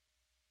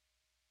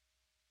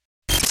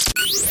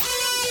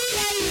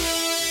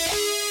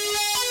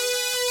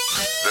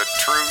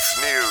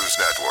Truth News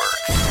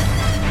Network.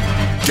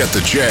 Get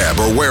the jab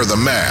or wear the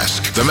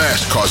mask. The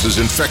mask causes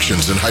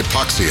infections and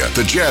hypoxia.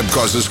 The jab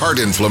causes heart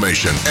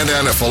inflammation and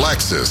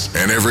anaphylaxis.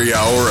 And every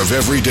hour of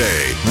every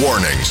day,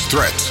 warnings,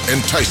 threats,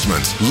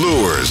 enticements,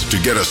 lures to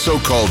get a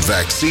so-called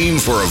vaccine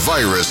for a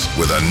virus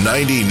with a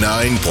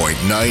 99.987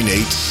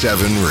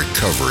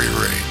 recovery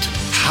rate.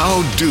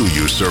 How do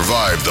you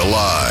survive the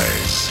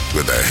lies?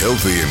 With a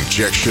healthy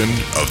injection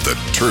of the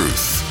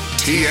truth.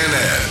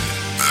 TNN,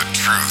 the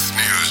Truth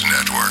News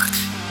Network.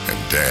 And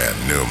Dan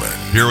Newman.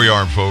 Here we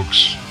are,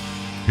 folks.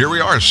 Here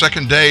we are,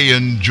 second day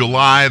in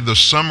July.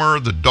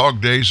 The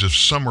dog days of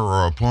summer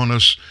are upon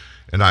us,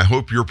 and I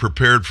hope you're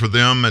prepared for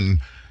them, and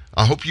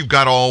I hope you've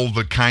got all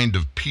the kind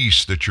of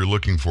peace that you're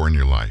looking for in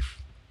your life.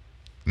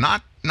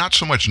 Not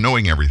so much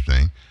knowing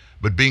everything,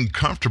 but being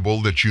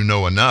comfortable that you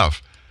know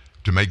enough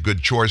to make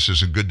good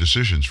choices and good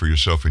decisions for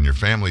yourself and your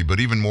family, but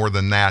even more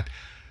than that,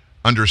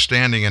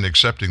 understanding and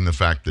accepting the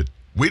fact that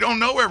we don't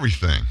know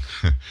everything.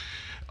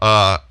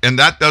 And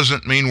that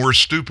doesn't mean we're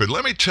stupid.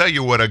 Let me tell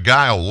you what a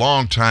guy a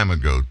long time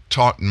ago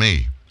taught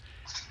me.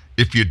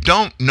 If you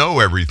don't know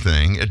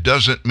everything, it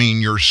doesn't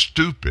mean you're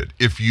stupid.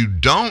 If you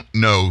don't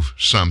know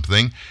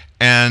something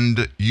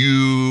and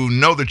you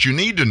know that you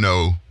need to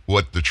know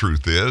what the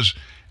truth is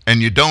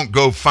and you don't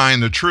go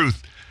find the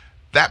truth,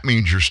 that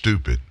means you're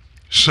stupid.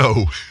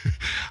 So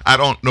I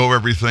don't know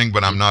everything,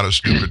 but I'm not a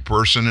stupid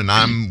person, and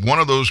I'm one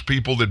of those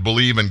people that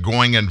believe in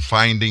going and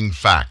finding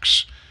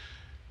facts.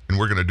 And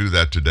we're going to do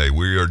that today.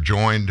 We are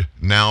joined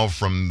now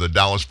from the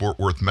Dallas-Fort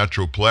Worth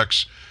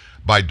Metroplex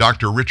by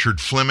Dr. Richard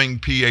Fleming,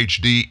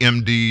 Ph.D.,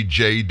 M.D.,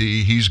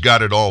 J.D. He's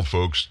got it all,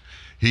 folks.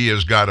 He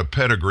has got a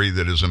pedigree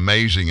that is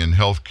amazing in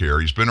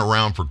healthcare. He's been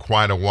around for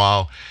quite a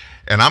while.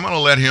 And I'm going to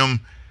let him,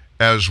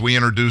 as we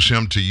introduce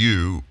him to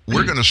you,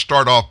 we're going to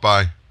start off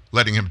by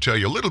letting him tell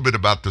you a little bit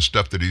about the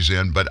stuff that he's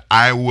in, but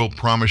I will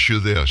promise you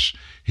this.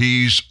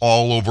 He's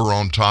all over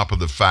on top of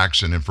the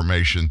facts and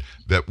information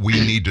that we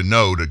need to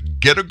know to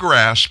get a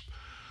grasp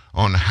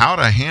on how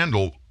to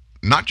handle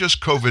not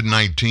just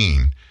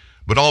COVID-19,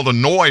 but all the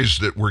noise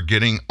that we're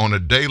getting on a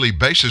daily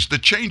basis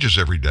that changes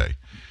every day.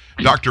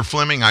 Dr.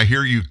 Fleming, I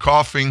hear you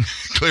coughing,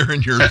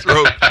 clearing your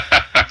throat.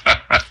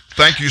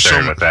 Thank you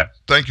so much.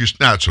 Thank you.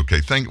 No, it's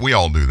okay. We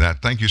all do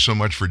that. Thank you so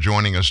much for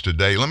joining us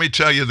today. Let me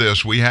tell you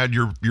this. We had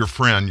your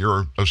friend,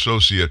 your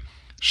associate,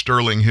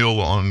 Sterling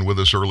Hill, on with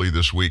us early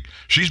this week.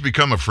 She's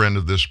become a friend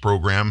of this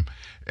program,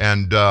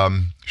 and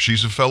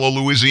she's a fellow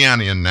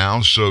Louisianian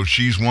now, so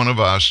she's one of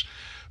us.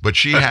 But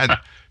she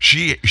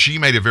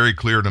made it very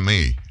clear to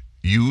me,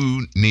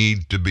 you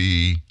need to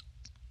be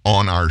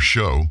on our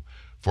show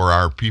for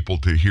our people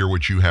to hear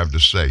what you have to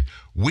say.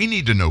 We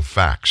need to know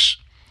facts.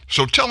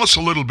 So tell us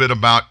a little bit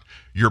about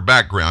your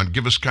background.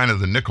 Give us kind of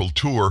the nickel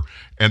tour,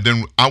 and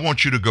then I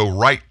want you to go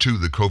right to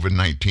the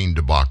COVID-19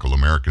 debacle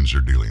Americans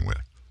are dealing with.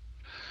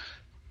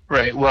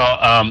 Right. Well,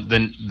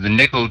 the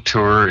nickel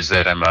tour is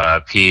that I'm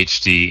a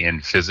PhD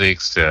in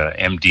physics,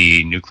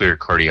 MD nuclear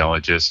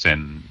cardiologist,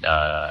 and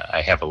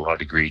I have a law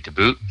degree to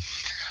boot.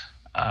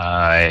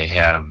 I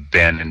have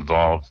been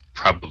involved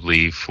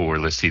probably for,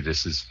 let's see,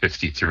 this is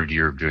 53rd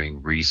year of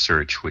doing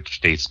research, which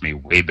dates me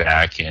way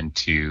back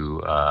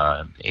into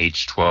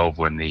age 12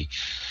 when the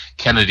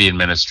Kennedy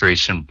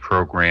administration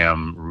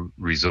program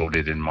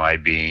resulted in my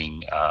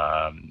being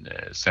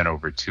sent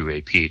over to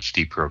a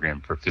PhD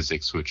program for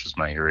physics, which was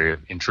my area of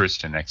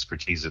interest and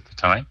expertise at the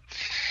time.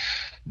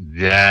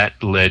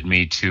 That led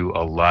me to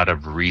a lot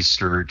of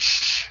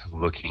research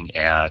looking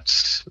at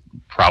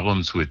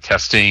problems with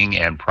testing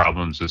and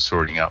problems with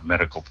sorting out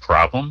medical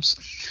problems,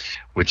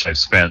 which I've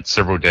spent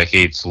several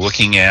decades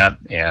looking at,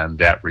 and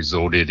that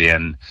resulted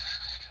in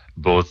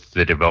both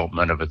the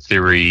development of a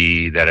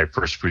theory that I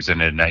first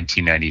presented in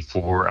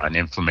 1994 on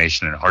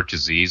inflammation and heart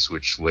disease,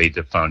 which laid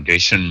the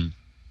foundation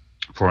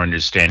for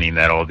understanding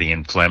that all the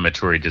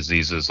inflammatory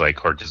diseases like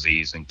heart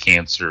disease and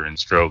cancer and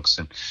strokes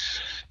and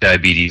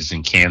diabetes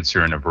and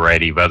cancer and a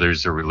variety of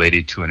others are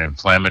related to an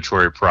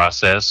inflammatory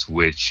process,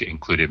 which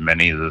included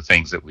many of the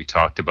things that we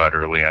talked about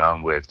early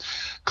on with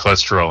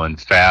cholesterol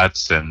and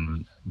fats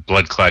and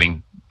blood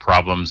clotting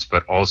problems,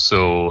 but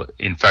also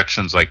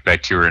infections like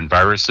bacteria and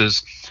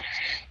viruses.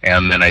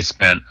 And then I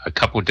spent a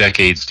couple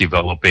decades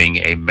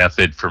developing a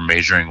method for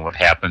measuring what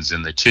happens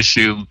in the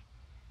tissue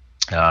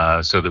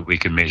so that we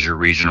can measure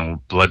regional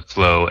blood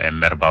flow and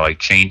metabolic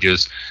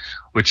changes,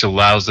 which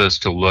allows us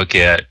to look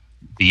at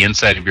the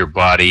inside of your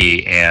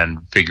body and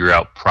figure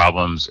out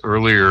problems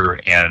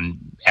earlier and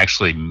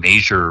actually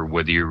measure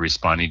whether you're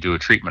responding to a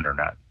treatment or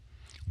not.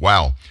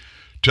 Wow.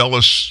 Tell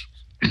us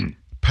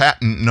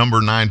patent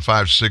number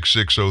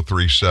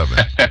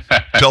 9566037.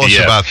 Tell us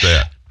about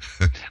that.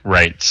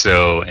 Right.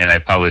 So, and I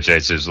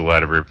apologize, there's a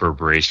lot of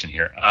reverberation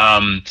here.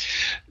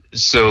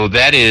 So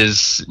that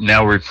is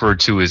now referred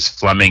to as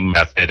Fleming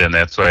method, and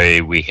that's why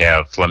we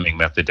have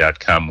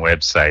FlemingMethod.com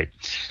website.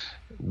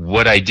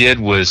 What I did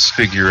was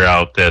figure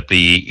out that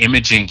the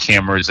imaging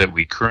cameras that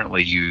we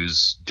currently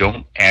use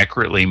don't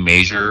accurately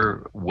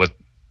measure what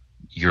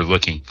you're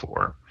looking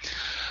for.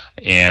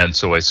 And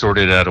so I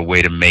sorted out a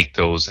way to make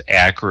those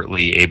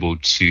accurately able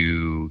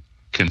to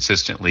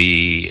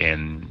consistently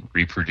and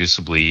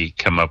reproducibly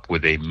come up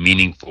with a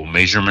meaningful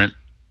measurement,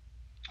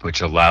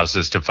 which allows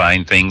us to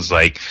find things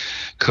like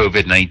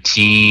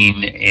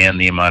COVID-19 and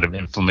the amount of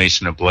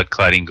inflammation of blood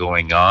clotting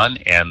going on,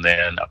 and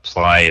then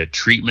apply a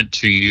treatment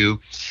to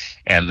you,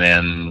 and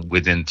then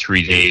within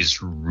 3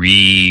 days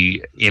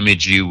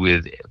re-image you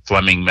with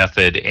Fleming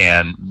method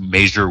and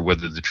measure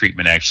whether the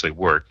treatment actually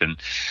worked. And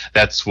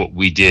that's what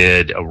we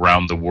did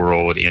around the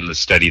world in the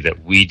study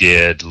that we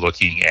did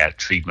looking at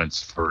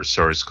treatments for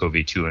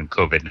SARS-CoV-2 and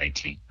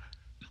COVID-19.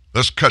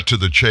 Let's cut to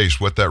the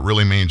chase, what that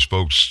really means,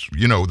 folks.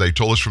 You know, they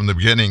told us from the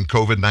beginning,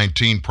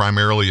 COVID-19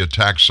 primarily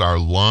attacks our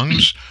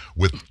lungs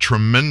with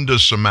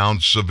tremendous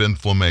amounts of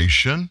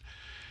inflammation.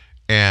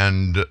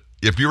 And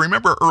if you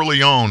remember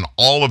early on,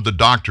 all of the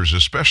doctors,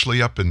 especially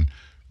up in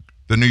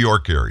the New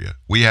York area,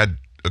 we had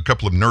a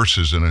couple of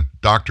nurses and a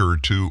doctor or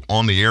two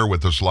on the air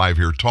with us live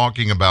here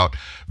talking about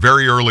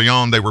very early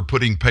on, they were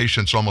putting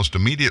patients almost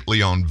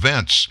immediately on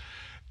vents,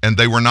 and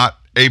they were not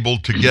able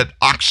to get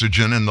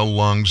oxygen in the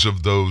lungs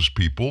of those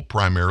people,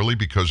 primarily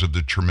because of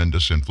the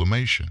tremendous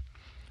inflammation.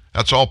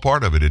 That's all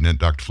part of it, isn't it,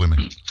 Dr.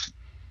 Fleming?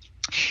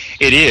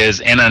 It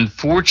is, and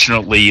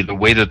unfortunately, the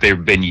way that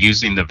they've been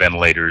using the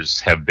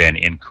ventilators have been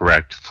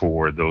incorrect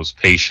for those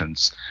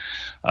patients.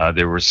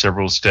 There were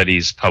several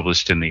studies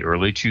published in the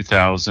early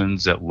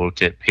 2000s that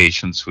looked at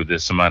patients with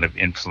this amount of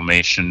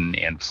inflammation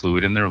and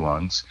fluid in their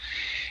lungs.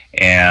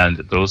 And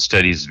those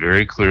studies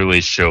very clearly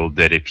showed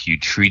that if you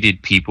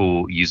treated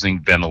people using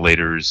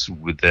ventilators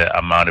with the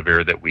amount of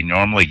air that we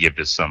normally give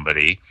to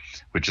somebody,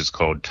 which is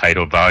called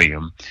tidal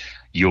volume,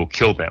 you'll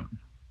kill them.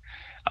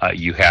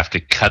 You have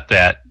to cut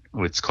that,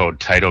 what's called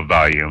tidal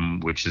volume,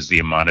 which is the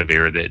amount of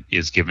air that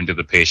is given to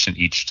the patient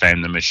each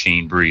time the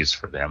machine breathes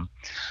for them.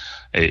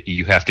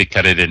 You have to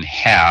cut it in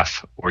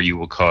half, or you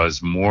will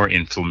cause more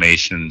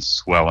inflammation,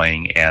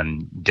 swelling,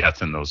 and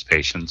death in those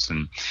patients.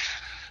 And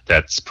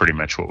that's pretty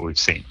much what we've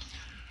seen.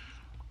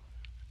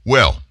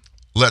 Well,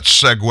 let's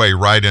segue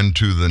right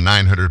into the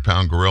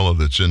 900-pound gorilla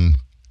that's in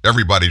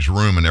everybody's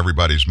room and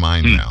everybody's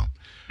mind now.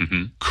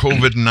 Mm-hmm.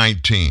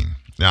 COVID-19.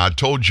 Now, I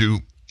told you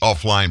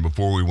offline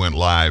before we went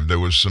live, there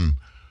was some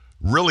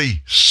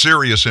really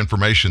serious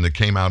information that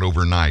came out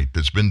overnight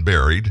that's been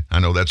buried. I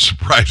know that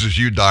surprises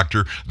you,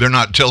 doctor. They're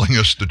not telling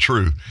us the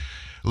truth.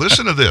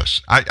 Listen to this.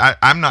 I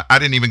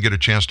didn't even get a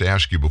chance to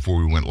ask you before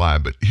we went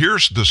live, but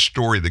here's the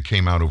story that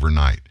came out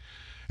overnight.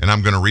 And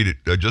I'm going to read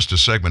it, just a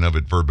segment of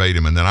it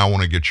verbatim, and then I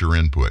want to get your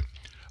input.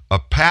 A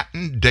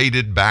patent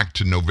dated back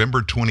to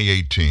November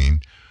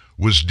 2018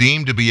 was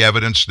deemed to be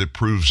evidence that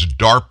proves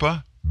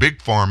DARPA, Big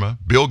Pharma,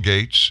 Bill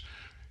Gates,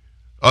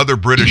 other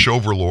British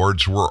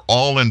overlords were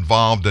all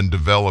involved in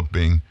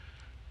developing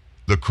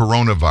the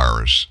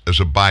coronavirus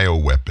as a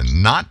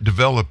bioweapon, not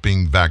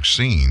developing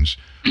vaccines,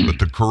 but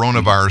the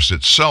coronavirus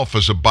itself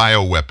as a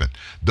bioweapon.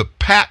 The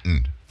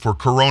patent for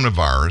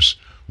coronavirus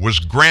was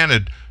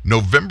granted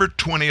November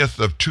 20th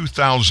of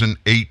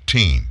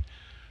 2018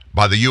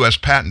 by the U.S.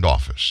 Patent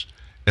Office.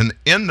 And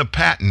in the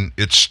patent,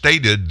 it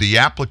stated the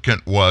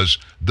applicant was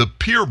the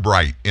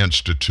Pirbright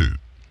Institute.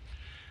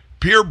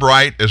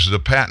 Pirbright, as the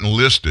patent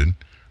listed,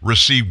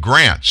 received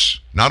grants,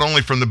 not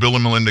only from the Bill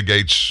and Melinda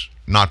Gates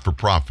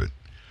not-for-profit,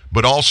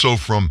 but also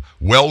from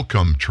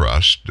Wellcome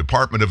Trust,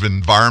 Department of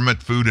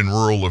Environment, Food and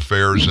Rural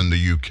Affairs in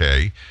the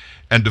UK,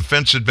 and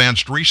Defense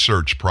Advanced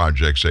Research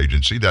Projects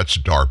Agency, that's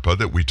DARPA,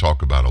 that we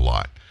talk about a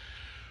lot.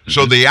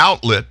 So the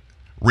outlet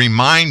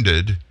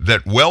reminded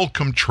that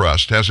Wellcome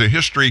Trust has a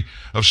history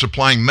of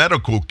supplying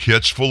medical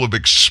kits full of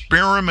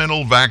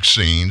experimental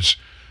vaccines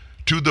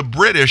to the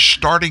British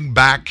starting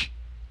back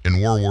in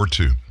World War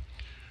II,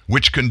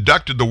 which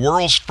conducted the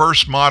world's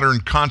first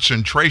modern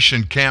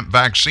concentration camp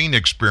vaccine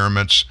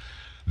experiments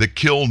that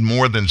killed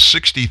more than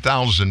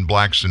 60,000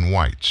 blacks and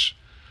whites.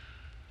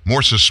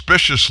 More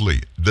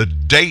suspiciously, the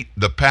date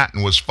the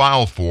patent was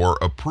filed for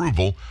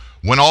approval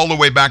went all the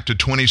way back to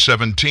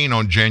 2017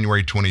 on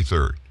January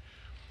 23rd.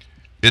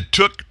 It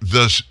took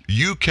the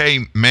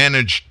UK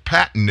managed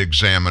patent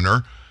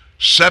examiner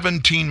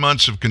 17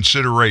 months of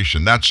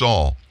consideration, that's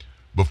all,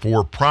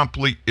 before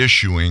promptly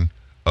issuing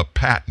a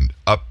patent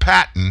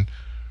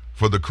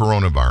for the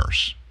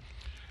coronavirus.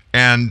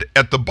 And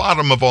at the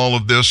bottom of all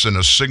of this, and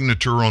a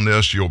signature on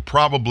this, you'll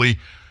probably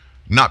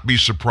not be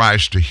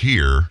surprised to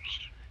hear,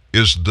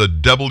 is the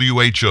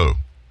WHO,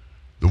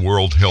 the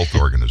World Health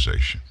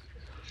Organization.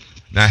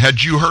 Now,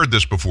 had you heard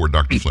this before,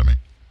 Dr. Fleming?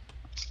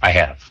 I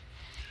have.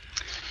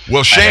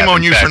 Well, shame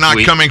on you for not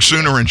coming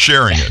sooner and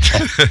sharing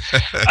it.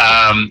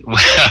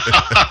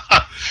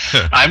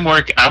 I'm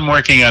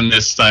working on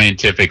this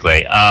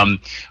scientifically.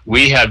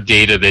 We have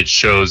data that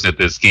shows that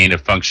this gain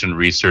of function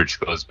research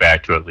goes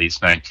back to at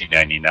least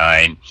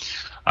 1999.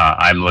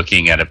 I'm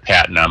looking at a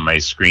patent on my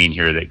screen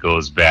here that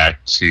goes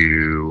back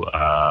to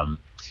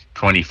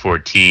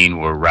 2014,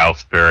 where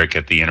Ralph Barrick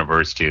at the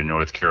University of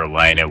North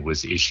Carolina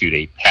was issued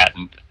a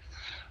patent,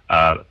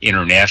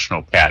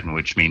 international patent,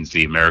 which means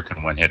the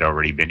American one had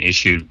already been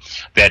issued,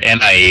 that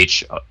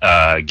NIH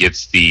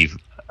gets the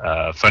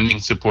funding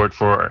support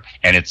for,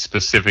 and it's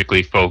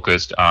specifically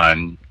focused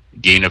on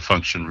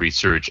gain-of-function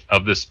research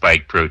of the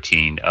spike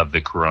protein of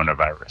the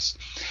coronavirus.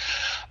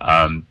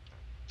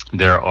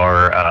 There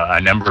are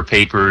a number of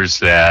papers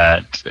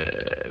that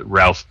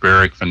Ralph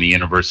Barrick from the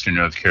University of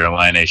North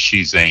Carolina,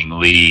 Shizheng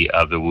Li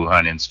of the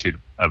Wuhan Institute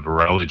of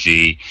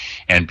Virology,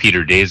 and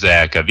Peter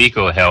Daszak of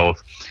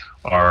EcoHealth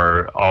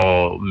are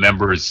all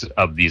members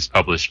of these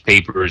published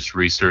papers,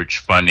 research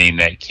funding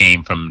that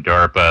came from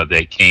DARPA,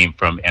 that came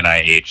from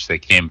NIH,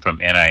 that came from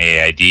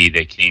NIAID,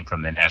 that came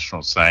from the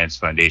National Science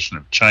Foundation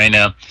of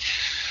China,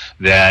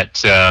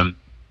 that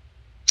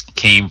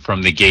came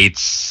from the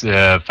Gates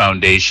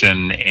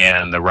Foundation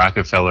and the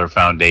Rockefeller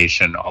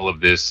Foundation. All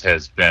of this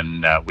has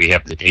been, we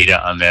have the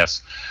data on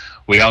this.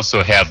 We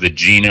also have the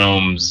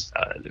genomes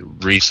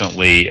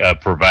recently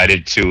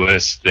provided to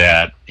us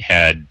that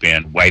had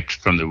been wiped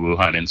from the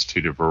Wuhan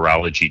Institute of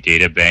Virology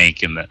data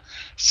bank in the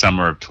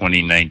summer of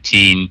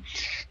 2019.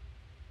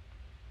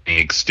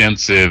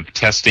 Extensive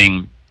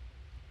testing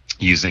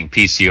using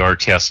PCR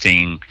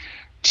testing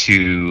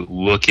to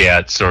look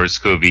at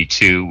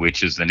SARS-CoV-2,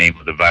 which is the name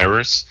of the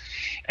virus,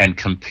 and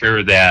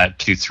compare that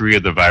to 3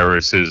 of the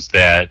viruses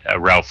that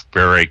Ralph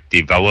Barrick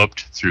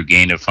developed through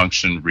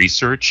gain-of-function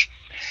research,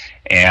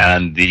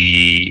 and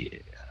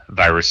the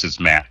viruses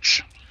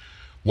match.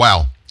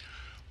 Wow.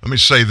 Let me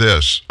say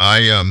this.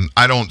 I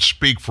don't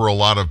speak for a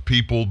lot of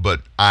people,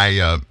 but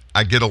I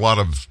get a lot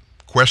of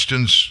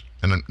questions,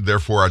 and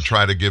therefore I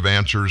try to give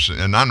answers,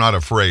 and I'm not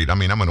afraid. I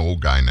mean, I'm an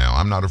old guy now.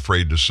 I'm not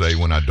afraid to say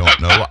when I don't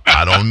know,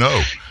 I don't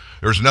know.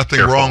 There's nothing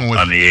Careful wrong with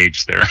on the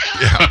age there.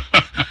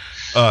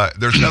 Yeah.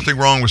 There's nothing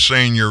wrong with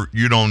saying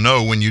you don't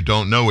know when you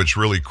don't know. It's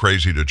really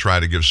crazy to try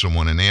to give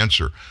someone an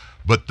answer.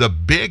 But the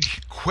big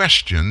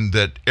question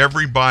that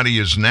everybody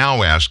is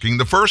now asking,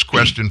 the first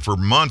question for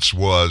months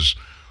was,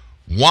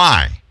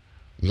 why?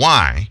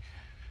 Why?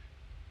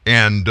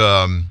 And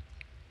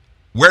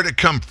where'd it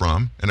come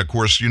from? And of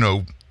course, you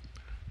know,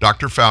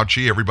 Dr.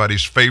 Fauci,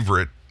 everybody's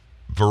favorite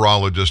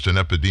virologist and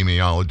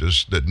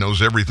epidemiologist that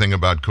knows everything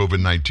about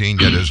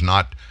COVID-19, yet has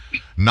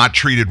not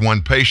treated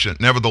one patient.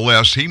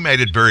 Nevertheless, he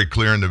made it very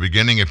clear in the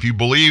beginning, if you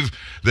believe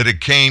that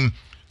it came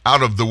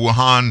out of the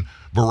Wuhan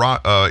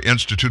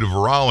Institute of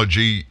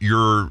Virology,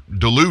 you're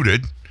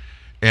deluded.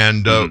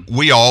 And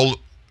we all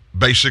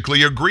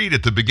basically agreed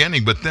at the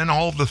beginning, but then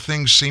all the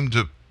things seemed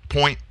to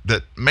point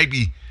that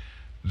maybe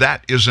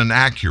that isn't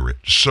accurate.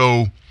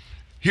 So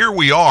here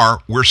we are,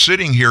 we're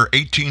sitting here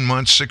 18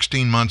 months,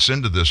 16 months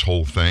into this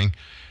whole thing.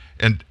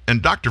 And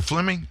Dr.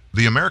 Fleming,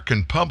 the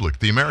American public,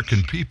 the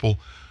American people,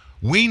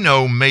 we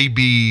know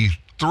maybe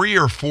 3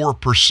 or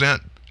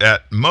 4%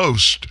 at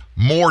most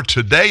more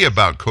today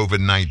about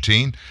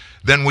COVID-19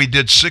 than we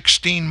did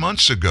 16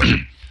 months ago.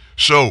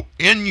 So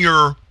in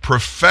your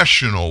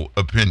professional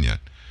opinion,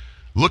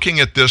 looking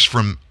at this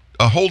from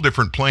a whole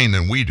different plane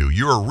than we do,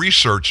 you're a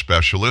research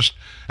specialist.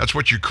 That's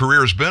what your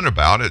career has been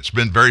about. It's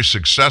been very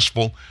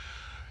successful.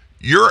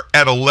 You're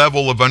at a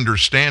level of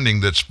understanding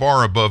that's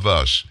far above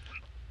us.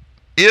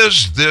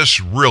 Is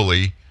this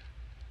really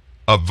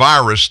a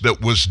virus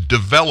that was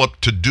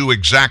developed to do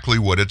exactly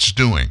what it's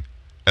doing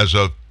as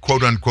a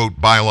quote-unquote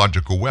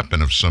biological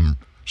weapon of some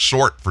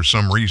sort for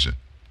some reason?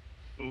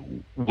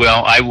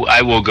 Well,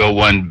 I will go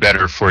one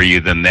better for you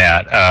than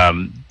that.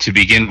 To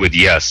begin with,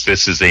 yes,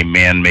 this is a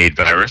man-made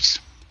virus.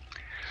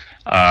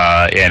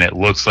 And it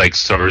looks like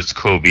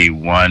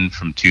SARS-CoV-1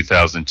 from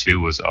 2002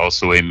 was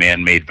also a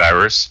man-made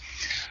virus.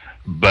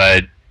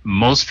 But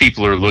most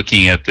people are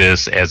looking at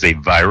this as a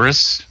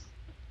virus.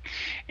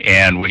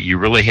 And what you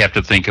really have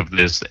to think of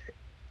this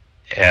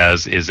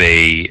as is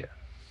a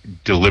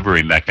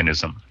delivery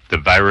mechanism. The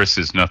virus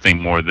is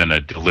nothing more than a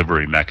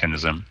delivery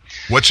mechanism.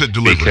 What's it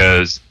delivering?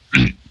 Because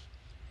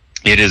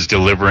it is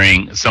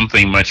delivering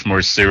something much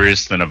more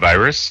serious than a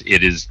virus.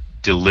 It is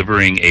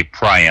delivering a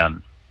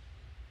prion.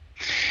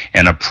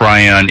 And a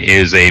prion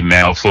is a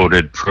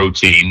malfolded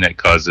protein that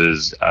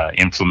causes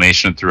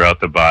inflammation throughout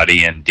the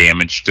body and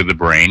damage to the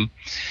brain.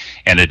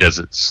 And it does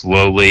it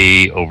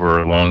slowly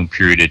over a long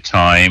period of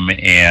time.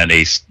 And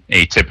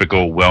a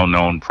typical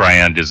well-known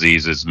prion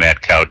disease is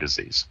mad cow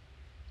disease.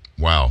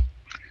 Wow.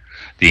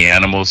 The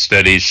animal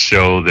studies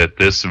show that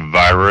this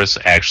virus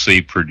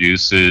actually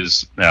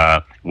produces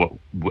what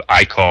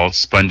I call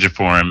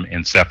spongiform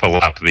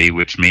encephalopathy,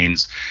 which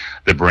means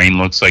the brain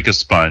looks like a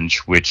sponge,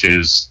 which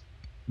is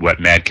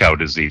what mad cow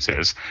disease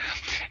is.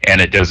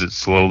 And it does it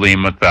slowly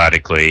and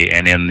methodically.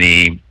 And in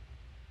the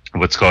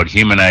what's called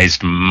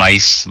humanized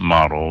mice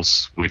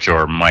models, which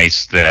are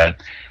mice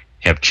that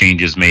have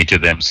changes made to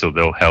them so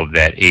they'll have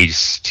that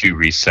ACE2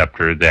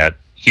 receptor that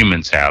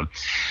humans have,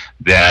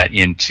 that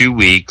in 2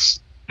 weeks,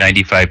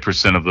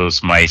 95% of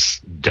those mice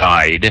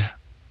died,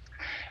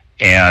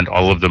 and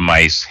all of the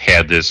mice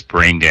had this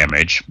brain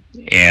damage.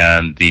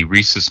 And the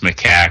rhesus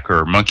macaque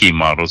or monkey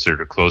models that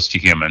are close to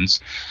humans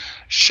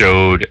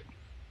showed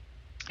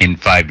in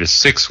 5 to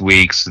 6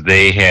 weeks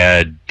they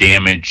had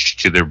damage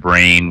to their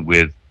brain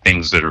with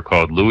things that are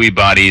called Lewy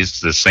bodies,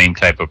 the same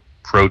type of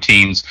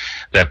proteins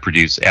that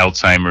produce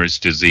Alzheimer's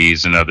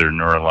disease and other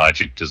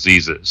neurologic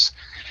diseases.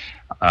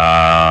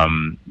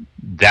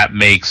 That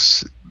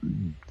makes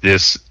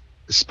this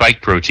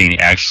spike protein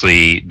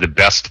actually the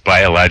best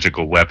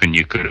biological weapon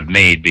you could have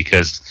made,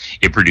 because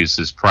it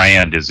produces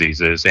prion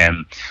diseases.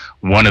 And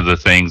one of the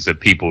things that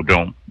people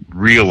don't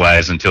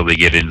realize until they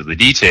get into the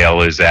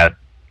detail is that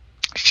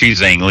Xi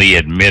Zhengli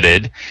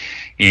admitted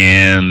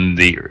in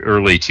the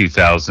early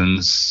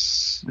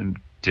 2000s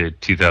to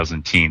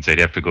 2010s, I'd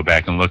have to go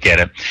back and look at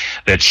it,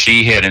 that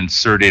she had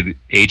inserted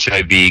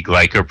HIV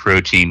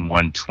glycoprotein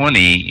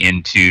 120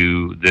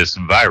 into this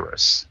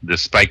virus, the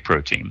spike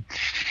protein.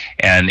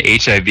 And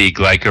HIV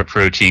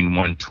glycoprotein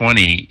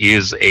 120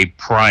 is a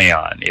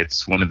prion.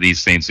 It's one of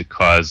these things that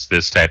cause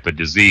this type of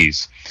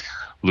disease.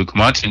 Luc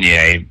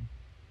Montagnier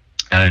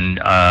and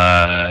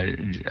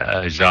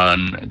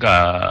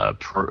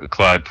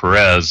Jean-Claude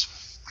Perez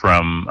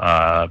from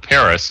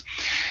Paris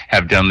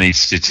have done the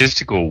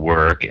statistical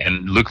work,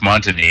 and Luc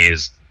Montagnier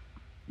is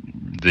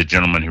the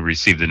gentleman who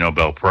received the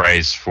Nobel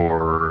Prize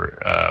for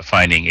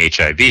finding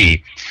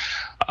HIV.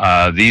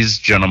 These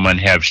gentlemen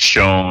have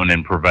shown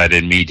and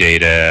provided me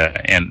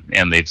data, and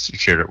they've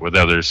shared it with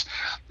others,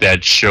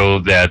 that show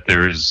that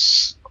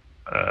there's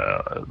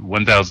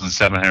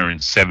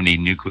 1,770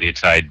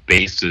 nucleotide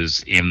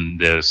bases in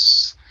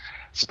this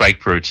spike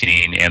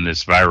protein and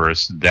this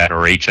virus that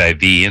are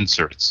HIV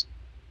inserts.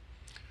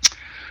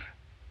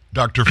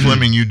 Dr.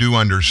 Fleming, you do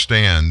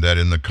understand that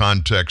in the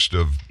context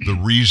of the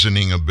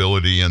reasoning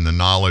ability and the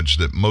knowledge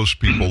that most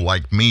people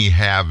like me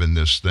have in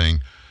this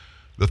thing,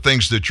 the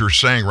things that you're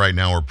saying right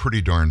now are pretty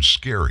darn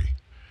scary.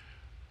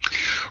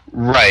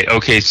 Right.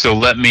 Okay. So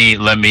let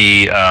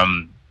me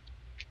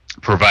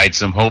provide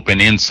some hope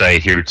and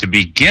insight here. To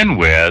begin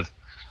with,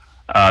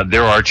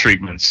 there are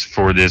treatments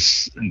for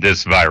this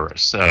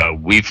virus.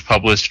 We've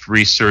published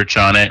research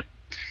on it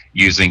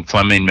using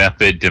Fleming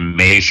method to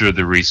measure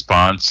the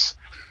response.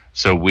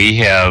 So we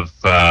have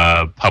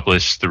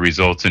published the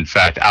results. In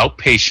fact,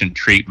 outpatient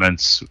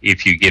treatments,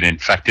 if you get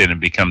infected and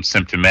become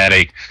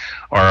symptomatic,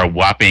 are a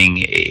whopping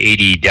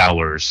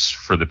 $80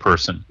 for the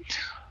person.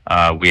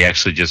 We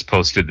actually just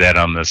posted that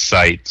on the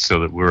site, so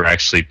that we're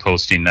actually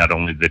posting not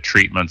only the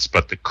treatments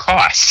but the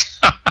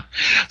costs.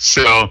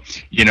 So,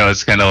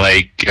 it's kind of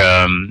like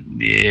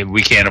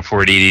we can't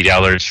afford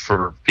 $80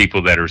 for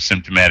people that are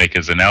symptomatic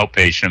as an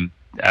outpatient.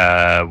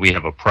 We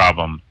have a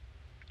problem.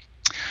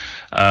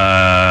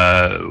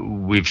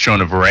 We've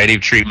shown a variety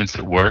of treatments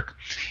that work.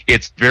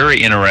 It's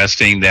very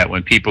interesting that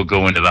when people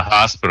go into the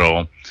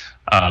hospital,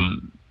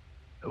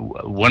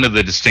 one of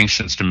the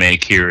distinctions to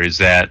make here is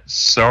that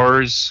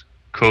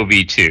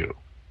SARS-CoV-2,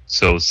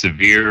 so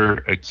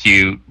severe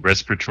acute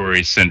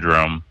respiratory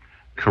syndrome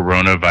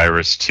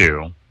coronavirus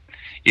 2,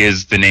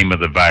 is the name of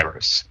the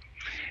virus.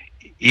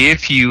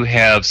 If you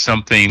have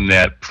something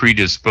that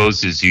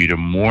predisposes you to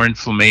more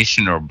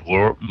inflammation or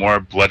more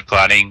blood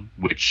clotting,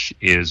 which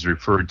is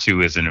referred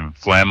to as an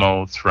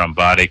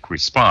inflammothrombotic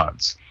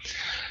response,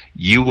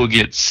 you will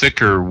get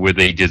sicker with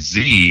a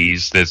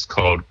disease that's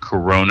called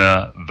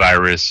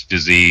coronavirus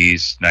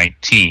disease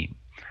 19.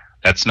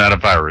 That's not a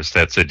virus,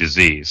 that's a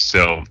disease.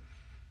 So,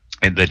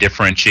 and the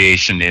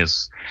differentiation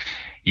is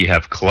you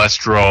have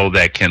cholesterol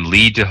that can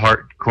lead to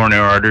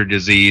coronary artery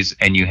disease,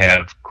 and you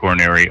have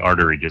coronary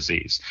artery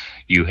disease.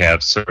 You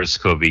have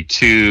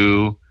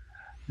SARS-CoV-2,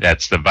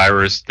 that's the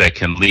virus that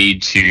can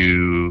lead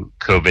to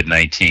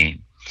COVID-19.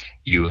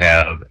 You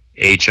have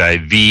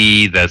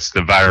HIV, that's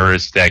the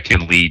virus that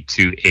can lead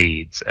to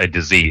AIDS, a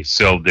disease.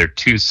 So they're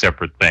two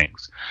separate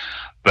things.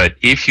 But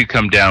if you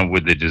come down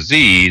with the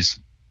disease,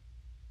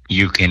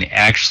 you can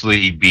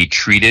actually be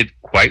treated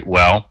quite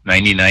well.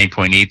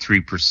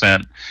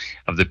 99.83%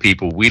 of the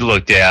people we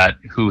looked at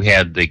who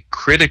had the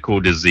critical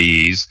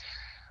disease,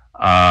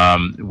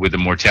 with the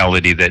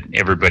mortality that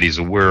everybody's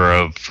aware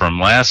of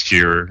from last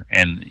year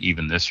and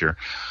even this year,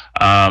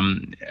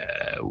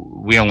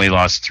 we only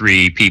lost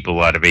 3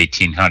 people out of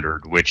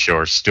 1,800, which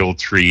are still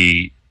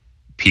 3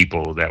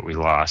 people that we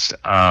lost.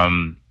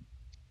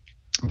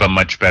 But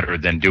much better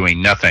than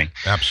doing nothing.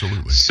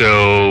 Absolutely.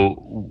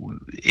 So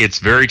it's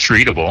very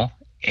treatable.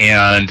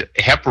 And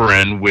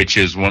heparin, which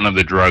is one of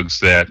the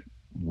drugs that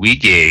we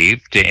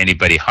gave to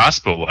anybody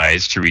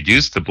hospitalized to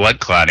reduce the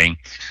blood clotting,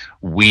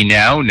 we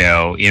now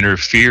know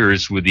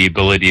interferes with the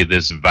ability of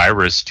this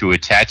virus to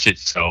attach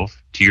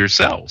itself to your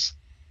cells.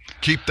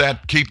 Keep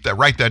that,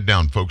 write that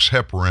down, folks,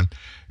 heparin.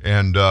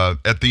 And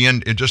at the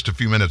end, in just a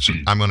few minutes,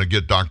 I'm going to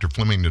get Dr.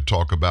 Fleming to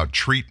talk about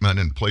treatment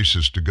and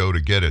places to go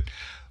to get it.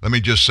 Let me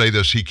just say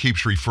this. He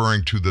keeps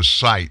referring to the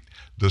site.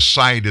 The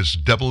site is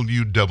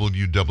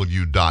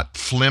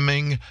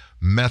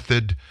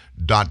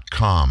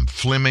www.flemingmethod.com.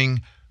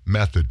 Fleming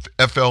Method,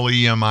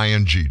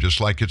 Fleming, just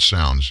like it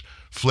sounds,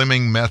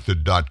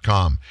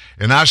 flemingmethod.com.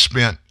 And I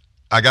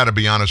got to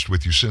be honest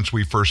with you, since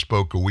we first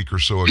spoke a week or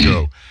so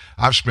ago,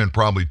 I've spent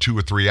probably 2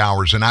 or 3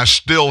 hours, and I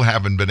still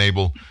haven't been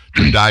able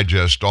to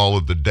digest all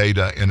of the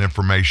data and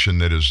information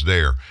that is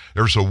there.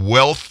 There's a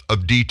wealth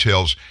of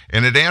details,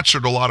 and it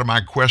answered a lot of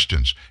my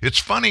questions. It's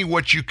funny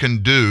what you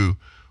can do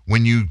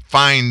when you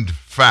find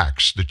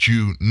facts that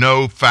you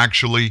know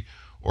factually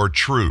are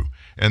true.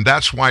 And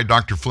that's why,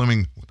 Dr.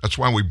 Fleming, that's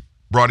why we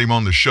brought him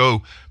on the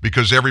show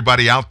because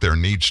everybody out there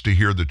needs to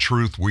hear the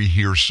truth. We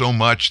hear so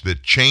much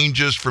that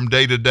changes from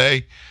day to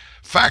day.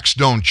 Facts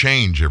don't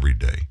change every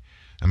day.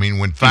 I mean,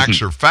 when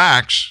facts are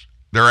facts,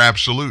 they're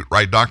absolute,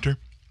 right, Doctor?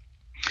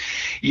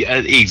 Yeah,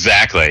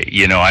 exactly.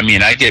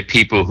 I get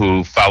people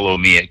who follow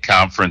me at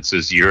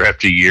conferences year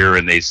after year,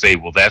 and they say,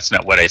 well, that's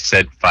not what I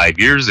said 5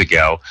 years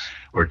ago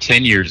or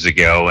 10 years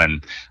ago.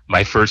 And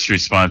my first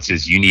response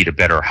is, you need a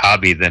better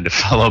hobby than to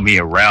follow me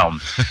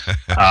around.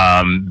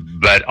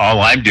 But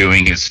all I'm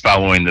doing is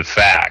following the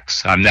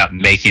facts. I'm not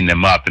making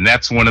them up. And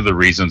that's one of the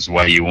reasons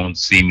why you won't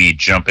see me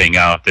jumping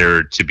out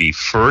there to be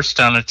first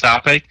on a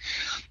topic,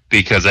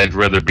 because I'd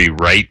rather be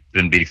right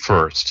than be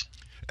first.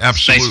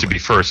 Absolutely. It's nice to be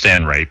first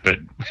and right, but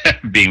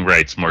being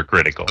right's more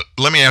critical.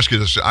 Let me ask you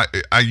this.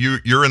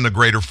 You're in the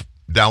greater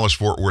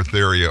Dallas-Fort Worth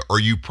area. Are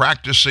you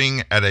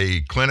practicing at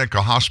a clinic,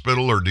 a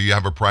hospital, or do you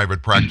have a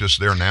private practice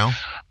there now?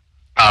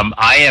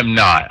 I am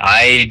not.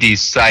 I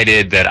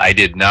decided that I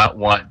did not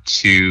want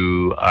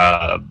to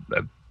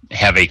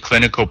have a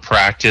clinical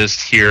practice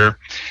here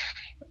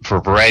for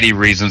a variety of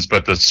reasons,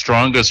 but the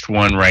strongest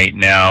one right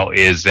now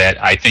is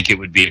that I think it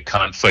would be a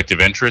conflict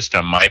of interest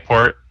on my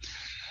part.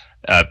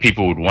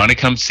 People would want to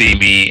come see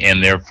me,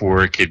 and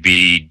therefore it could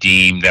be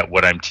deemed that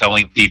what I'm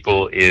telling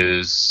people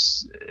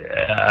is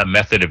a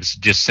method of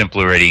just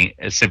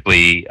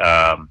simply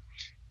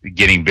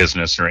getting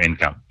business or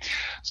income.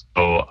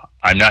 So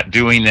I'm not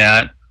doing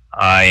that.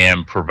 I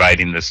am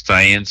providing the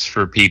science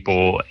for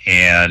people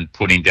and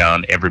putting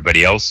down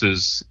everybody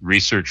else's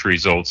research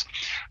results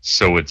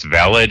so it's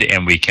valid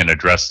and we can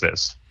address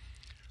this.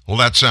 Well,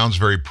 that sounds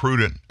very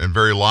prudent and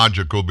very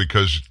logical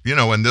because,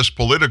 in this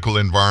political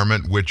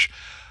environment, which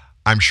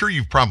I'm sure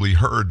you've probably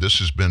heard, this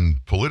has been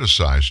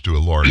politicized to a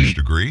large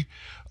degree.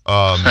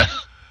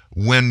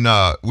 When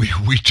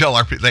we tell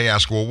our people, they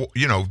ask, well,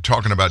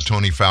 talking about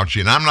Tony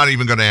Fauci, and I'm not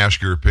even going to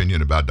ask your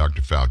opinion about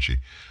Dr. Fauci.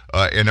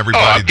 And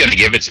everybody. I'm going to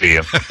give it to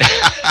you.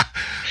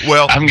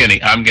 Well, I'm going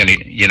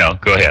to,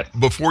 go ahead.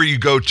 Before you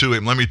go to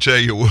him, let me tell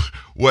you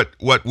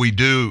what we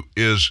do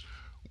is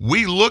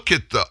we look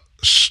at the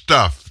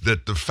stuff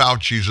that the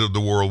Faucis of the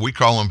world, we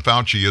call them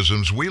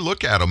Fauciisms, we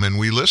look at them and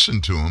we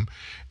listen to them.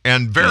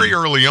 And very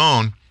early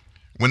on,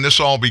 when this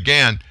all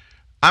began,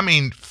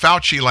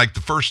 Fauci, like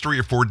the first 3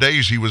 or 4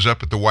 days he was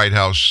up at the White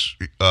House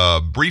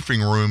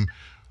briefing room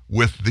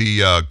with the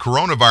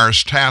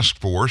coronavirus task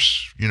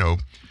force,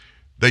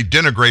 they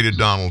denigrated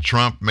Donald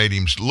Trump, made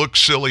him look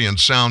silly and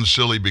sound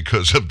silly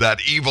because of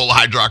that evil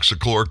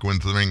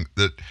hydroxychloroquine thing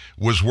that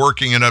was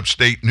working in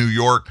upstate New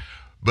York,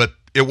 but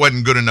it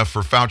wasn't good enough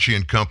for Fauci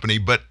and company.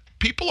 But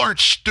people aren't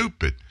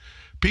stupid.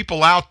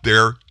 People out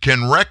there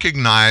can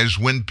recognize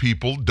when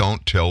people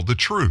don't tell the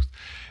truth.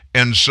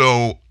 And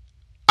so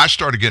I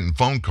started getting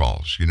phone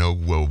calls,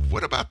 well,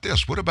 what about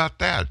this? What about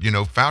that?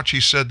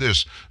 Fauci said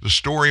this. The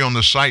story on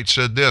the site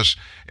said this.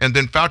 And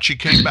then Fauci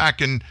came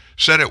back and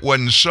said it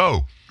wasn't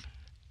so.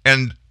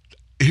 And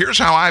here's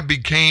how I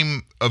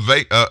became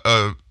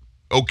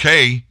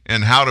okay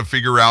and how to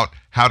figure out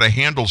how to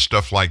handle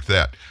stuff like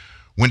that.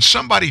 When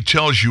somebody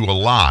tells you a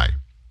lie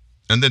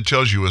and then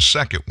tells you a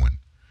second one,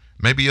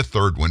 maybe a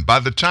third one, by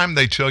the time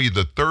they tell you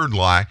the third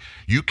lie,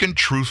 you can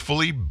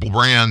truthfully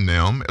brand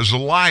them as a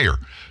liar.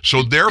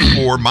 So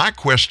therefore, my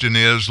question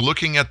is,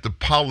 looking at the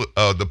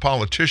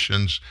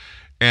politicians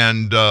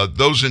and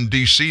those in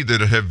D.C.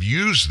 that have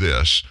used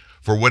this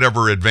for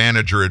whatever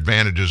advantage or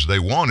advantages they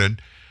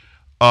wanted,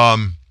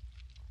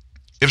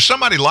 if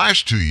somebody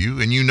lies to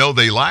you and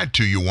they lied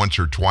to you once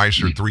or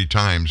twice or 3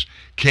 times,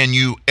 can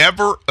you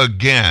ever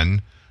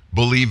again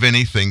believe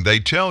anything they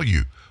tell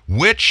you?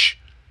 Which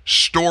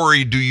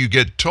story do you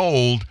get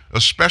told,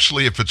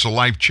 especially if it's a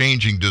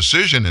life-changing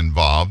decision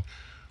involved?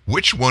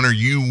 Which one are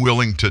you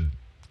willing to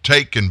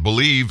take and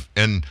believe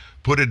and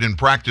put it in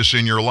practice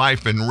in your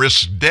life and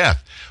risk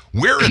death?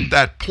 We're at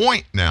that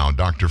point now,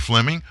 Dr.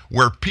 Fleming,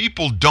 where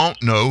people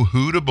don't know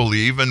who to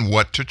believe and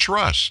what to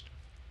trust.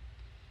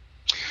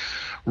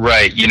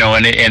 Right,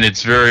 and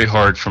it's very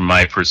hard from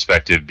my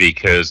perspective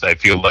because I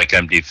feel like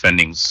I'm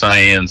defending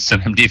science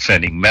and I'm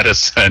defending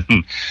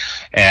medicine,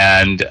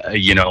 and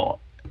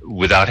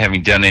without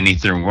having done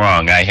anything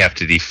wrong, I have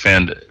to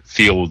defend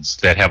fields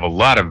that have a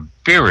lot of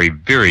very,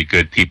 very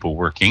good people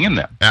working in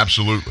them.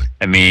 Absolutely.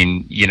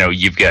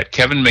 You've got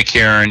Kevin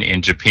McCarran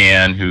in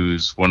Japan,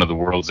 who's one of the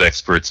world's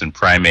experts in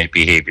primate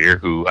behavior,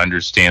 who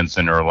understands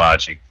the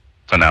neurologic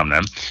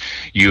phenomenon.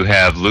 You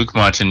have Luc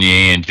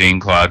Montagnier and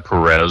Jean-Claude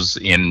Perez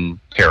in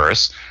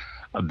Paris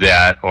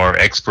that are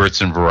experts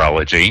in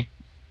virology.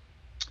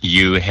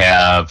 You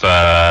have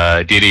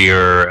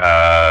Didier,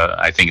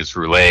 I think it's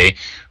Roulet,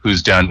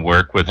 who's done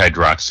work with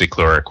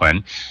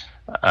hydroxychloroquine,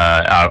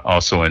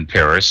 also in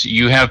Paris.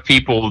 You have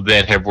people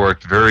that have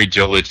worked very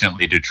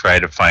diligently to try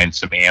to find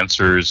some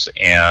answers,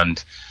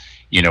 and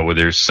where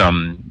there's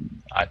some,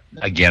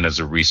 again, as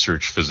a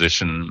research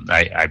physician,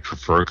 I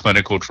prefer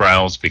clinical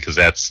trials because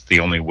that's the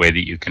only way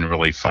that you can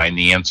really find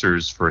the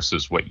answers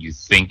versus what you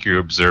think you're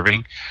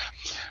observing.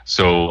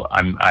 So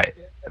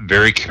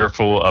very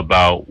careful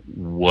about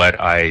what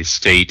I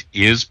state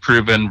is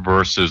proven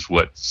versus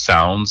what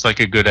sounds like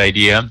a good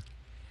idea.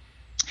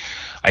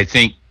 I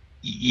think,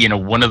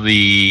 one of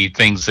the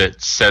things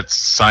that sets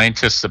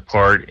scientists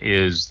apart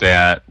is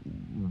that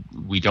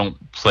we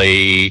don't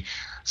play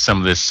some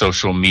of this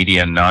social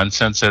media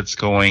nonsense that's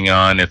going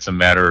on. It's a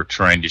matter of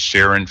trying to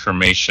share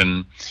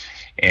information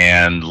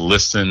and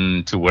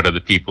listen to what other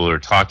people are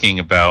talking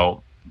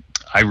about.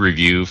 I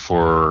review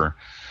for,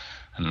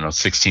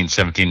 16,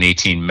 17,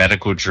 18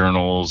 medical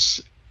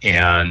journals,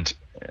 and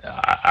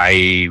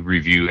I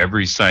review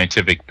every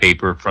scientific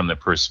paper from the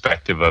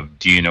perspective of,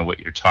 do you know what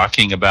you're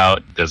talking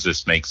about? Does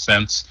this make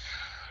sense?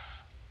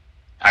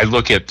 I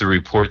look at the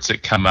reports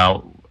that come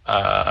out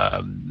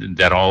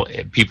that all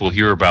people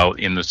hear about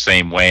in the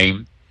same way.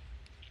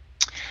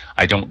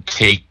 I don't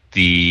take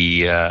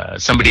the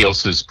somebody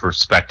else's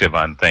perspective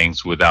on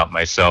things without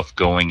myself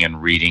going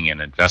and reading and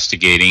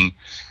investigating,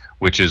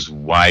 which is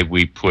why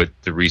we put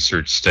the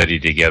research study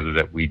together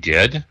that we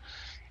did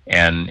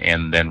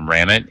and then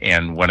ran it.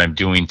 And what I'm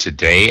doing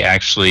today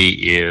actually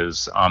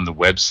is on the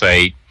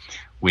website.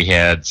 We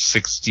had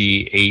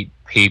 68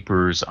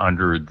 papers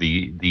under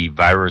the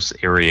virus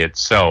area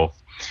itself.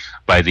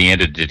 By the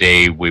end of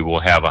today, we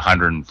will have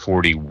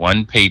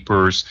 141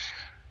 papers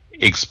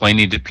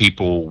explaining to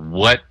people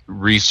what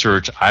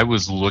research I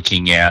was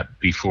looking at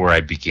before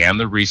I began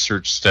the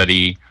research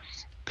study,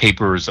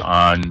 papers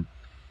on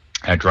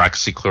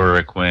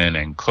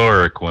hydroxychloroquine and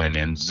chloroquine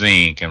and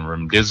zinc and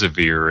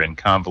remdesivir and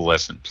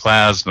convalescent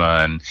plasma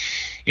and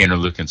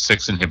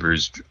interleukin-6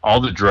 inhibitors, all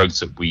the drugs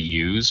that we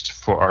used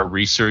for our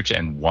research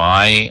and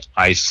why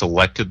I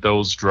selected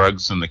those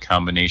drugs and the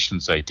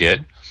combinations I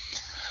did.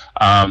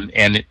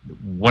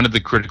 One of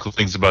the critical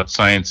things about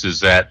science is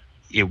that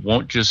it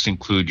won't just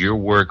include your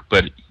work,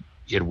 but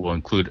it will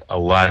include a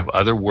lot of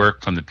other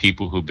work from the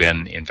people who've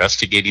been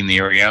investigating the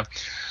area.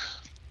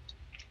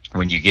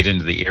 When you get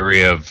into the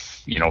area of,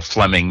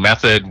 Fleming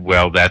method,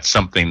 well, that's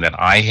something that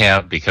I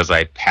have because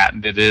I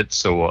patented it,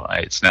 so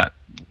it's not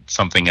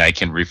something I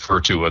can refer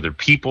to other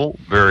people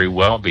very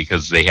well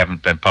because they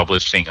haven't been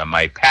publishing on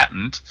my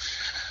patent.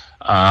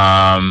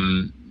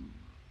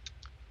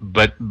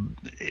 But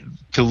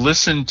to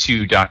listen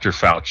to Dr.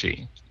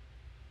 Fauci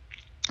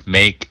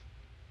make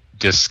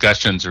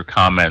discussions or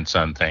comments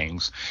on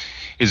things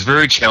is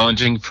very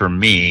challenging for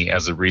me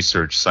as a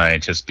research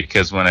scientist,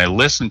 because when I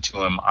listen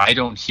to him, I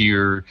don't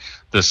hear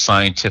the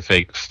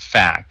scientific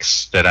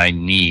facts that I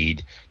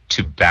need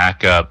to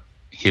back up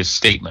his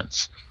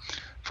statements.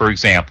 For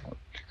example,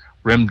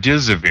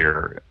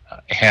 remdesivir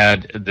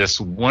had this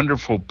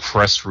wonderful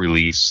press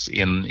release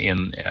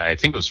in I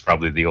think it was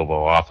probably the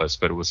Oval Office,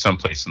 but it was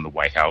someplace in the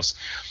White House.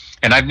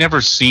 And I've never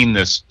seen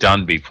this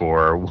done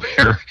before,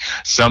 where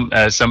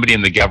somebody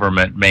in the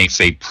government makes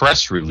a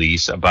press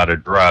release about a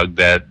drug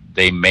that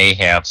they may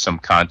have some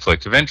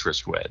conflict of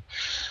interest with.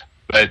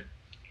 But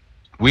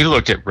we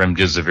looked at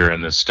remdesivir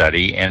in this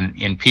study, and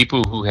in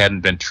people who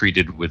hadn't been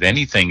treated with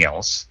anything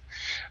else,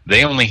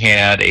 they only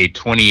had a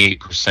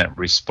 28%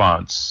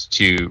 response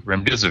to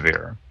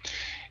remdesivir.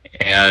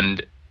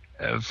 And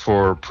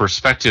for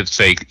perspective's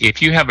sake,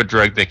 if you have a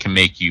drug that can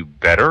make you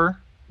better,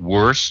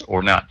 worse,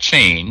 or not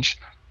change,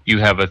 you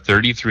have a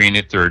 33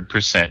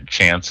 1/3%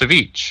 chance of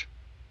each.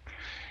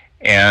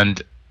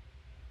 And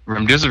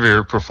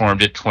remdesivir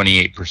performed at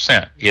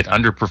 28%. It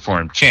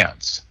underperformed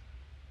chance.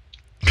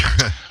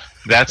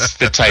 That's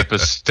the type of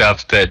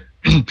stuff that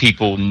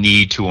people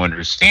need to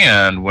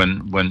understand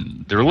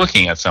when they're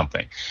looking at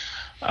something.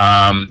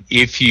 I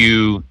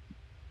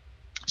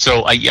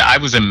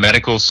was in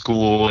medical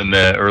school in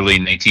the early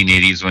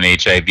 1980s when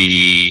HIV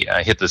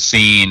hit the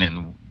scene,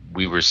 and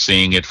we were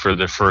seeing it for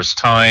the first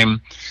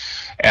time.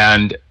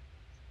 And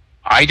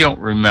I don't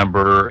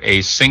remember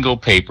a single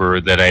paper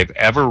that I've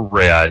ever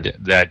read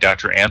that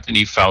Dr.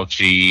 Anthony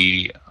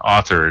Fauci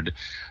authored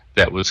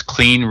that was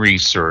clean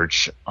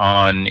research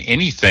on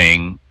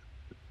anything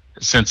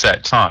since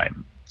that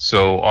time.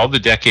 So all the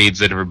decades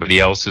that everybody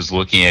else is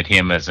looking at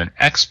him as an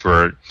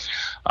expert,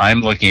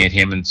 I'm looking at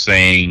him and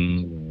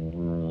saying,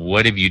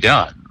 what have you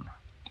done?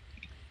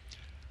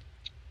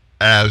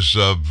 As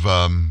of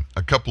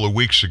a couple of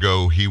weeks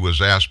ago, he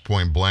was asked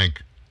point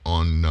blank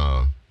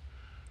on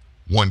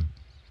one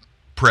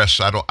press.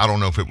 I don't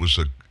know if it was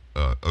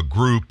a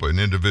group, an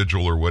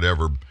individual, or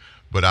whatever,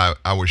 but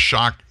I was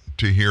shocked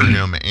to hear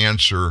him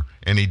answer,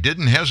 and he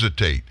didn't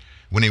hesitate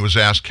when he was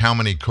asked how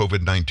many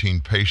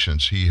COVID-19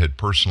 patients he had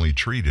personally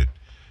treated,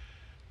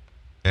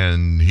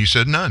 and he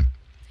said none.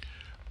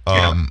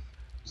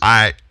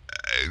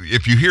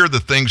 If you hear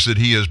the things that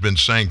he has been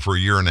saying for a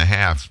year and a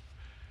half,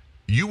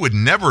 you would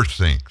never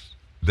think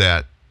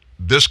that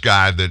this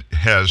guy that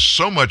has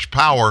so much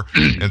power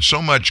and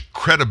so much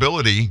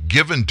credibility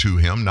given to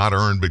him, not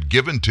earned, but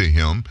given to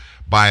him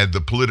by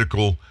the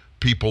political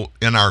people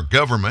in our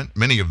government,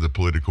 many of the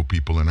political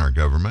people in our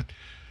government,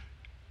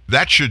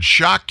 that should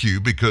shock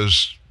you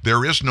because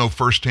there is no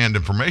firsthand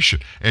information.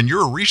 And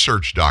you're a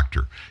research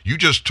doctor. You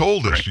just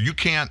told us you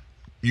can't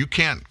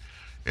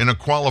in a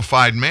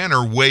qualified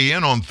manner, weigh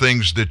in on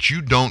things that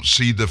you don't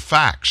see the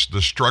facts,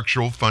 the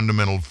structural,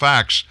 fundamental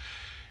facts.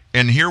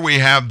 And here we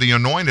have the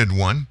anointed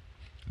one,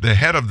 the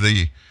head of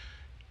the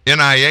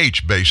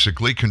NIH,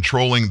 basically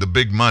controlling the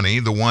big money,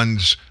 the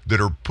ones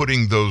that are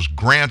putting those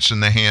grants in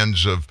the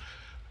hands of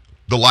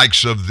the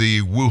likes of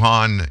the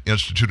Wuhan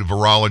Institute of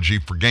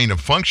Virology for gain of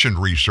function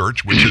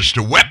research, which is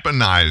to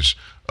weaponize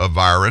a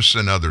virus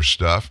and other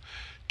stuff,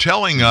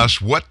 telling us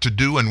what to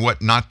do and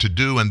what not to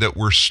do, and that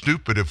we're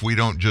stupid if we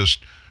don't just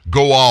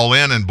go all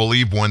in and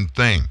believe one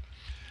thing.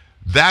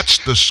 That's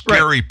the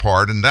scary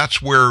part, and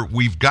that's where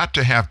we've got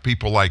to have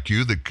people like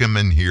you that come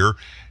in here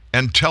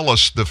and tell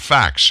us the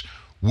facts.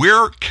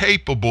 We're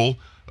capable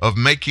of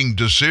making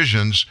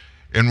decisions,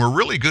 and we're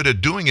really good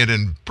at doing it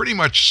and pretty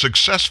much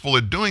successful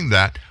at doing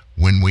that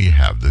when we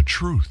have the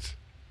truth.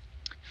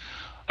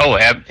 Oh,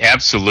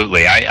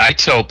 absolutely. I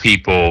tell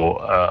people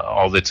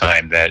all the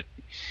time that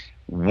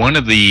one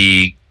of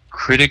the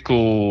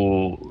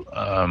critical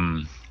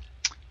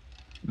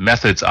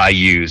methods I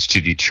use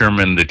to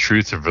determine the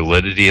truth or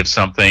validity of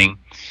something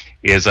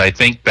is I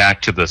think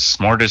back to the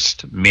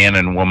smartest man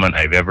and woman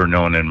I've ever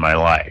known in my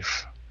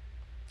life.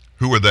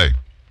 Who are they?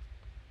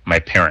 My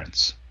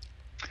parents.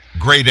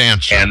 Great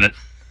answer.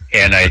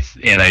 And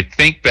I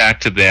think back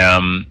to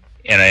them,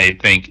 and I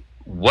think,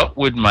 what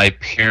would my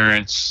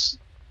parents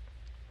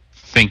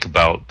think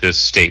about this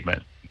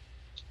statement?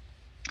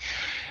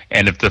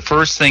 And if the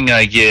first thing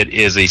I get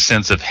is a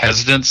sense of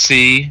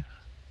hesitancy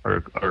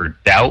or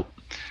doubt,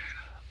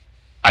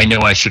 I know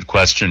I should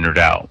question or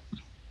doubt.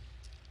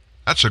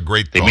 That's a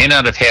great thought. They may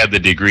not have had the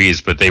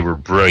degrees, but they were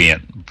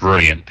brilliant,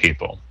 brilliant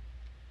people.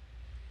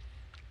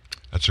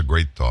 That's a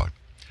great thought.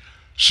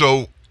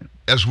 So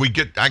as we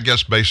get, I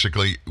guess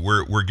basically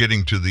we're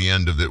getting to the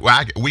end of it.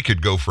 Well, we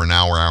could go for an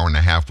hour and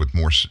a half with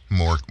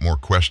more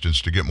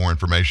questions to get more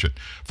information.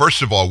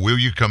 First of all, will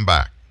you come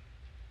back?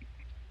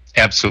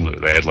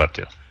 Absolutely, I'd love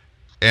to.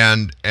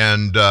 And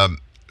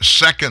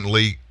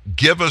secondly,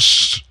 give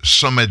us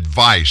some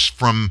advice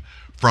from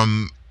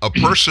a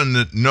person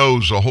that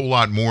knows a whole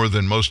lot more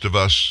than most of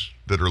us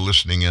that are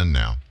listening in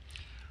now.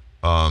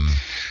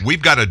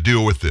 We've got to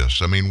deal with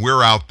this. I mean,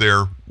 we're out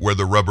there where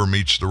the rubber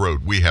meets the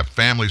road. We have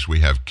families,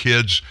 we have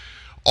kids,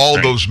 all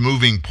right. Those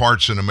moving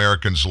parts in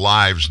Americans'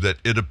 lives that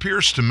it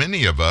appears to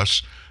many of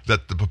us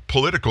that the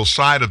political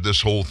side of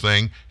this whole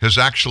thing has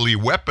actually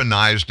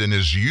weaponized and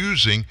is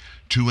using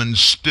to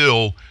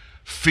instill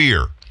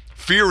fear.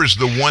 Fear is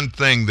the one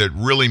thing that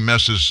really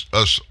messes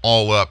us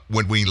all up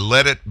when we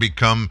let it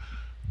become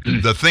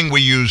the thing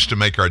we use to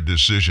make our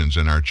decisions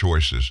and our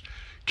choices.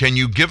 Can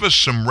you give us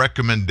some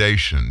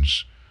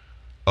recommendations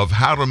of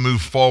how to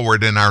move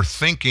forward in our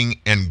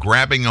thinking and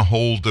grabbing a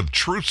hold of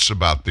truths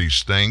about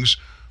these things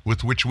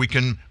with which we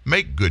can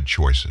make good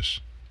choices?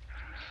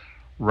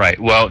 Right.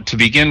 Well, to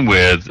begin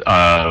with,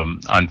 on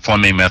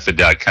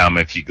FlemingMethod.com,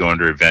 if you go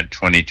under Event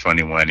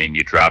 2021 and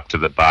you drop to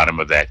the bottom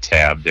of that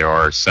tab, there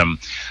are some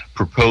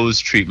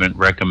proposed treatment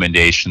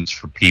recommendations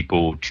for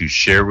people to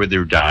share with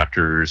their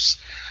doctors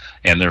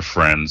and their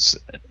friends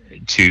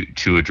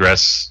to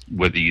address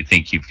whether you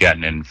think you've got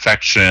an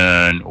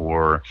infection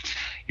or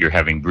you're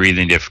having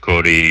breathing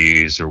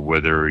difficulties, or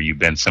whether you've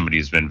been somebody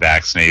who's been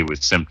vaccinated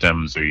with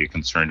symptoms, or you're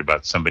concerned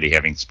about somebody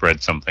having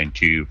spread something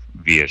to you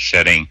via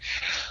shedding,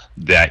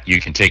 that you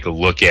can take a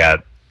look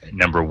at,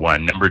 number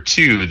one. Number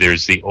two,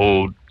 there's the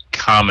old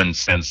common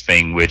sense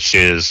thing, which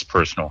is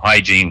personal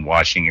hygiene,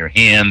 washing your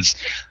hands,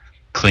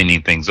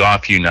 cleaning things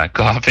off you, not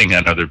coughing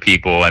on other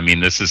people. I mean,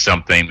 this is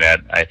something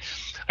that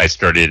I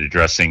started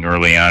addressing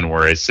early on,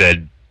 where I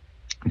said,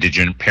 did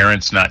your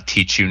parents not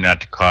teach you not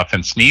to cough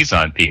and sneeze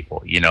on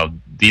people? You know,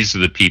 these are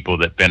the people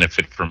that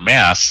benefit from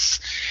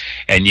masks,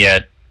 and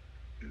yet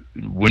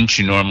wouldn't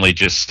you normally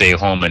just stay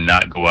home and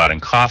not go out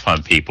and cough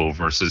on people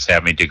versus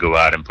having to go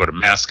out and put a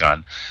mask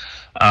on?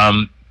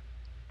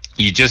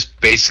 You just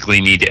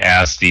basically need to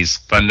ask these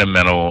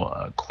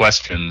fundamental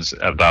questions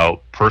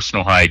about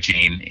personal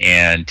hygiene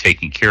and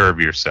taking care of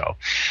yourself.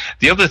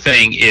 The other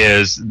thing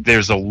is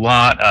there's a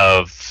lot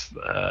of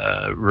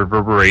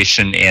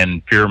reverberation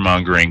and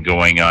fear-mongering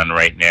going on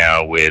right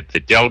now with the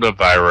Delta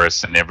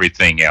virus and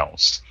everything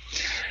else.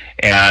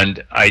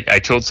 And I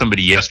told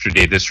somebody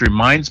yesterday, this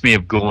reminds me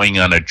of going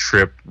on a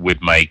trip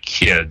with my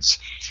kids,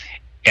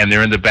 and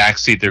they're in the back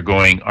seat, they're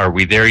going, are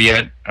we there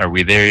yet? Are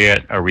we there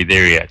yet? Are we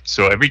there yet?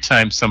 So every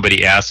time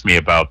somebody asks me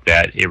about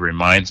that, it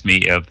reminds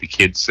me of the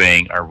kids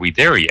saying, are we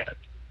there yet?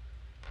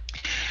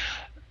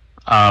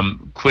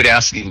 Quit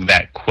asking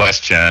that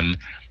question.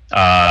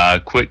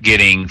 Quit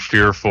getting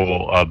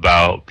fearful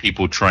about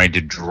people trying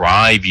to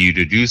drive you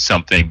to do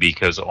something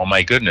because, oh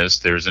my goodness,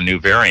 there's a new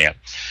variant.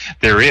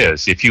 There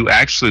is. If you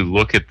actually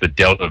look at the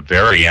Delta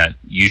variant,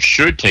 you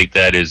should take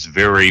that as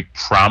very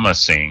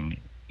promising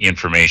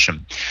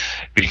information,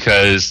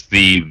 because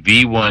the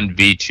V1,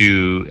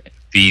 V2,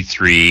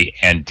 V3,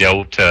 and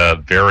Delta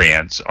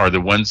variants are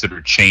the ones that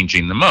are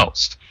changing the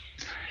most.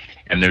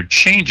 And they're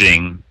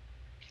changing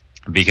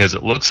because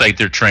it looks like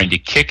they're trying to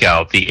kick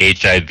out the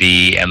HIV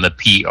and the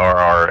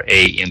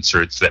PRRA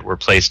inserts that were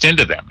placed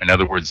into them. In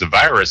other words, the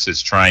virus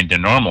is trying to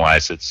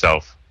normalize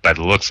itself by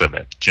the looks of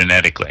it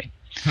genetically.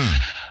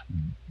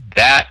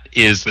 That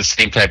is the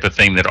same type of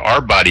thing that our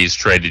bodies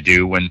try to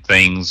do when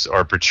things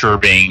are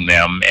perturbing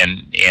them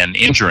and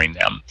injuring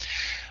them.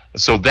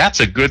 So that's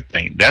a good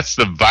thing. That's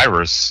the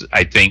virus,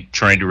 I think,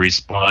 trying to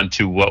respond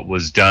to what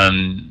was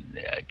done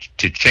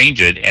to change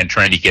it and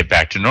trying to get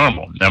back to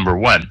normal, number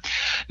one.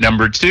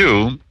 Number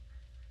two,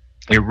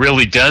 it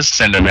really does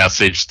send a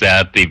message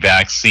that the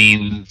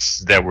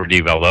vaccines that were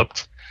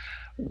developed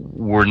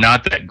were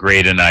not that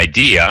great an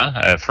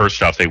idea.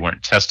 First off, they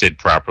weren't tested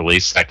properly.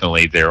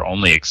 Secondly, they're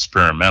only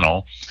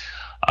experimental.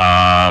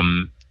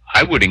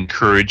 I would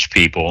encourage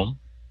people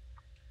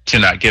to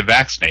not get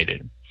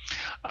vaccinated.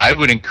 I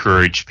would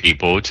encourage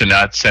people to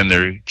not send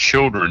their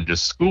children to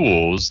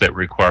schools that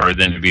require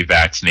them to be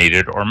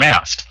vaccinated or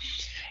masked.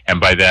 And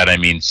by that, I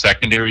mean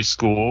secondary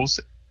schools,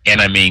 and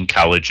I mean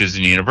colleges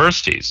and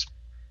universities.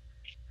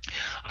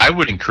 I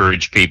would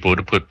encourage people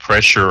to put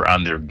pressure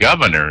on their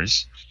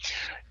governors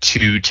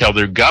to tell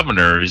their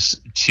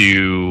governors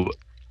to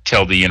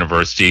tell the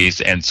universities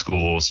and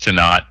schools to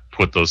not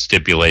put those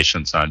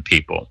stipulations on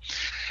people.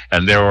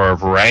 And there are a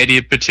variety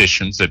of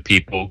petitions that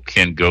people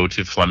can go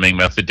to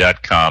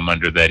FlemingMethod.com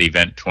under that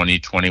Event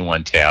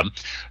 2021 tab,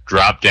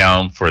 drop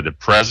down for the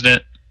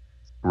president,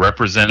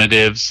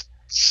 representatives,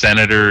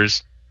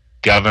 senators,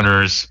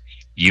 governors,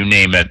 you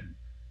name it,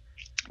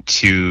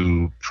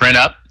 to print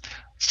up,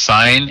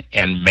 sign,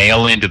 and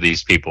mail into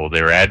these people.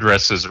 Their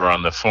addresses are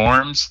on the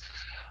forms.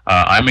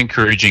 I'm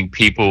encouraging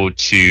people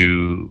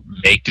to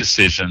make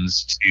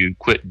decisions to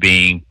quit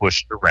being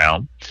pushed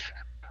around,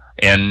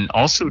 and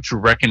also to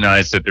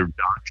recognize that their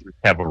doctors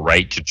have a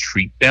right to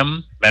treat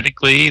them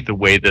medically the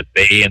way that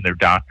they and their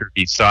doctor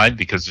decide,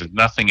 because there's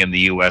nothing in the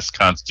U.S.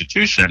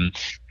 Constitution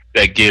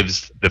that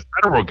gives the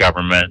federal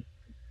government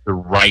the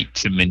right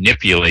to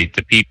manipulate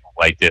the people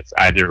like this,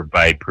 either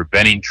by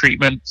preventing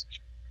treatments,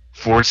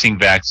 forcing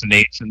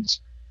vaccinations,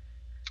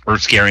 or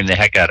scaring the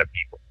heck out of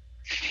people.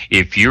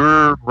 If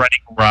you're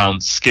running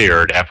around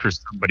scared after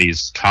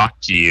somebody's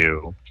talked to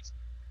you,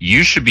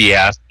 you should be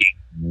asking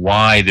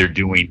why they're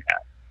doing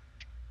that.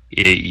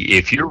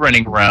 If you're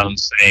running around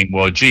saying,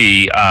 well,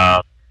 gee,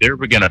 they're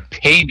going to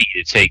pay me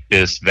to take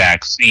this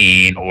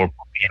vaccine or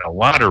put me in a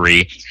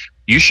lottery,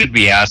 you should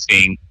be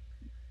asking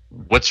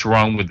what's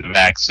wrong with the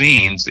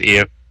vaccines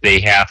if they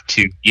have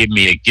to give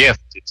me a gift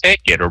to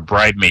take it or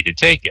bribe me to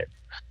take it.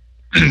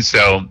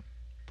 So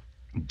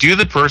do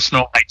the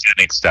personal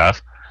hygienic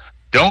stuff.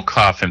 Don't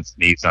cough and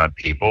sneeze on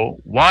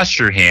people. Wash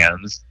your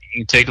hands.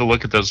 You can take a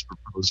look at those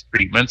proposed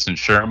treatments and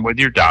share them with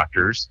your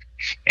doctors,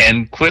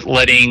 and quit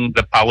letting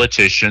the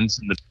politicians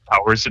and the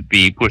powers that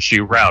be push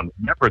you around.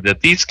 Remember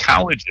that these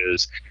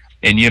colleges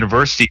and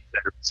universities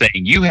that are saying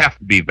you have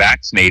to be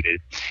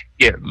vaccinated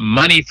get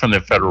money from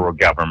the federal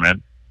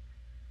government,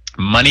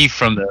 money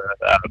from the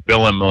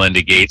Bill and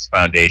Melinda Gates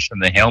Foundation,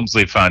 the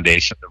Helmsley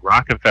Foundation, the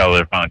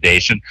Rockefeller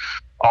Foundation,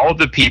 all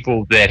the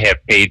people that have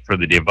paid for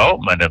the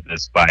development of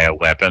this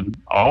bioweapon,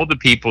 all the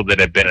people that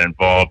have been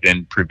involved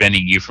in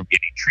preventing you from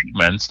getting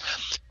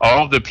treatments,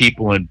 all the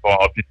people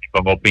involved in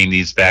developing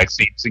these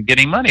vaccines and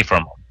getting money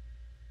from them.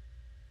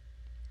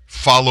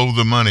 Follow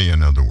the money,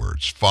 in other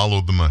words.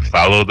 Follow the money.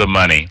 Follow the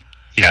money,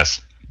 yes.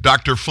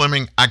 Dr.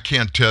 Fleming, I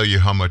can't tell you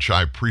how much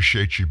I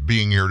appreciate you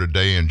being here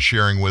today and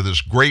sharing with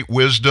us great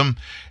wisdom.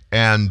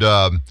 And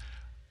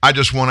I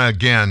just want to,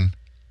 again,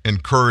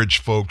 encourage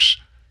folks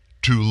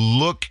to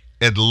look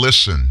and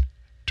listen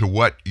to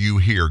what you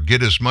hear.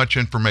 Get as much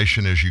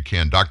information as you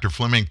can. Dr.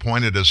 Fleming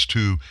pointed us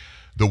to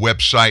the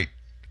website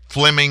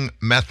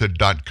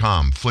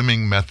FlemingMethod.com,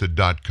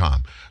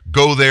 FlemingMethod.com.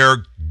 Go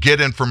there,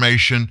 get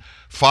information,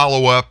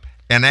 follow up,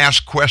 and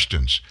ask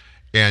questions.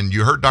 And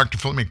you heard Dr.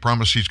 Fleming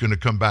promise he's going to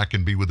come back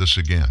and be with us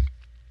again.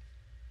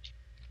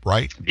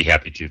 Right? Be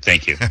happy to.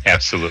 Thank you.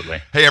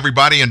 Absolutely. Hey,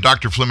 everybody, and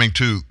Dr. Fleming,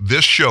 too.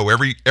 This show,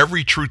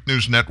 every Truth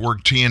News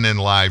Network TNN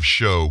Live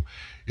show,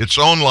 it's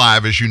on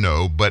live, as you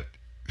know, but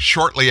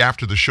shortly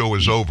after the show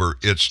is over,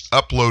 it's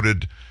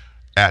uploaded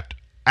at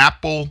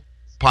Apple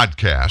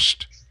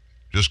Podcast.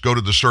 Just go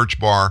to the search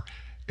bar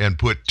and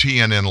put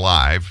TNN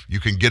Live. You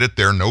can get it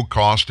there, no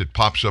cost. It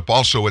pops up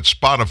also at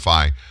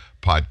Spotify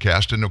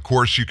Podcast. And, of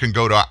course, you can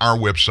go to our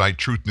website,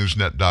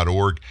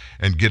 truthnewsnet.org,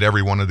 and get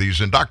every one of these.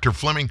 And, Dr.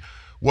 Fleming,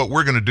 what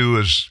we're going to do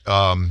is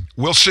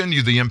we'll send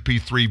you the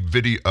MP3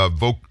 video,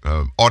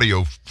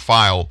 audio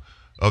file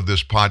of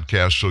this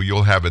podcast, so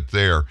you'll have it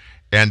there.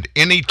 And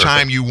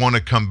anytime you want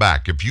to come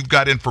back, if you've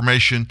got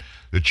information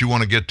that you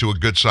want to get to a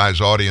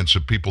good-sized audience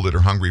of people that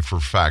are hungry for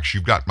facts,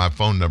 you've got my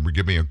phone number.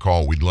 Give me a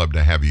call. We'd love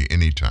to have you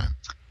anytime.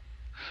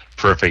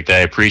 Perfect. I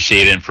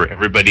appreciate it. And for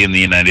everybody in the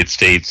United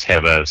States,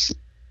 have a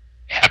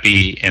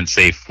happy and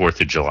safe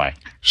 4th of July.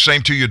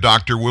 Same to you,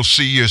 Doctor. We'll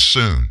see you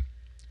soon.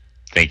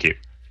 Thank you.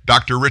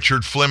 Dr.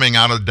 Richard Fleming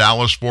out of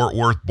Dallas-Fort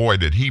Worth. Boy,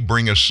 did he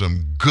bring us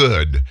some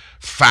good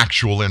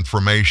factual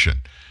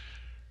information.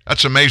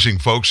 That's amazing,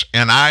 folks.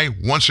 And I,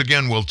 once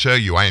again, will tell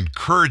you, I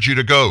encourage you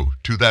to go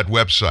to that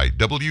website,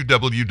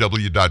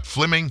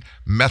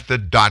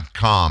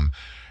 www.flemingmethod.com,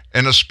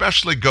 and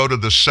especially go to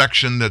the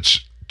section that's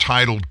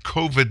titled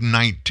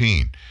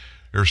COVID-19.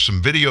 There's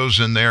some videos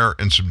in there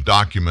and some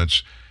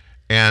documents,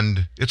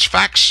 and it's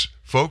facts,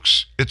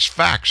 folks. It's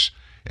facts.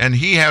 And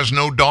he has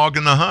no dog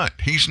in the hunt.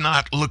 He's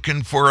not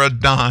looking for a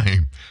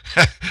dime.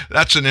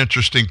 That's an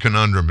interesting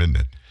conundrum, isn't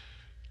it?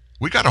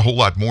 We got a whole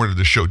lot more to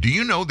the show. Do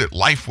you know that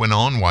life went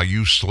on while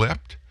you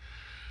slept?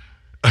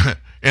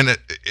 And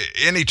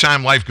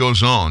anytime life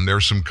goes on,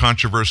 there's some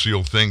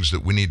controversial things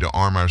that we need to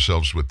arm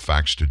ourselves with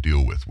facts to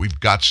deal with. We've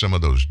got some of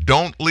those.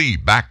 Don't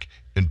leave. Back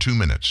in 2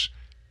 minutes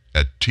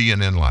at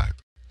TNN Live.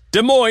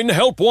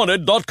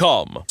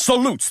 DesMoinesHelpWanted.com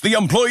salutes the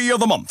employee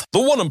of the month.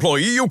 The one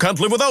employee you can't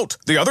live without.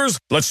 The others,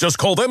 let's just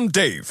call them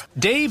Dave.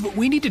 Dave,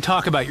 we need to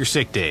talk about your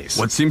sick days.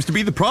 What seems to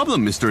be the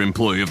problem, Mr.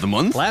 Employee of the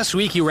Month? Last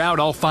week you were out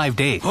all 5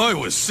 days. I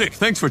was sick.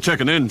 Thanks for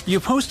checking in. You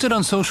posted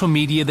on social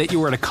media that you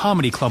were at a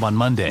comedy club on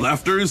Monday.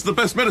 Laughter is the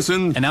best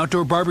medicine. An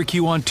outdoor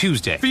barbecue on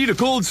Tuesday. Feed a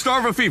cold,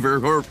 starve a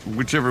fever, or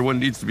whichever one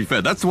needs to be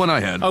fed. That's the one I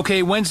had.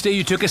 Okay, Wednesday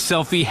you took a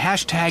selfie,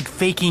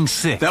 #faking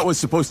sick. That was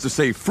supposed to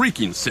say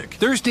freaking sick.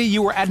 Thursday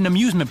you were at an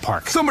amusement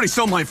park. Somebody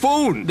stole my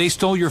phone. They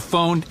stole your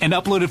phone and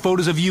uploaded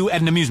photos of you at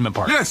an amusement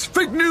park. Yes,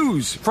 fake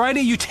news. Friday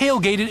you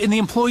tailgated in the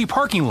employee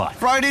parking lot.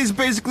 Friday's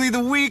basically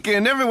the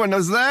weekend. Everyone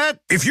knows that.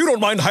 If you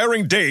don't mind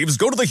hiring Daves,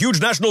 go to the huge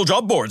national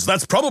job boards.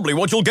 That's probably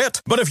what you'll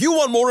get. But if you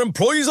want more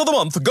employees of the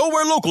month, go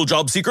where local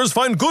job seekers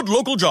find good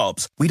local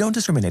jobs. We don't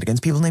discriminate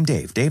against people named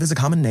Dave. Dave is a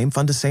common name,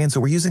 fun to say, and so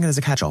we're using it as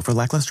a catch-all for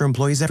lackluster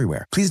employees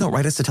everywhere. Please don't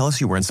write us to tell us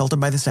you were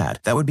insulted by this ad.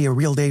 That would be a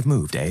real Dave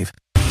move, Dave.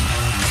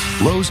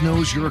 Lowe's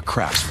knows you're a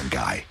craftsman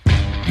guy.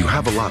 You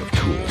have a lot of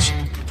tools.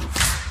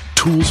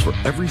 Tools for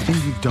everything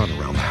you've done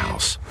around the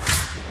house.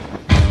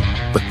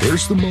 But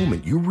there's the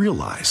moment you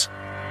realize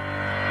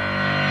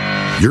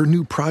your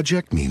new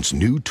project means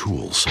new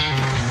tools.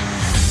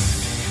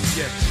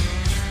 Yes.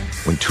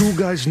 When tool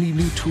guys need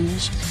new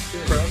tools,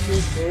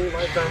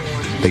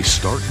 they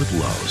start with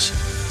Lowe's,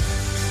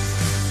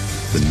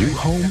 the new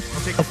home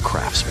of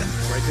craftsmen.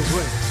 Right this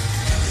way.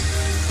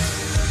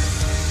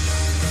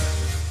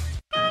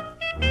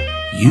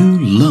 You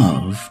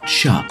love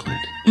chocolate.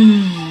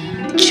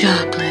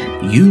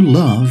 Chocolate. You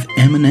love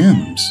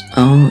M&Ms.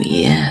 Oh,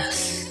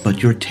 yes.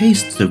 But your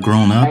tastes have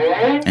grown up,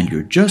 and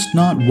you're just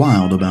not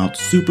wild about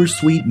super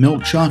sweet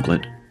milk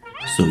chocolate,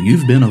 so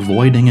you've been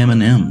avoiding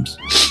M&Ms.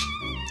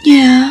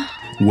 Yeah.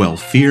 Well,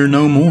 fear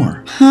no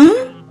more.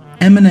 Huh?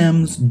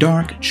 M&M's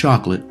Dark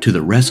Chocolate to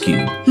the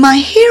rescue. My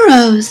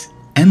heroes.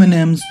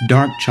 M&M's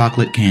Dark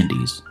Chocolate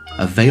Candies.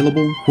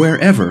 Available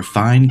wherever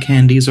fine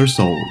candies are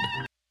sold.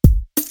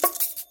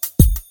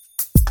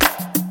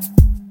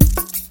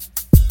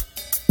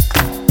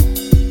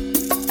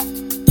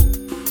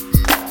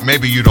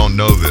 Maybe you don't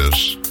know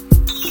this.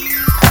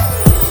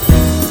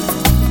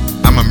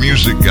 I'm a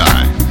music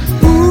guy.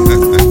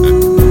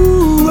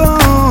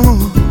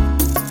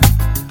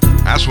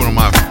 That's one of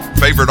my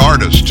favorite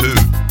artists, too.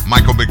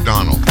 Michael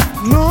McDonald.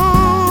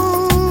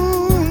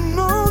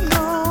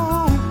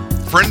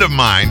 Friend of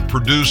mine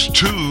produced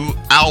 2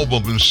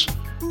 albums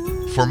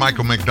for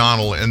Michael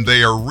McDonald, and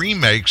they are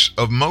remakes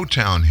of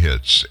Motown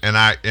hits. And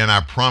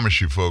I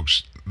promise you,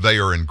 folks, they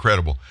are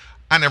incredible.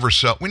 We never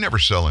sell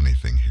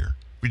anything here.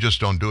 We just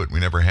don't do it. We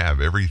never have.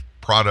 Every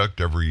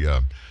product, every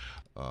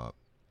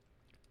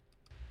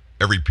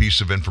piece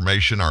of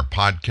information, our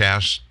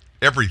podcast,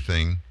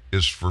 everything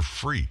is for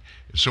free.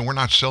 So we're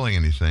not selling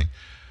anything.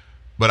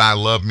 But I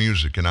love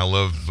music, and I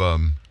love.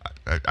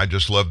 I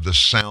just love the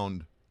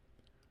sound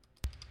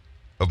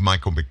of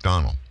Michael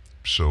McDonald.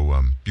 So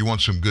if you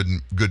want some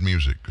good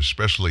music,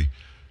 especially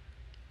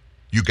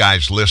you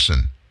guys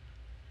listen.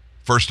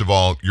 First of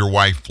all, your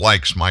wife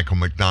likes Michael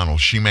McDonald.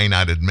 She may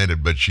not admit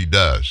it, but she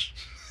does.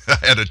 I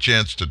had a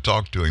chance to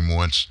talk to him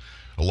once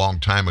a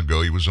long time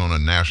ago. He was on a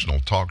national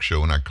talk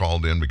show, and I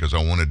called in because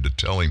I wanted to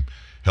tell him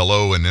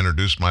hello and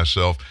introduce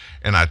myself.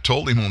 And I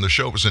told him on the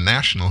show, it was a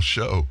national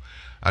show.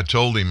 I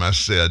told him, I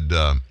said,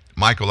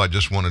 Michael, I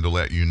just wanted to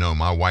let you know,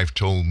 my wife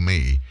told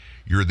me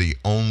you're the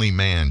only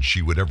man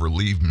she would ever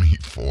leave me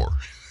for.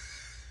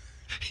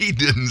 He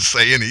didn't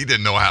say anything. He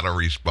didn't know how to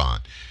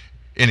respond.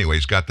 Anyway,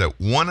 he's got that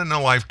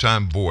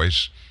one-in-a-lifetime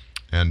voice,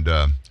 and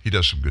he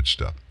does some good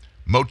stuff.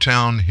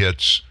 Motown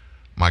hits,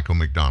 Michael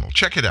McDonald.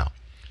 Check it out.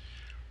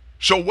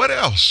 So what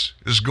else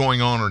is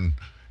going on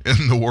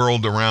in the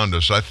world around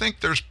us? I think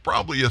there's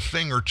probably a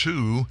thing or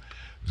two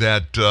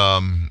that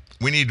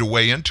we need to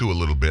weigh into a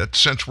little bit.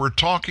 Since we're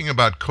talking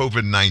about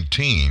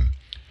COVID-19,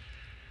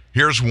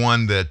 here's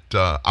one that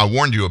I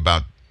warned you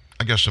about,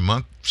 I guess a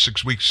month,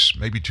 6 weeks,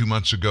 maybe 2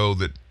 months ago,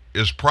 that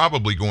is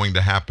probably going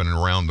to happen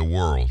around the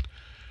world.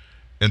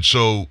 And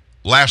so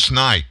last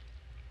night,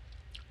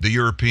 the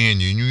European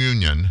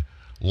Union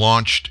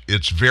launched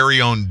its very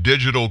own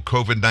digital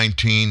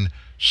COVID-19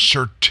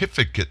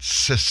 certificate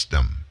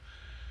system.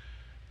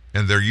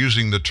 And they're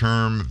using the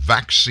term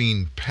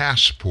vaccine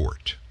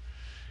passport.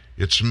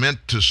 It's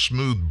meant to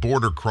smooth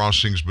border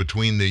crossings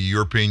between the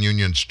European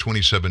Union's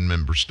 27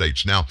 member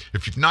states. Now,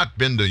 if you've not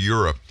been to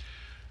Europe,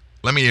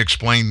 let me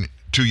explain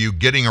to you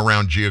getting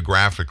around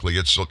geographically.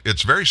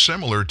 It's very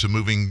similar to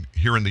moving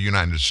here in the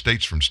United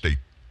States from state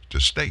to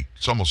state.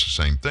 It's almost the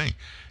same thing.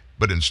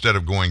 But instead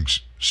of going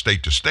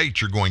state to state,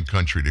 you're going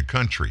country to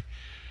country.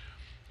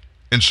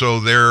 And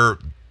so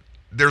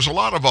there's a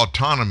lot of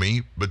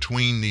autonomy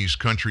between these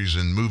countries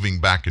in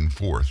moving back and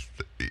forth.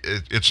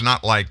 It's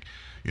not like,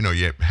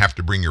 you have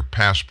to bring your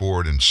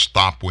passport and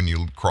stop when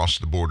you cross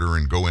the border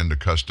and go into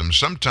customs.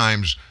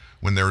 Sometimes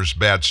when there's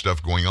bad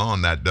stuff going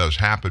on, that does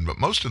happen, but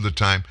most of the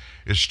time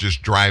it's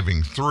just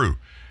driving through.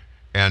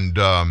 And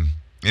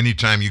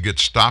anytime you get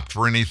stopped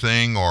for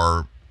anything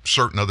or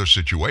certain other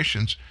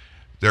situations,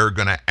 they're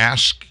going to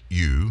ask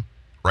you,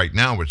 right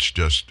now it's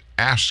just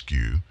ask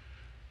you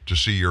to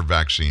see your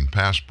vaccine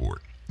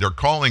passport. They're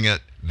calling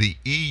it the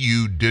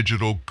EU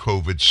Digital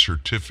COVID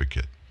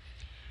Certificate.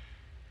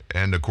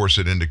 And of course,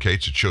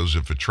 it shows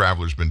if a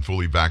traveler's been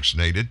fully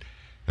vaccinated,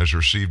 has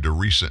received a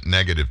recent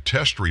negative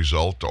test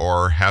result,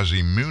 or has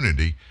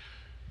immunity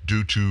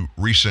due to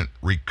recent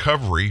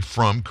recovery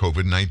from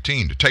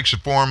COVID-19. It takes the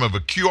form of a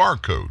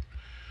QR code,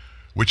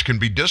 which can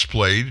be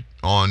displayed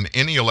on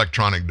any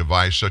electronic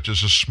device, such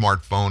as a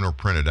smartphone, or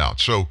printed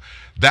out. So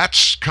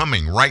that's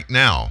coming right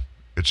now.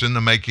 It's in the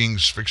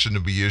makings, fixing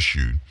to be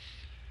issued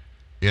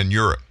in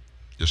Europe.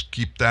 Just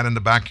keep that in the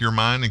back of your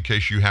mind in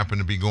case you happen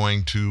to be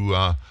going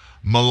to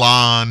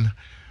Milan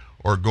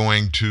or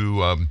going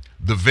to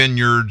the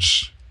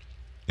vineyards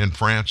in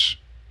France.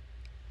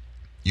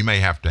 You may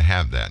have to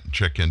have that and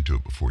check into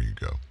it before you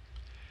go.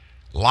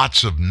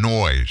 Lots of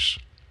noise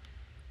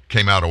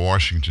came out of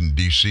Washington,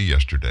 D.C.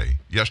 yesterday.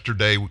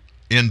 Yesterday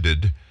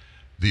ended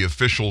the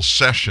official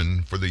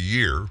session for the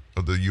year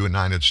of the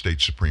United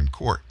States Supreme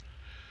Court.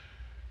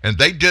 And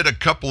they did a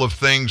couple of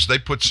things. They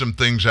put some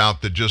things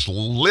out that just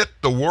lit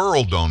the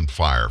world on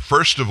fire.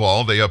 First of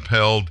all, they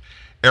upheld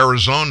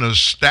Arizona's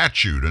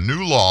statute, a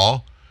new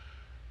law.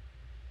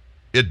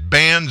 It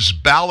bans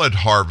ballot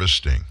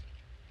harvesting.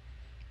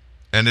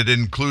 And it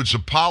includes a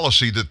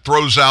policy that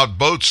throws out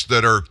votes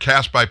that are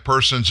cast by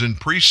persons in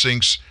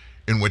precincts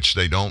in which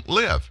they don't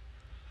live.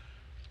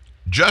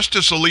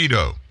 Justice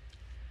Alito,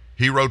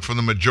 he wrote for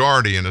the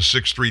majority in a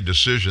 6-3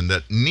 decision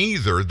that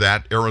neither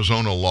that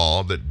Arizona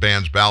law that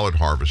bans ballot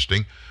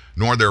harvesting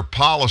nor their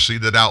policy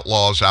that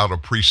outlaws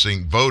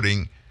out-of-precinct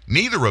voting,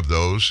 neither of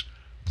those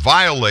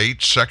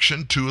violate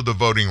Section 2 of the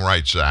Voting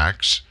Rights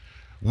Act,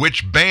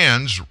 which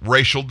bans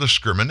racial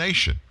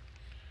discrimination.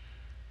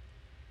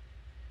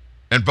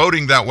 And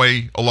voting that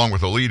way, along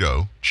with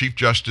Alito, Chief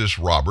Justice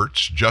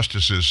Roberts,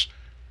 Justices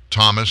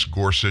Thomas,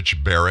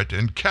 Gorsuch, Barrett,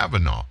 and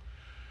Kavanaugh.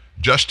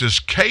 Justice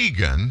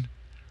Kagan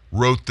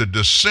wrote the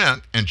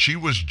dissent, and she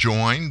was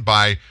joined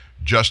by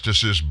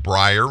Justices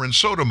Breyer and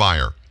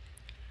Sotomayor.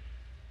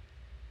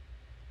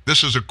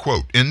 This is a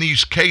quote. "In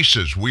these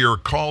cases, we are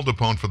called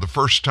upon for the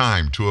first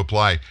time to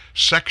apply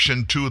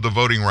Section 2 of the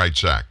Voting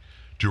Rights Act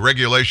to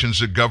regulations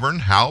that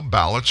govern how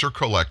ballots are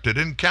collected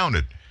and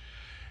counted.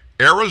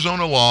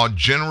 Arizona law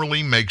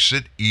generally makes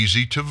it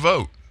easy to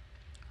vote.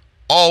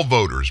 All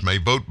voters may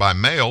vote by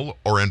mail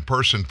or in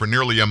person for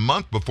nearly a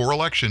month before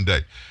Election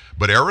Day.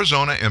 But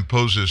Arizona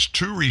imposes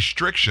 2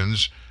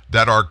 restrictions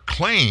that are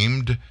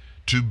claimed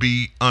to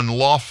be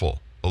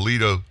unlawful,"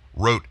 Alito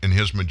wrote in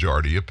his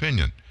majority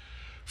opinion.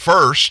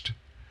 First,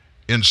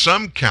 in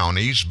some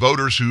counties,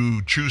 voters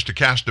who choose to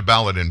cast a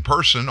ballot in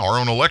person or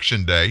on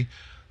Election Day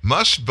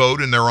must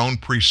vote in their own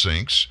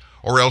precincts,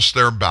 or else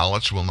their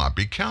ballots will not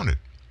be counted.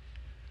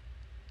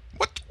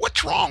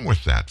 What's wrong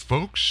with that,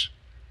 folks?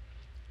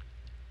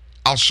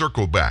 I'll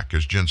circle back,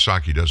 as Jen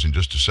Psaki does in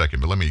just a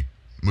second, but let me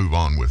move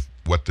on with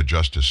what the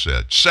justice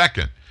said.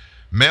 Second,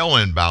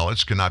 mail-in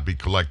ballots cannot be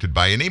collected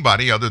by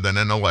anybody other than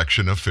an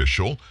election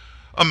official,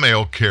 a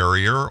mail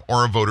carrier,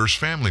 or a voter's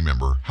family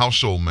member,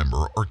 household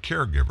member, or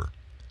caregiver.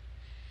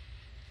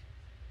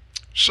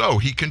 So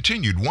he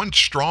continued, "One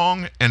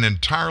strong and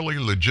entirely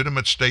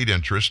legitimate state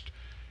interest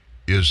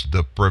is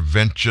the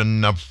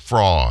prevention of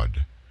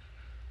fraud.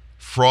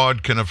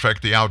 Fraud can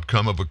affect the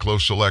outcome of a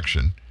close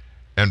election,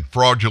 and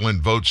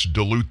fraudulent votes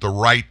dilute the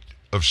right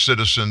of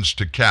citizens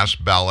to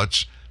cast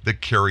ballots that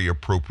carry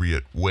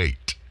appropriate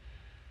weight."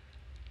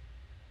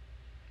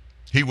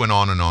 He went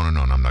on and on and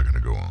on. I'm not going to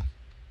go on.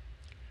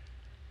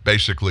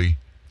 Basically,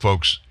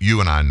 folks, you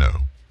and I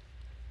know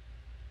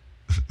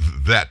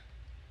that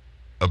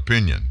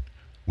opinion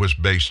was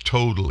based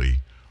totally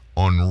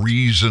on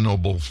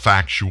reasonable,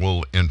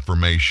 factual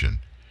information.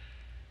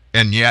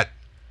 And yet,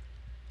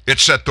 it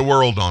set the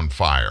world on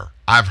fire.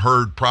 I've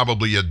heard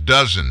probably a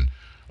dozen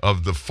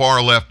of the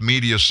far-left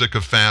media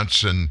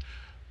sycophants and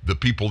the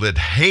people that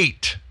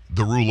hate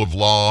the rule of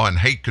law and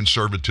hate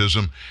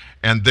conservatism,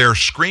 and they're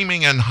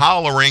screaming and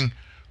hollering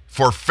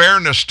for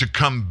fairness to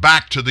come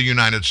back to the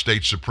United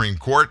States Supreme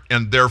Court,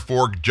 and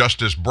therefore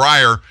Justice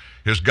Breyer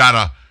has got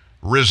to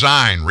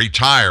resign,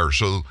 retire,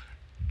 so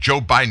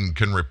Joe Biden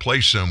can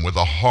replace him with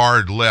a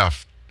hard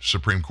left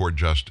Supreme Court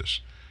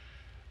justice.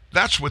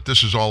 That's what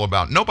this is all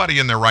about. Nobody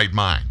in their right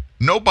mind,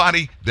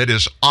 Nobody that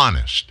is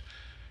honest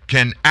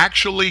can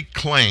actually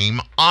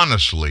claim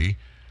honestly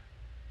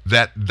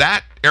that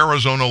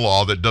Arizona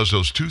law that does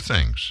those two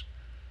things,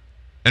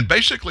 and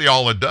basically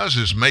all it does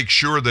is make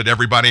sure that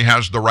everybody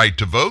has the right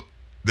to vote,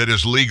 that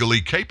is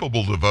legally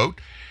capable to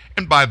vote,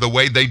 and by the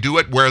way, they do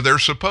it where they're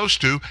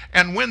supposed to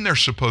and when they're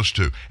supposed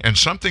to. And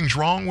something's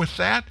wrong with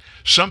that.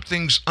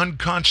 Something's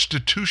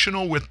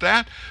unconstitutional with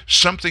that.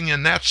 Something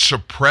in that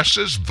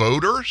suppresses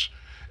voters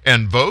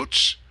and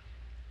votes.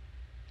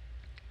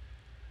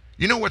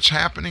 You know what's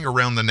happening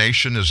around the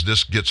nation as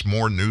this gets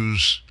more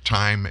news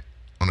time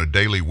on a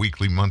daily,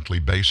 weekly, monthly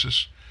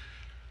basis?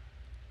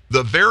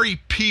 The very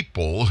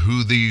people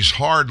who these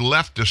hard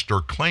leftists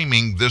are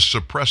claiming this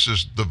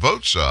suppresses the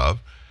votes of,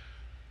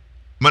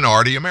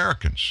 minority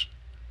Americans.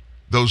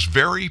 Those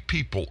very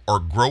people are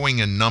growing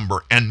in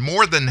number, and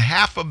more than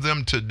half of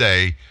them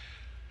today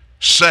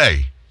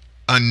say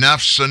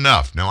enough's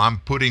enough. Now, I'm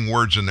putting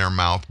words in their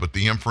mouth, but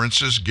the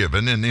inference is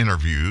given in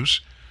interviews.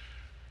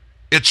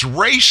 It's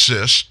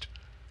racist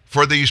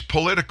for these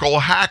political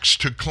hacks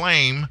to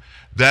claim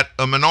that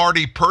a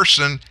minority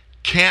person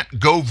can't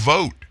go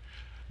vote,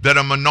 that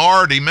a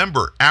minority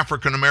member,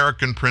 African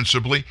American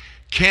principally,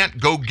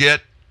 can't go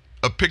get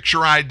a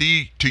picture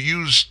ID to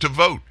use to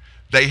vote.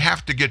 They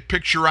have to get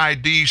picture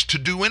IDs to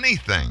do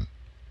anything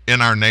in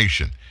our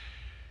nation.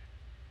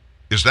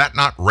 Is that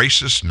not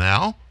racist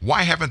now?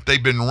 Why haven't they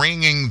been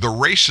ringing the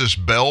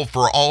racist bell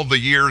for all the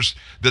years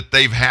that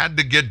they've had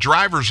to get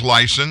driver's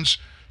license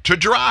to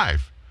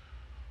drive?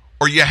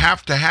 Or you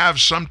have to have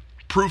some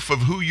proof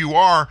of who you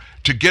are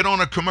to get on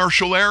a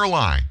commercial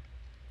airline.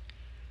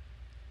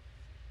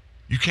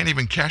 You can't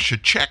even cash a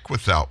check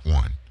without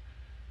one.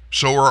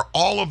 So are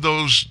all of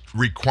those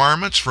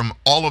requirements from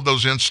all of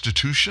those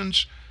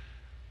institutions,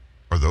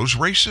 are those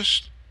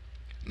racist?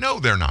 No,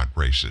 they're not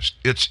racist.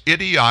 It's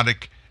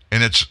idiotic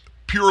and it's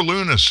pure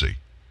lunacy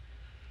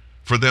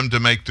for them to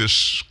make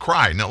this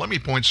cry. Now, let me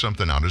point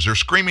something out. As they're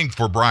screaming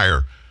for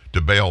Breyer to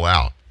bail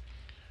out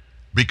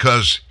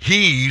because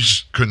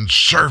he's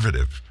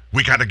conservative,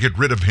 we got to get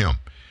rid of him.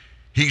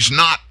 He's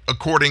not,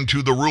 according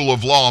to the rule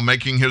of law,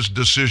 making his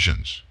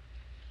decisions.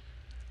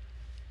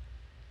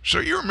 So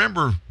you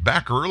remember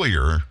back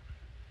earlier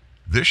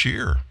this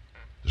year,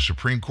 the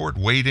Supreme Court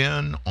weighed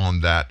in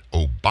on that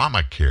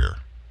Obamacare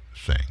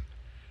thing.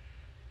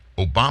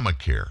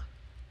 Obamacare.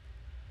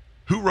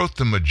 Who wrote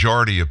the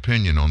majority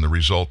opinion on the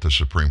result the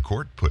Supreme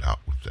Court put out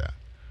with that?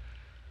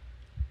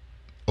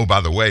 Oh, by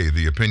the way,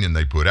 the opinion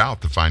they put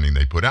out, the finding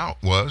they put out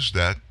was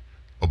that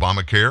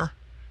Obamacare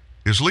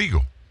is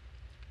legal.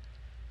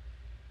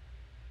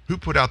 Who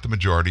put out the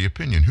majority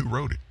opinion? Who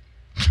wrote it?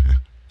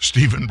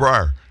 Stephen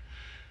Breyer.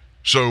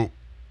 So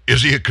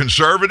is he a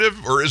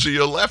conservative or is he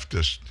a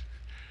leftist?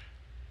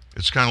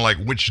 It's kind of like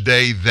which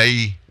day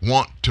they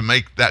want to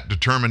make that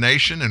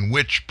determination and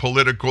which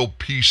political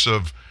piece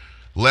of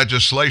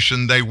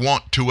legislation they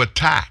want to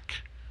attack.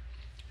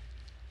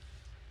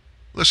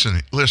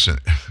 Listen,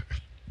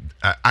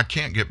 I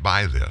can't get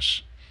by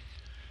this.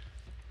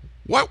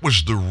 What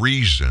was the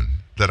reason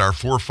that our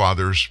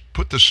forefathers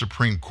put the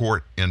Supreme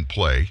Court in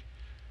play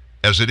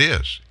as it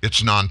is?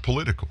 It's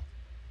non-political.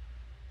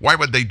 Why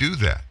would they do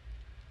that?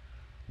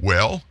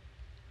 Well,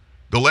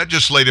 the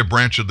legislative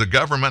branch of the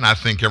government, I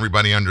think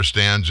everybody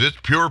understands, it's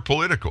pure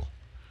political.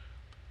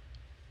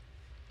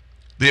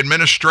 The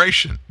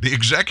administration, the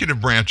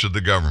executive branch of the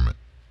government,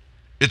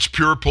 it's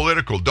pure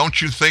political.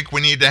 Don't you think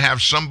we need to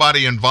have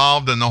somebody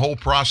involved in the whole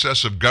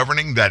process of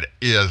governing that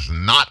is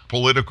not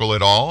political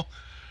at all?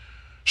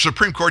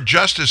 Supreme Court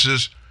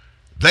justices,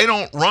 they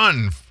don't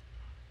run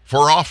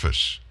for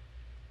office.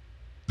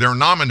 They're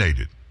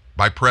nominated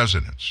by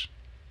presidents.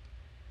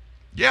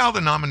 Yeah,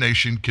 the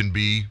nomination can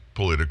be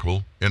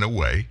political in a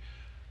way,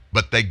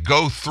 but they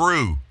go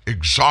through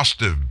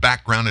exhaustive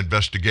background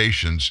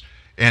investigations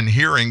and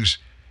hearings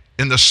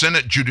in the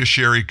Senate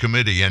Judiciary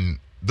Committee, and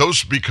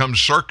those become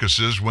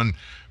circuses when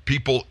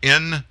people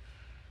in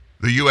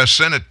the U.S.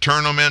 Senate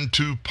turn them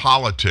into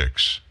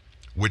politics,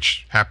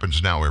 which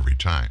happens now every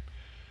time.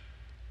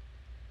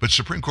 But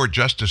Supreme Court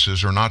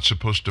justices are not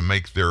supposed to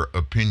make their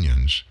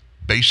opinions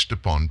based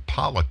upon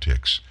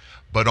politics,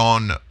 but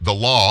on the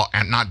law,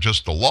 and not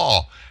just the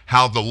law,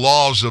 how the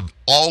laws of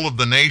all of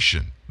the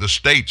nation, the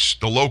states,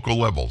 the local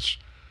levels,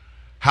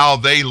 how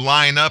they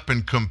line up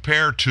and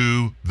compare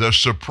to the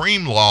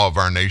supreme law of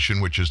our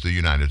nation, which is the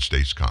United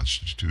States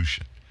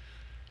Constitution.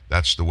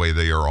 That's the way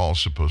they are all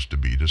supposed to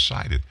be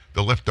decided.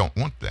 The left don't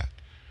want that.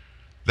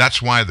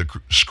 That's why the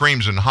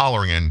screams and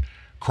hollering and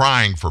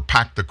crying for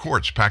pack the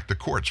courts, pack the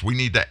courts. We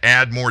need to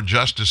add more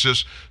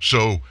justices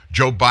so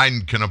Joe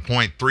Biden can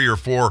appoint 3 or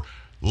 4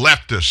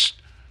 leftist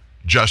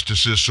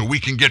justices so we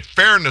can get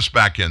fairness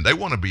back in. They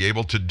want to be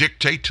able to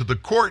dictate to the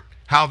court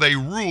how they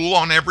rule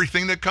on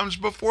everything that comes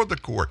before the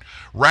court,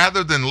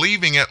 rather than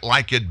leaving it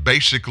like it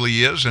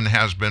basically is and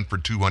has been for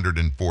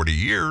 240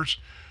 years,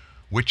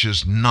 which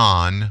is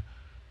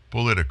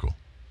non-political.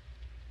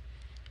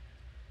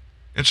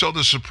 And so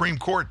the Supreme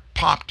Court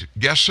popped,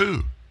 guess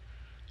who?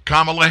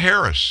 Kamala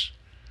Harris.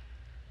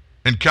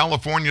 and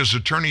California's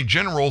Attorney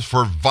General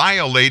for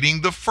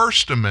violating the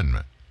First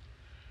Amendment.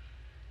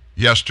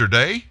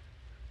 Yesterday,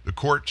 the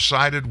court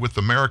sided with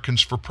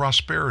Americans for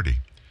Prosperity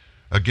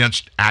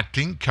against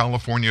acting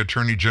California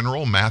Attorney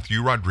General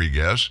Matthew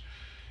Rodriguez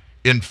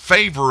in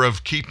favor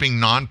of keeping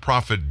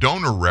nonprofit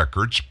donor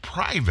records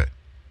private.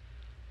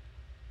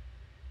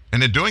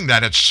 And in doing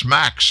that, it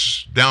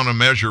smacks down a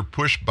measure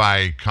pushed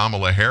by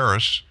Kamala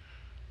Harris,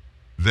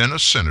 then a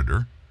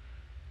senator,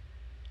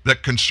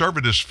 that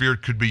conservatives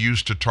feared could be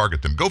used to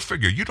target them. Go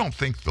figure, you don't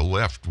think the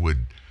left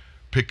would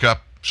pick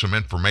up some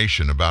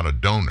information about a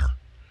donor,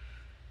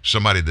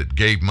 somebody that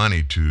gave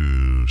money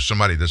to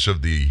somebody that's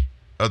of the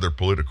other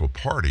political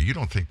party. You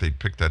don't think they'd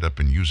pick that up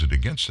and use it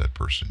against that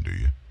person, do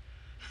you?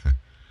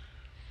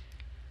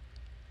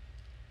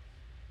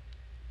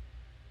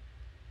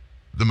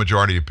 The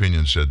majority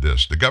opinion said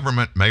this: the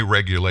government may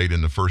regulate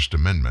in the First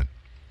Amendment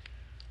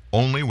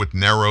only with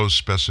narrow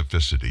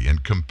specificity,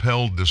 and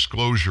compelled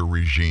disclosure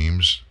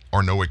regimes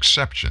are no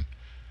exception.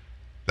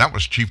 That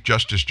was Chief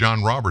Justice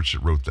John Roberts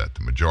that wrote that.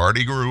 The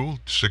majority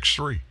ruled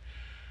 6-3.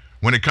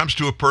 When it comes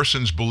to a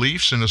person's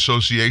beliefs and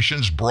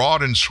associations,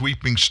 broad and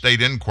sweeping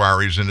state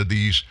inquiries into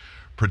these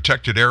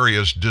protected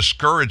areas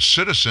discourage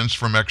citizens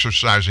from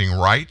exercising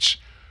rights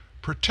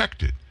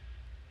protected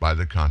by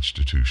the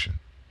Constitution.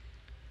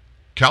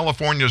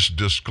 California's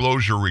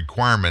disclosure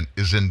requirement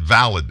is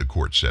invalid, the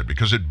court said,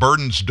 because it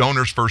burdens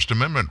donors' First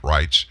Amendment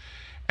rights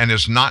and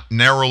is not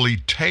narrowly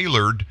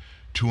tailored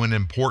to an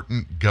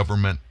important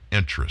government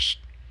interest.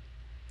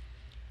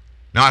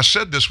 Now, I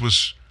said this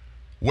was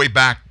way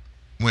back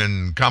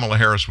when Kamala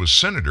Harris was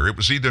senator. It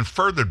was even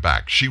further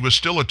back. She was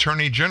still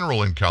Attorney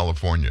General in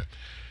California.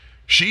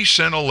 She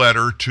sent a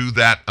letter to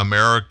that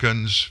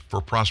Americans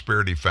for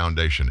Prosperity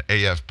Foundation,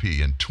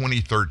 AFP, in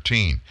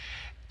 2013,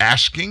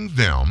 asking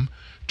them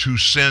to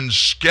send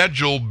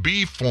Schedule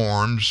B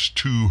forms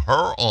to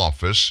her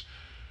office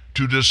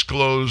to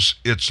disclose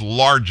its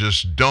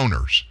largest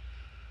donors.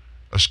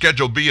 A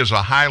Schedule B is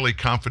a highly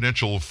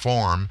confidential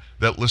form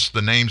that lists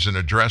the names and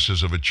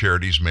addresses of a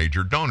charity's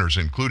major donors,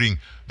 including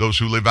those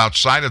who live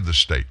outside of the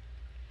state.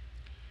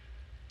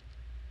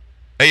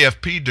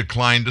 AFP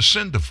declined to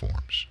send the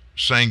forms,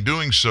 saying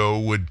doing so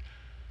would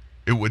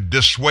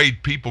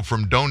dissuade people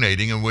from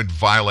donating and would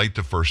violate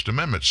the First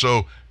Amendment.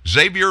 So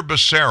Xavier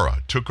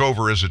Becerra took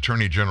over as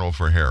Attorney General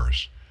for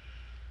Harris,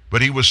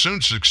 but he was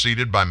soon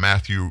succeeded by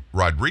Matthew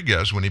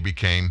Rodriguez when he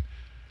became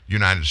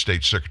United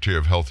States Secretary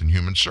of Health and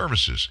Human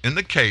Services. In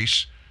the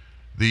case,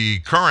 the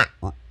current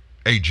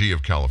AG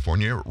of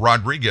California,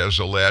 Rodriguez,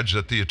 alleged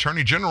that the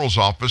Attorney General's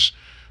office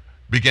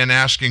began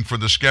asking for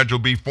the Schedule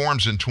B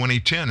forms in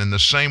 2010 in the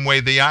same way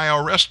the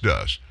IRS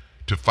does,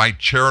 to fight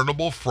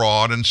charitable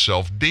fraud and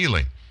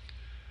self-dealing.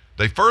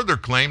 They further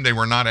claimed they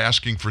were not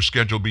asking for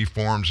Schedule B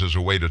forms as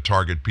a way to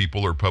target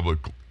people or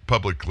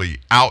publicly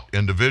out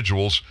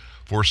individuals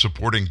for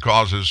supporting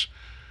causes.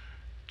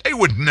 They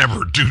would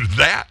never do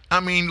that.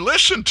 I mean,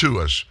 listen to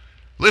us.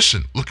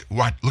 Listen, look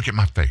at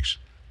my face.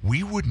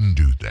 We wouldn't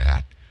do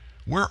that.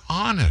 We're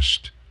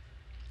honest.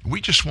 We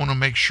just want to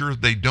make sure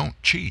they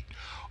don't cheat.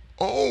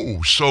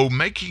 Oh, so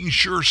making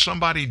sure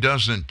somebody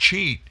doesn't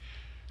cheat,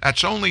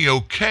 that's only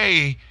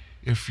okay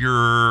if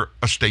you're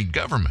a state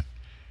government.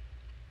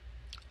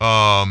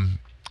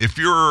 If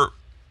you're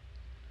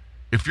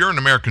an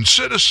American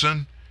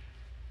citizen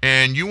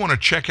and you want to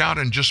check out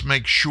and just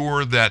make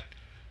sure that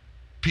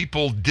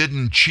people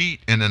didn't cheat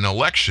in an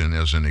election,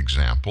 as an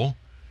example,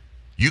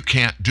 you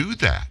can't do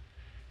that.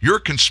 You're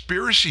a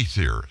conspiracy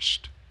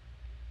theorist.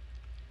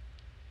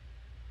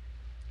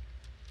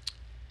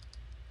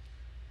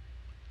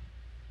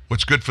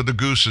 What's good for the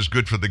goose is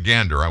good for the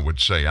gander, I would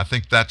say. I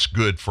think that's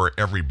good for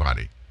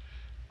everybody.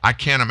 I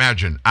can't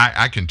imagine.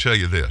 I can tell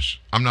you this.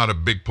 I'm not a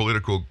big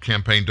political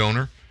campaign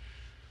donor.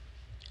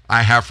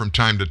 I have from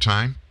time to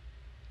time.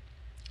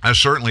 I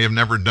certainly have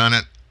never done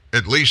it,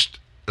 at least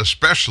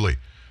especially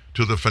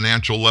to the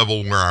financial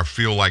level where I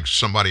feel like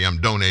somebody I'm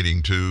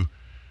donating to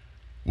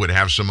would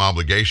have some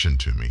obligation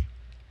to me.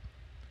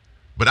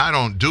 But I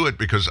don't do it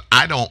because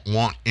I don't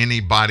want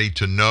anybody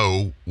to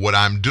know what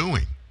I'm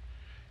doing.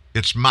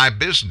 It's my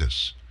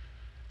business.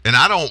 And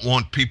I don't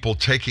want people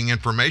taking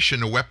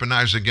information to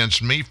weaponize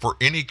against me for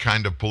any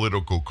kind of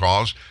political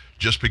cause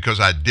just because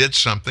I did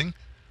something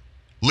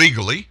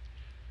legally,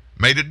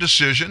 made a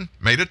decision,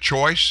 made a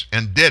choice,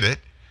 and did it.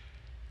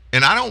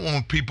 And I don't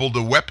want people to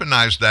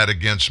weaponize that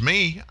against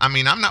me. I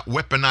mean, I'm not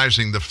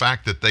weaponizing the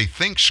fact that they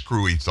think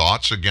screwy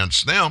thoughts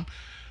against them.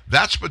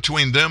 That's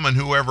between them and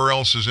whoever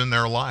else is in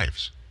their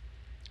lives.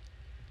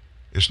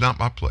 It's not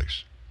my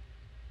place.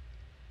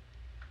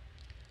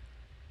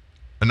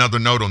 Another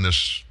note on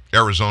this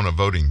Arizona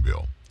voting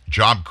bill.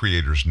 Job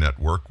Creators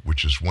Network,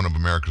 which is one of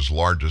America's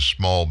largest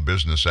small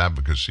business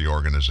advocacy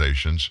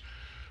organizations,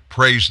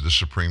 praised the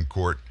Supreme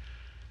Court,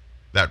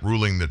 that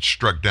ruling that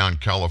struck down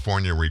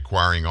California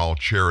requiring all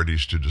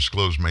charities to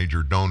disclose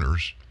major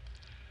donors.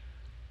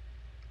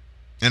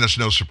 And it's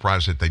no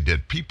surprise that they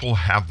did. People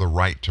have the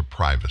right to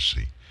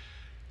privacy.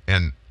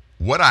 And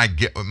what I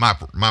get,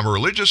 my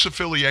religious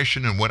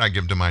affiliation and what I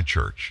give to my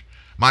church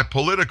my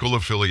political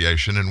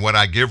affiliation and what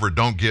I give or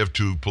don't give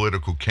to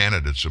political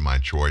candidates of my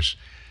choice.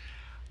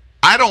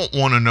 I don't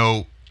want to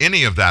know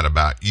any of that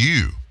about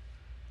you.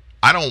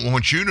 I don't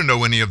want you to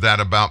know any of that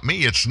about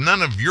me. It's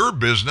none of your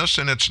business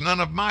and it's none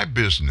of my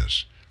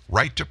business.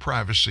 Right to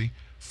privacy,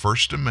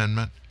 First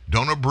Amendment.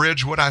 Don't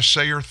abridge what I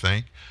say or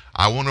think.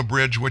 I won't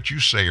abridge what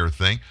you say or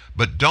think.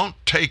 But don't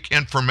take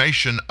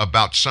information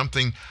about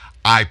something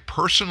I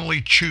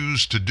personally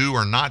choose to do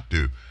or not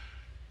do.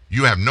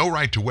 You have no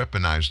right to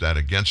weaponize that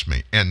against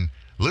me. And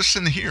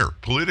listen here,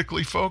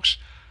 politically, folks,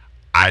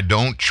 I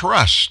don't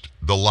trust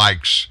the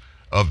likes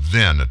of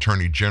then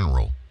Attorney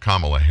General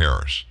Kamala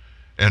Harris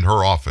and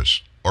her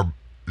office, or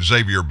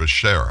Xavier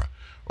Becerra,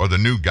 or the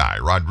new guy,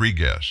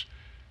 Rodriguez.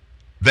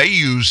 They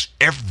use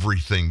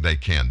everything they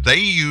can. They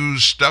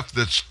use stuff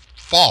that's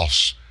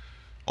false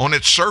on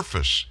its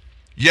surface,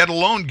 yet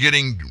alone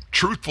getting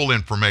truthful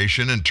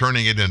information and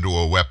turning it into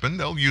a weapon.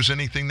 They'll use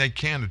anything they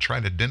can to try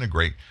to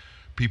denigrate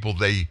people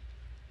they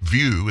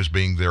view as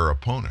being their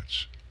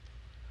opponents.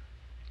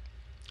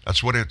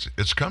 That's what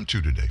it's come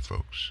to today,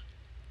 folks.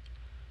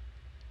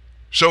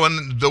 So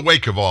in the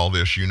wake of all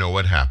this, you know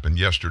what happened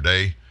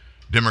yesterday.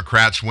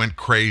 Democrats went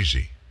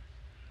crazy,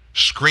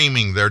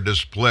 screaming their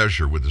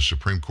displeasure with the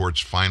Supreme Court's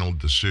final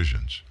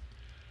decisions.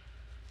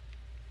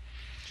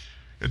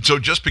 And so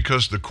just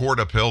because the court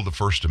upheld the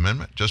First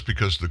Amendment, just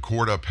because the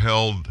court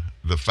upheld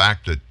the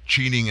fact that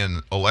cheating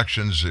in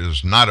elections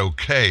is not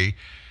okay,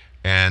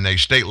 and a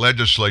state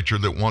legislature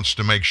that wants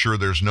to make sure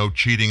there's no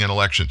cheating in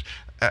elections,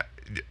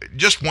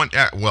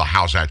 well,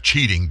 how's that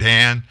cheating,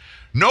 Dan?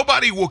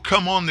 Nobody will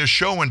come on this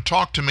show and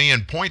talk to me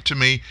and point to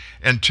me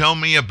and tell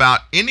me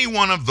about any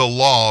one of the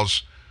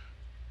laws.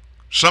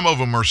 Some of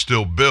them are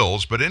still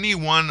bills, but any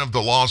one of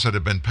the laws that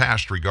have been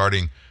passed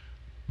regarding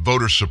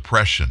voter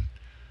suppression.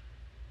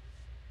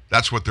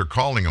 That's what they're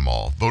calling them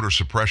all, voter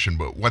suppression.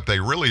 But what they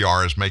really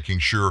are is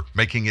making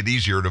it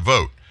easier to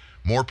vote.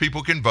 More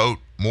people can vote,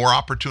 more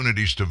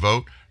opportunities to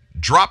vote.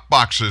 Drop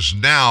boxes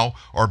now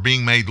are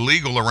being made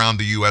legal around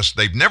the U.S.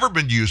 They've never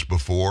been used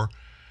before.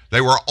 They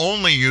were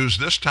only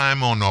used this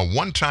time on a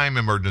one-time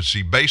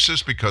emergency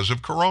basis because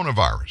of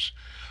coronavirus.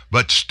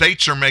 But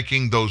states are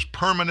making those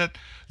permanent.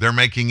 They're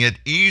making it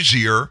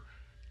easier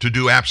to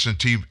do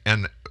absentee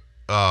and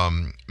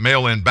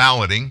mail-in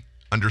balloting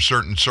under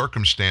certain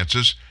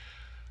circumstances.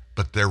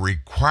 But they're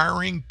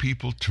requiring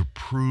people to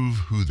prove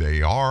who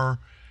they are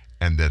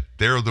and that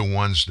they're the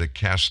ones that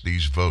cast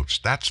these votes.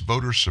 That's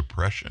voter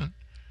suppression.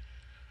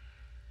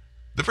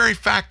 The very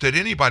fact that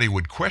anybody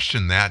would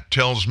question that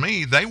tells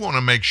me they want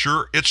to make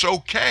sure it's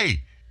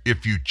okay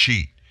if you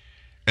cheat.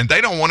 And they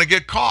don't want to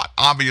get caught.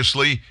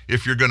 Obviously,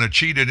 if you're going to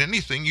cheat at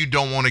anything, you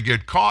don't want to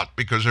get caught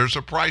because there's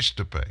a price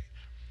to pay.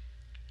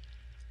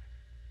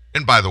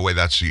 And by the way,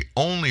 that's the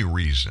only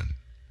reason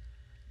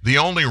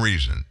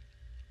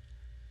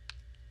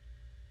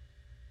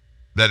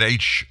that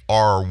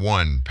H.R.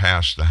 1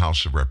 passed the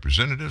House of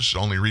Representatives, the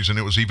only reason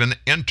it was even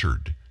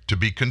entered to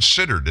be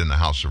considered in the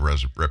House of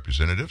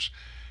Representatives,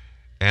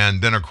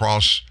 and then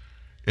across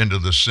into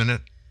the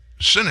Senate.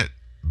 Senate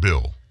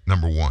bill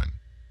number 1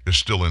 is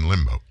still in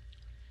limbo.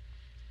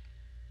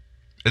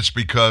 It's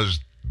because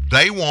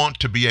they want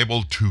to be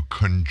able to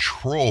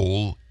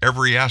control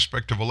every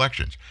aspect of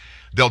elections.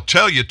 They'll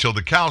tell you till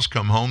the cows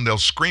come home, they'll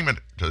scream it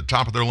to the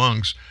top of their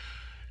lungs,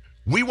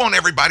 we want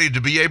everybody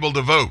to be able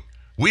to vote.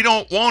 We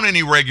don't want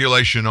any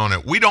regulation on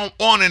it. We don't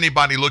want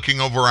anybody looking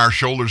over our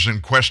shoulders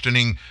and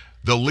questioning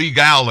the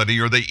legality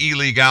or the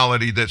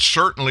illegality that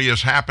certainly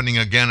is happening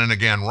again and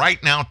again.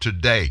 Right now,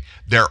 today,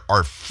 there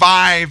are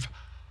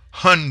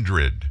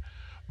 500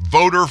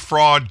 voter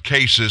fraud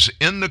cases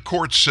in the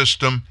court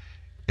system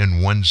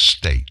in one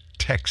state,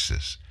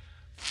 Texas.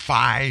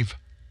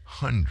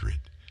 500.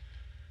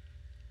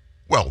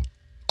 Well,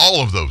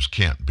 all of those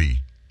can't be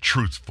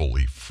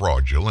truthfully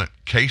fraudulent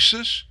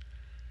cases.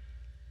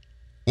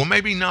 Well,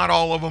 maybe not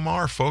all of them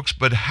are, folks,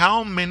 but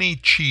how many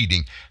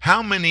cheating,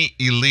 how many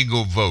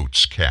illegal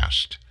votes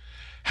cast?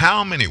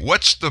 How many?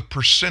 What's the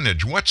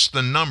percentage? What's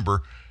the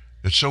number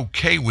that's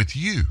okay with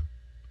you?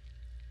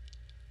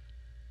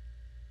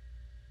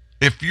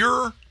 If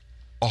you're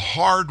a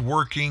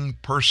hard-working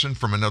person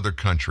from another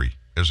country,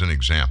 as an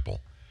example,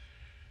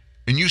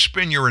 and you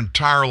spend your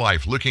entire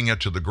life looking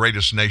at to the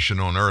greatest nation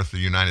on earth, the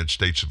United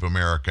States of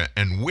America,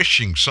 and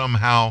wishing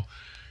somehow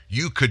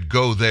you could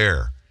go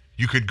there.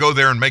 You could go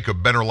there and make a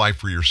better life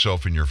for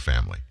yourself and your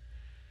family.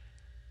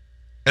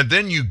 And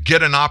then you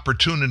get an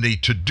opportunity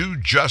to do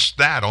just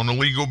that on a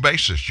legal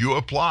basis. You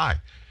apply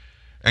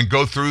and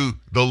go through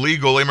the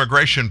legal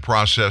immigration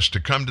process to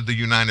come to the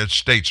United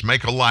States,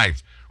 make a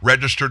life,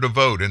 register to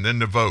vote, and then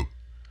to vote.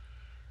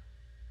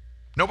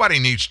 Nobody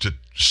needs to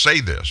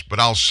say this, but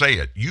I'll say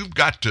it. You've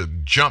got to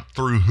jump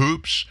through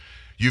hoops.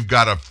 You've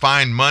got to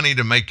find money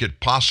to make it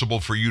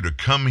possible for you to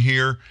come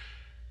here.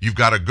 You've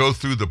got to go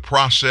through the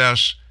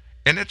process.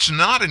 And it's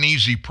not an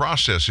easy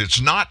process.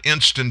 It's not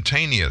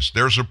instantaneous.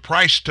 There's a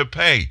price to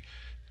pay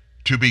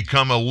to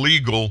become a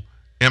legal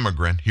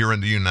immigrant here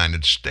in the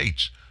United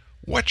States.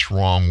 What's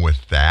wrong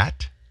with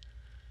that?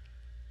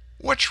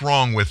 What's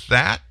wrong with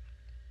that?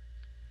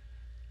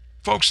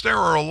 Folks, there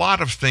are a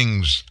lot of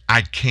things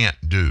I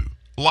can't do,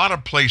 a lot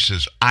of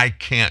places I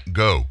can't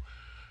go.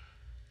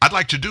 I'd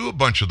like to do a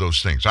bunch of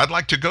those things. I'd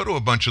like to go to a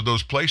bunch of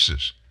those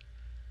places.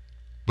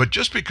 But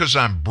just because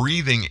I'm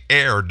breathing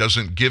air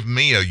doesn't give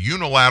me a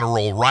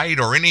unilateral right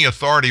or any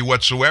authority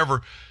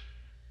whatsoever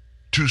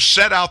to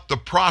set out the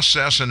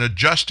process and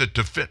adjust it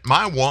to fit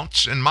my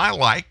wants and my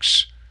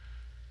likes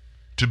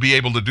to be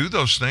able to do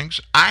those things.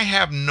 I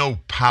have no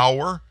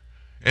power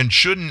and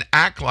shouldn't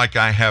act like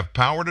I have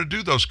power to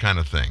do those kind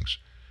of things.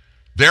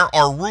 There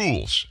are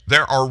rules,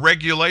 there are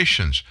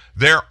regulations,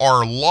 there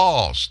are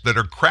laws that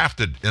are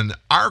crafted in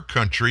our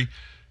country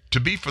to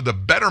be for the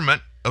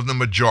betterment of the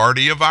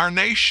majority of our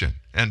nation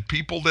and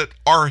people that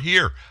are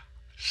here,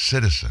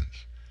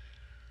 citizens.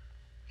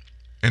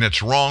 And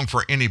it's wrong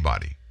for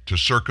anybody to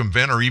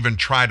circumvent or even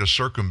try to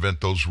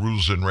circumvent those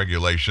rules and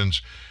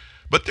regulations.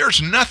 But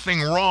there's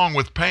nothing wrong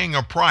with paying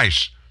a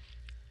price.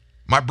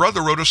 My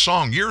brother wrote a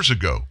song years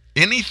ago,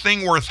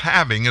 "Anything worth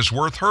having is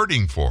worth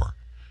hurting for."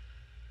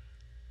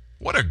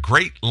 What a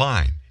great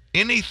line.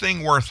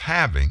 Anything worth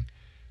having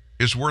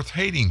is worth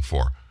hurting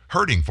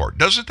for.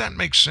 Doesn't that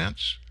make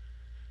sense?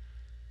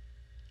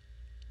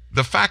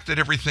 The fact that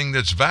everything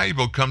that's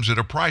valuable comes at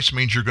a price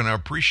means you're going to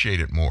appreciate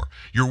it more.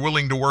 You're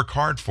willing to work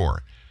hard for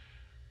it.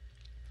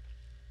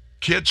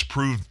 Kids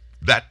prove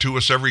that to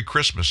us every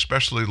Christmas,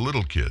 especially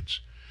little kids.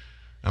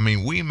 I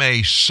mean, we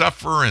may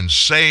suffer and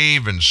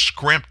save and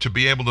scrimp to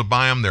be able to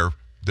buy them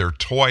their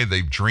toy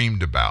they've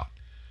dreamed about.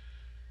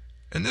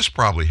 And this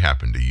probably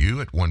happened to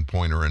you at one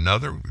point or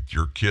another with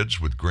your kids,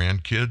 with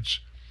grandkids.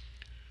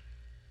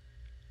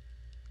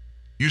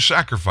 You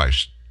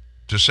sacrificed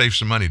to save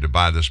some money to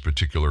buy this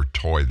particular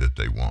toy that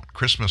they want.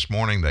 Christmas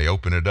morning, they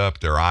open it up,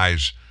 their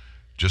eyes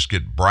just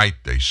get bright,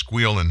 they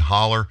squeal and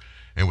holler,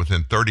 and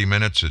within 30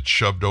 minutes, it's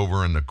shoved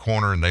over in the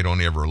corner and they don't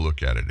ever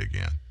look at it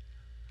again.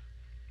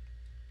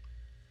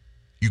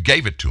 You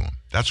gave it to them.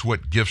 That's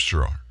what gifts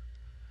are.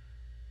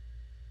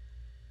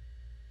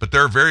 But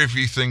there are very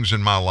few things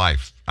in my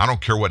life. I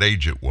don't care what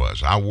age it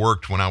was. I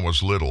worked when I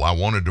was little. I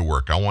wanted to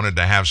work. I wanted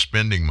to have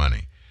spending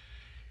money.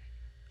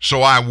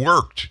 So I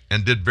worked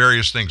and did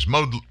various things.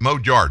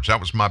 Mowed yards. That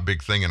was my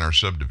big thing in our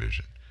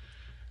subdivision.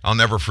 I'll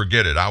never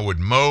forget it. I would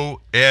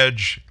mow,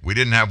 edge. We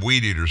didn't have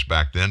weed eaters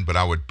back then, but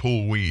I would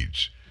pull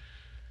weeds.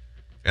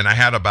 And I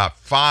had about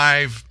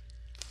 5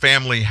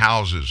 family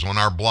houses on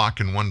our block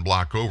and one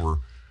block over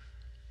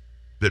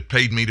that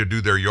paid me to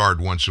do their yard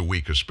once a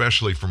week,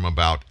 especially from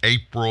about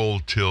April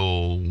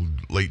till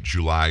late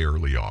July,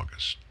 early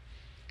August.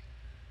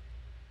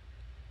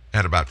 I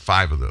had about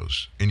 5 of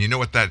those. And you know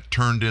what that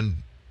turned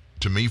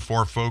into me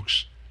for,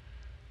 folks?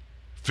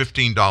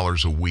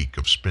 $15 a week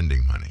of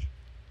spending money.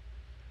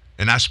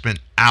 And I spent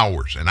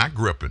hours, and I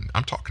grew up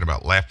I'm talking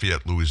about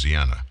Lafayette,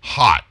 Louisiana.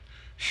 Hot,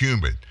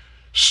 humid,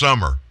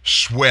 summer,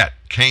 sweat,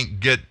 can't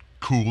get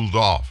cooled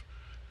off.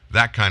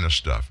 That kind of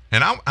stuff.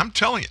 And I'm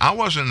telling you, I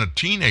wasn't a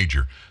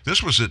teenager.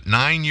 This was at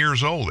 9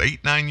 years old,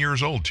 8, 9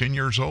 years old, 10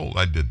 years old.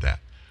 I did that.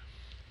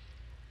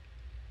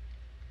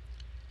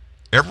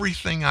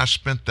 Everything I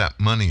spent that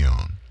money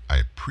on, I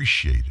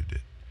appreciated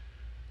it.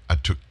 I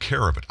took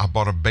care of it. I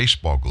bought a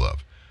baseball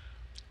glove.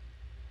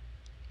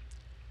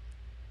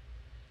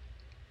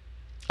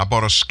 I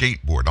bought a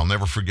skateboard. I'll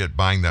never forget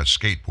buying that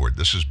skateboard.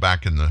 This is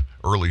back in the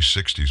early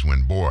 60s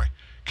when, boy,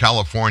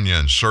 California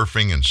and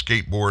surfing and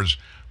skateboards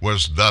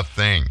was the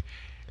thing.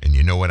 And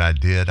you know what I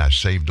did? I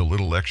saved a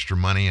little extra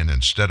money, and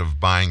instead of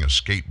buying a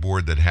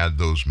skateboard that had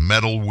those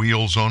metal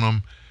wheels on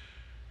them,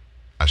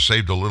 I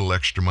saved a little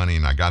extra money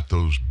and I got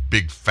those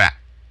big fat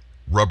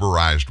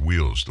rubberized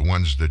wheels, the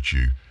ones that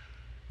you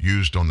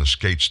used on the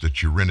skates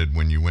that you rented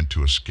when you went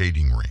to a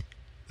skating rink.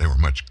 They were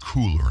much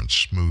cooler and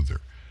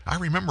smoother. I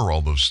remember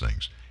all those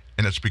things,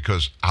 and it's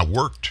because I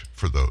worked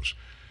for those.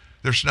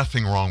 There's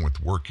nothing wrong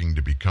with working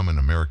to become an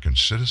American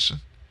citizen.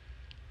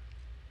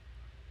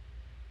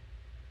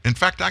 In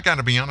fact, I got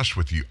to be honest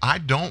with you. I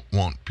don't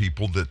want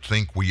people that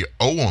think we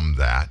owe them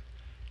that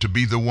to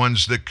be the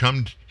ones that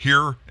come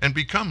here and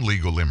become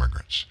legal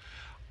immigrants.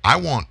 I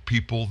want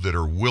people that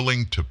are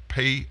willing to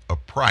pay a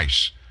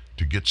price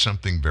to get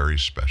something very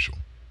special.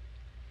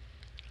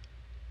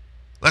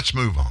 Let's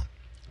move on.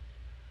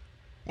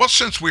 Well,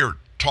 since we're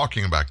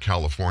talking about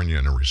California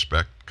in a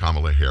respect,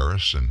 Kamala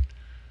Harris and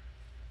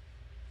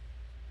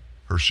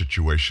her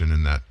situation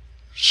in that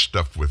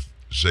stuff with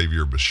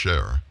Xavier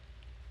Becerra,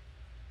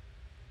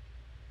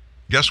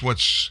 guess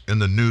what's in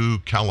the new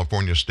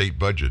California state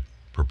budget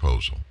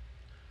proposal?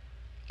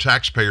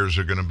 Taxpayers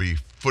are going to be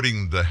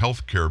footing the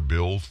health care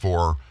bill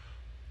for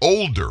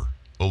older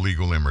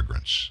illegal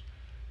immigrants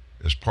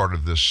as part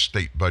of this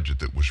state budget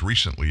that was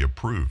recently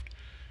approved.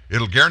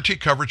 It'll guarantee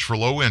coverage for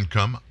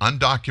low-income,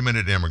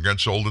 undocumented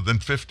immigrants older than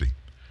 50.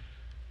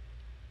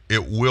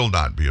 It will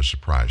not be a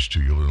surprise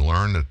to you to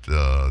learn that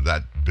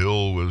that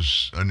bill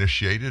was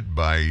initiated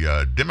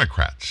by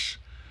Democrats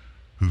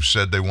who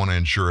said they want to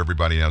ensure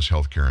everybody has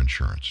health care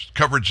insurance.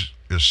 Coverage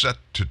is set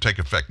to take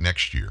effect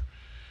next year.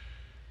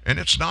 And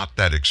it's not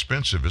that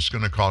expensive. It's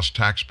going to cost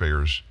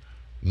taxpayers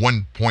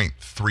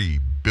 $1.3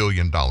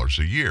 billion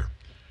a year.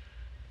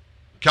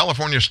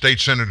 California State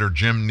Senator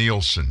Jim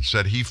Nielsen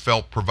said he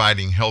felt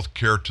providing health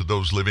care to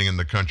those living in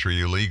the country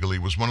illegally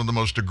was one of the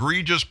most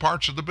egregious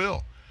parts of the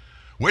bill,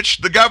 which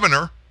the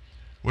governor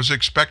was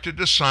expected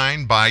to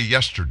sign by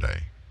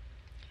yesterday.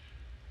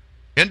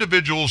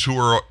 Individuals who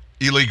are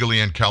illegally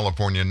in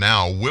California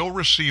now will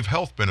receive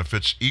health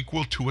benefits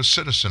equal to a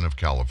citizen of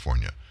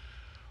California.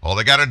 All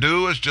they got to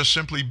do is just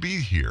simply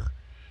be here.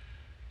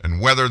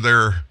 And whether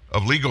they're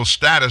of legal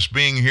status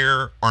being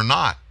here or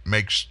not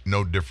makes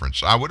no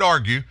difference. I would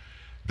argue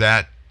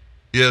that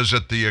is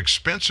at the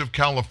expense of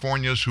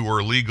Californians who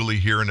are legally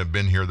here and have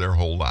been here their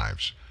whole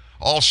lives.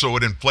 Also,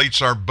 it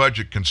inflates our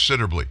budget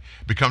considerably,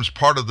 becomes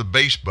part of the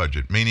base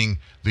budget, meaning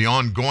the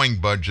ongoing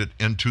budget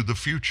into the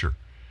future.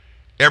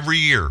 Every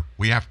year,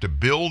 we have to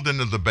build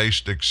into the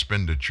base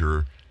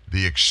expenditure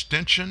the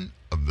extension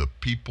of the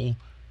people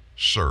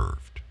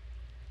served.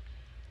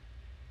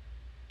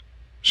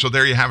 So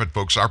there you have it,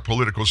 folks. Our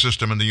political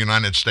system in the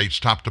United States,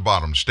 top to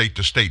bottom, state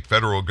to state,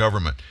 federal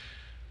government.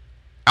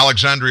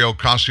 Alexandria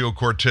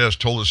Ocasio-Cortez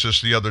told us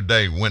this the other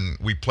day when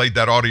we played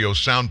that audio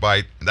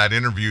soundbite, that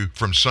interview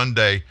from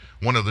Sunday,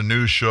 one of the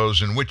news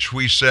shows, in which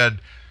we said,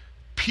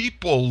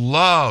 people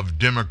love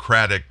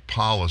democratic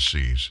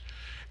policies.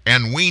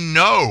 And we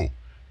know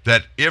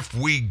that if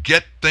we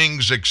get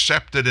things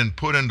accepted and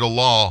put into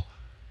law,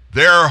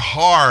 they're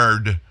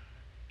hard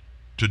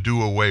to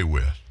do away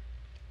with.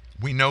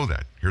 We know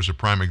that. Here's a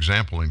prime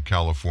example in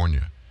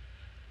California.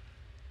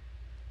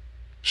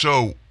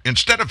 So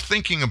instead of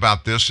thinking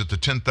about this at the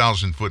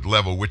 10,000-foot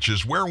level, which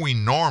is where we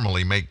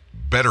normally make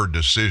better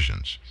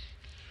decisions,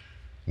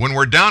 when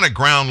we're down at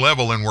ground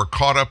level and we're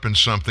caught up in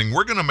something,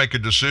 we're going to make a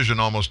decision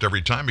almost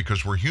every time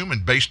because we're human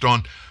based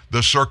on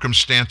the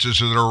circumstances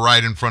that are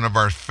right in front of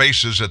our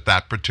faces at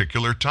that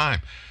particular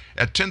time.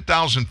 At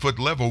 10,000-foot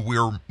level,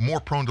 we're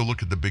more prone to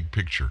look at the big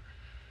picture.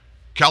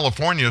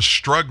 California is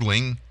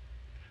struggling.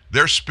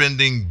 They're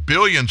spending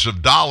billions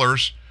of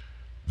dollars.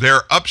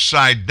 They're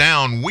upside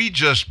down. We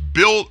just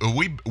bailed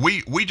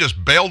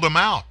them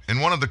out. In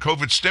one of the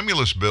COVID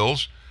stimulus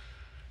bills,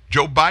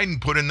 Joe Biden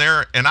put in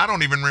there, and I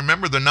don't even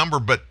remember the number,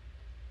 but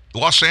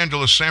Los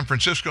Angeles, San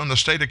Francisco, and the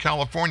state of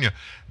California,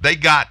 they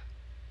got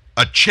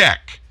a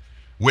check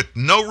with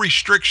no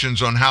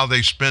restrictions on how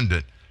they spend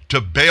it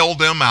to bail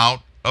them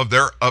out of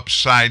their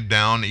upside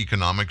down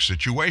economic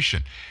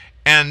situation.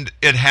 And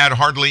it had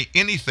hardly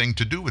anything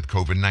to do with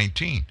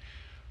COVID-19.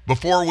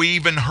 Before we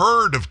even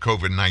heard of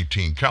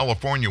COVID-19,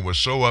 California was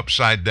so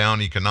upside down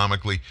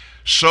economically,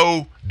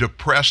 so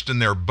depressed in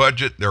their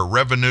budget, their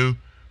revenue.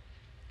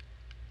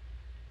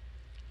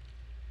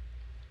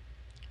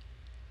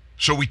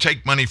 So we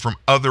take money from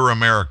other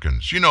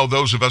Americans. You know,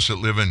 those of us that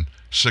live in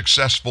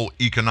successful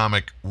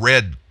economic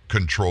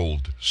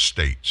red-controlled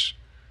states,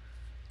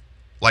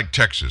 like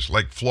Texas,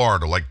 like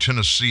Florida, like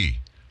Tennessee,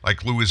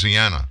 like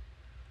Louisiana,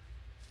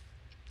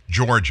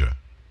 Georgia.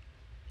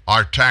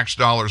 Our tax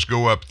dollars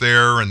go up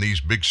there in these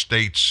big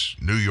states,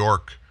 New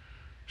York,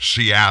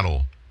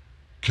 Seattle,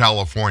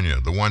 California,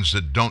 the ones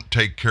that don't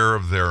take care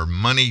of their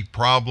money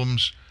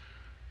problems.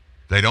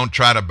 They don't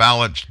try to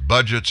balance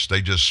budgets.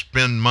 They just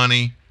spend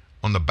money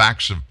on the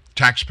backs of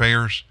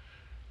taxpayers.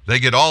 They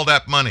get all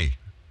that money.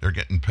 They're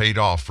getting paid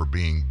off for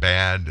being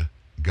bad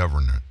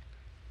government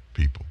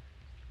people.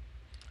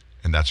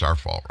 And that's our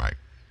fault, right?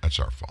 That's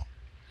our fault.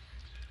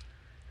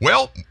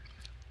 Well,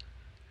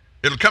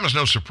 it'll come as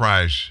no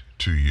surprise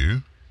to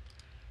you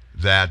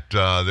that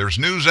there's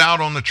news out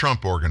on the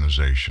Trump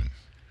Organization.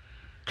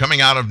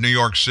 Coming out of New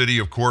York City,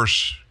 of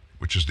course,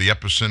 which is the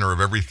epicenter of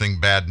everything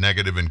bad,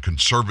 negative, and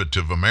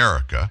conservative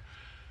America,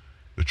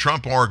 the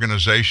Trump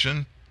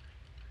Organization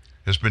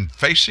has been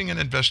facing an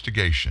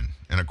investigation.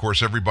 And, of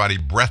course, everybody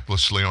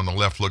breathlessly on the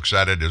left looks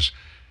at it as,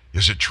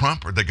 is it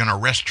Trump? Are they going to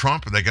arrest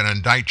Trump? Are they going to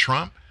indict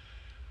Trump?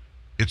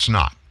 It's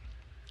not.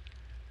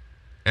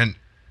 And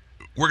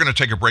we're going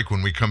to take a break.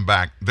 When we come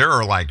back, there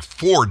are like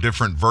 4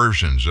 different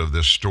versions of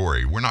this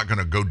story. We're not going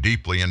to go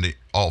deeply into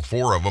all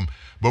 4 of them,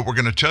 but we're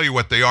going to tell you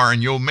what they are,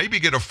 and you'll maybe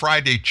get a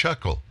Friday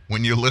chuckle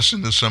when you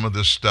listen to some of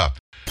this stuff.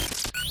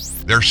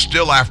 They're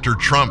still after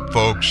Trump,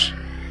 folks.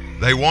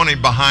 They want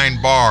him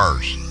behind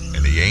bars,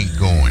 and he ain't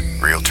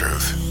going. Real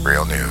truth,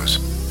 real news.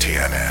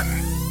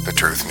 TNN, the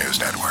Truth News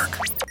Network.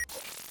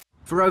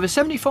 For over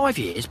 75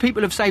 years,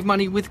 people have saved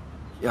money with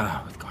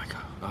Geico.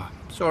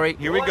 Sorry.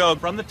 Here we go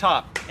from the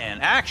top and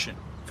action.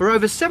 For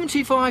over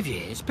 75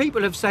 years,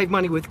 people have saved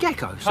money with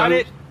Gecko. Cut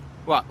it.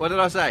 What did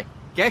I say?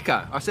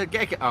 Gecko. I said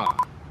Gecko. Oh.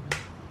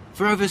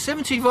 For over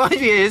 75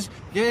 years...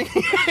 Keep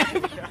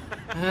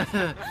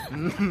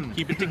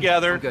it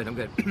together. I'm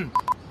good.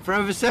 For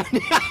over 70...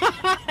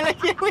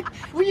 What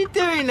are you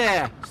doing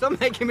there? Stop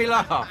making me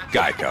laugh.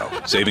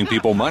 Geico. Saving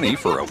people money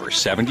for over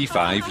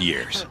 75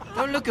 years.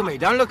 Don't look at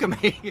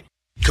me.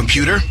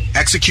 Computer,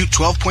 execute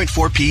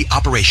 12.4p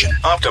operation.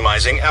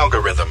 Optimizing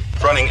algorithm.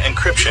 Running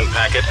encryption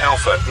packet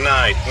alpha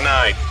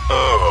 990.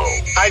 Oh,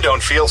 I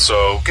don't feel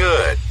so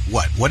good.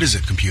 What is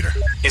it, computer?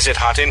 Is it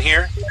hot in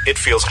here? It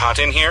feels hot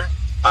in here?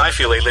 I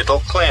feel a little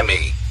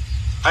clammy.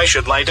 I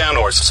should lie down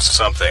or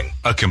something.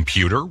 A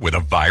computer with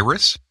a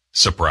virus?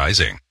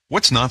 Surprising.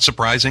 What's not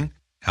surprising?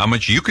 How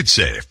much you could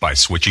save by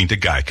switching to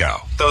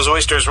Geico. Those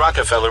oysters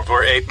Rockefeller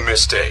were a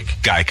mistake.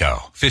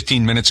 Geico.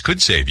 15 minutes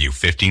could save you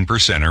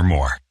 15% or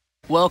more.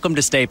 Welcome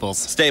to Staples.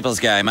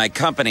 Staples guy, my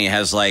company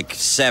has like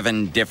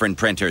 7 different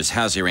printers.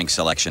 How's your ink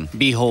selection?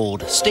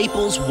 Behold,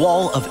 Staples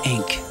Wall of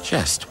Ink.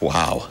 Just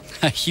wow.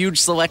 A huge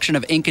selection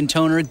of ink and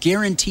toner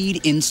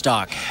guaranteed in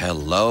stock.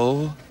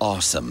 Hello?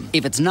 Awesome.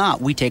 If it's not,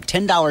 we take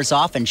 $10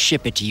 off and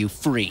ship it to you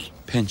free.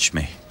 Pinch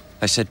me.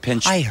 I said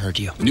pinch. I heard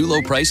you. New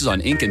low prices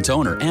on ink and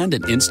toner and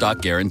an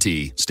in-stock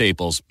guarantee.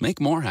 Staples. Make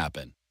more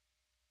happen.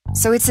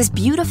 So it's this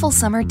beautiful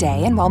summer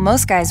day, and while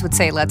most guys would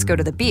say, let's go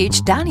to the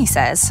beach, Donnie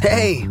says,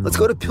 hey, let's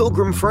go to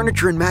Pilgrim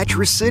Furniture in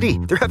Mattress City.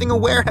 They're having a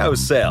warehouse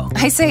sale.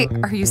 I say,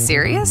 are you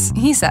serious?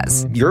 He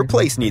says, your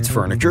place needs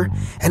furniture,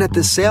 and at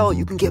the sale,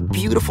 you can get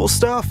beautiful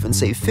stuff and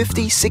save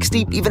 50,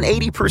 60, even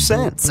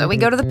 80%. So we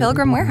go to the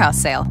Pilgrim warehouse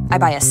sale. I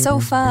buy a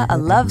sofa, a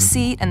love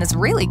seat, and this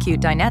really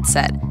cute dinette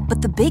set.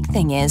 But the big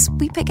thing is,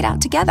 we pick it out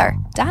together,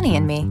 Donnie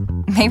and me.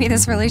 Maybe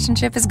this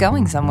relationship is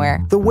going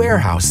somewhere. The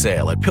warehouse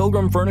sale at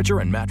Pilgrim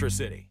Furniture in Mattress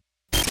City.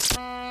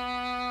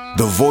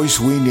 The voice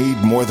we need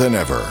more than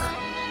ever.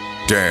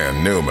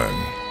 Dan Newman,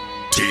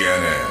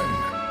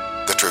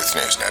 TNN, the Truth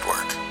News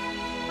Network.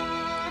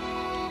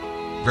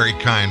 Very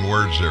kind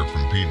words there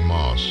from Pete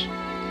Moss.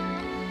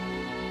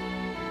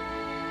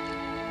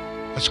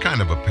 That's kind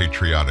of a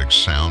patriotic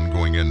sound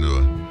going into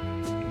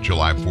a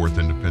July 4th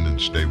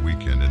Independence Day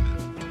weekend, isn't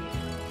it?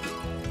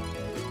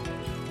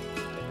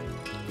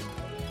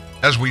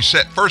 As we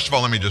said, first of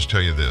all, let me just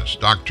tell you this.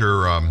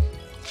 Dr.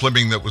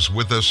 Fleming that was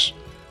with us,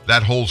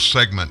 that whole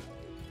segment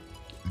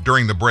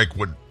during the break,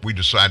 what we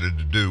decided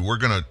to do, we're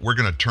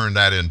gonna turn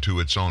that into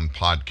its own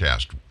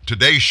podcast.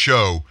 Today's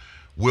show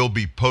will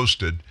be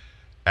posted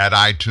at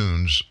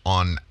iTunes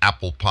on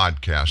Apple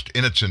Podcast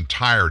in its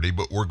entirety,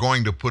 but we're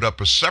going to put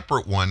up a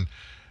separate one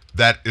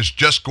that is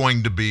just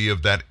going to be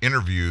of that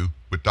interview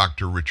with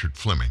Dr. Richard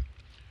Fleming.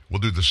 We'll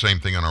do the same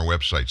thing on our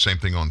website, same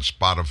thing on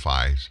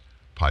Spotify's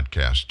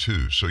podcast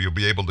too. So you'll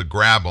be able to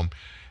grab them.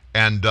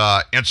 And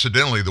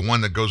incidentally, the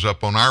one that goes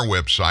up on our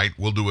website,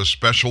 we'll do a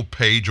special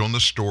page on the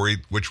story,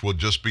 which will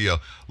just be a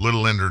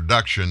little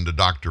introduction to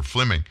Dr.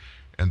 Fleming.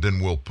 And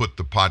then we'll put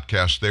the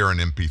podcast there in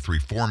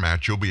MP3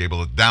 format. You'll be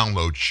able to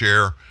download,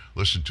 share,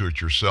 listen to it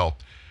yourself.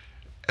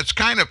 It's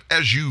kind of,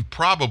 as you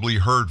probably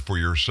heard for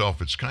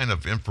yourself, it's kind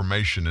of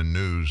information and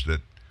news that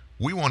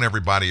we want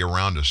everybody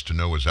around us to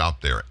know is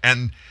out there.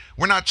 And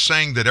we're not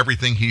saying that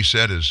everything he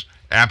said is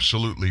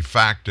absolutely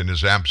fact and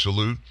is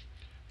absolute.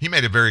 He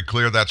made it very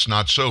clear that's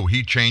not so.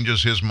 He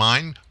changes his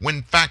mind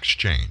when facts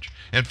change.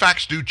 And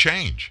facts do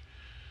change.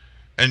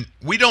 And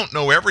we don't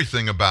know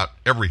everything about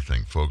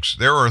everything, folks.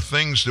 There are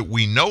things that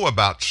we know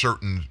about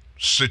certain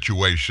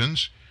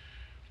situations,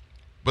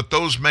 but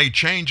those may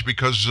change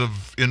because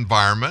of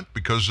environment,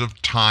 because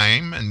of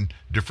time, and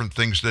different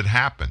things that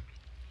happen.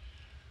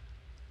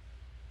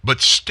 But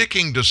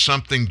sticking to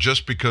something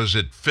just because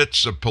it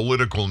fits a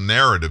political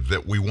narrative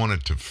that we want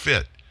it to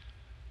fit,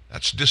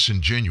 that's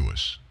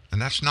disingenuous.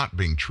 And that's not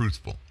being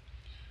truthful.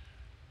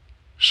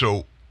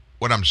 So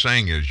what I'm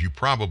saying is you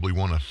probably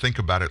want to think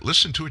about it,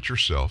 listen to it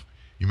yourself.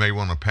 You may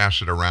want to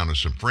pass it around to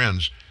some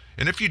friends.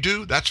 And if you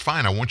do, that's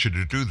fine. I want you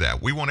to do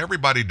that. We want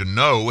everybody to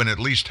know and at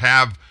least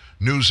have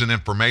news and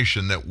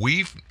information that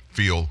we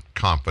feel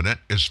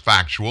confident is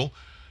factual,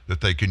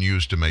 that they can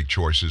use to make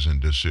choices and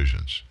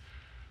decisions.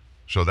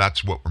 So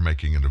that's what we're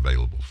making it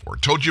available for. I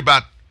told you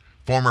about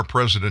former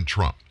President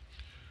Trump.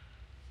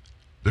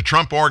 The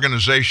Trump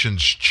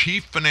Organization's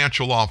chief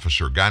financial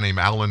officer, a guy named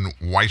Alan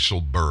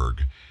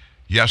Weisselberg,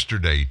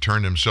 yesterday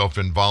turned himself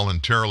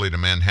involuntarily to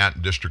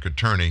Manhattan District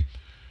Attorney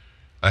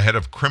ahead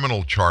of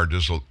criminal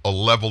charges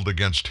leveled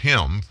against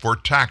him for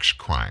tax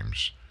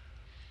crimes.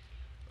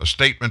 A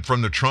statement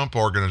from the Trump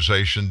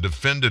Organization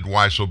defended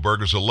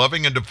Weisselberg as a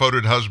loving and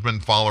devoted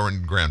husband, follower,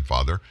 and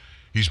grandfather.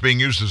 He's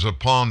being used as a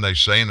pawn, they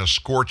say, in a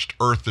scorched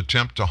earth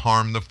attempt to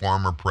harm the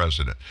former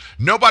president.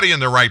 Nobody in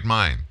their right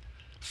mind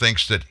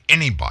thinks that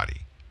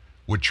anybody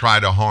would try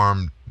to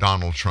harm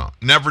Donald Trump.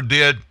 Never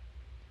did,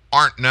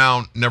 aren't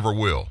now, never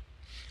will.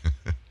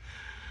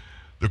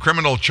 The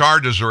criminal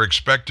charges are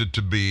expected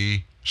to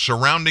be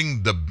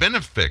surrounding the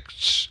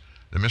benefits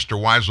that Mr.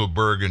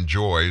 Weisselberg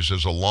enjoys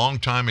as a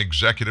longtime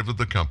executive of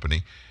the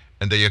company,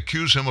 and they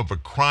accuse him of a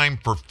crime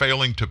for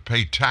failing to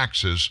pay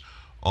taxes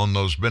on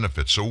those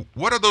benefits. So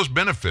what are those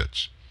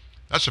benefits?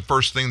 That's the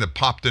first thing that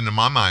popped into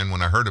my mind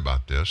when I heard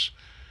about this.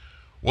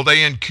 Well,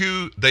 they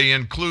include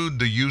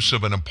the use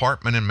of an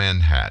apartment in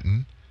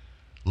Manhattan,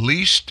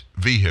 leased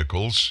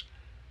vehicles,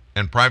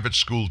 and private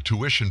school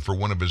tuition for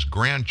one of his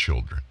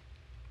grandchildren.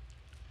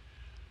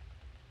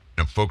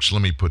 Now, folks,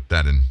 let me put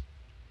that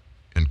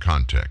in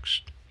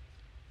context.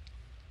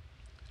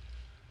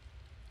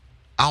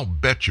 I'll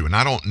bet you, and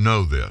I don't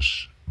know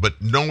this,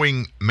 but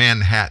knowing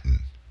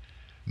Manhattan,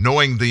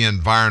 knowing the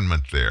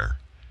environment there,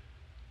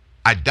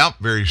 I doubt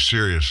very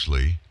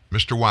seriously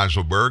Mr.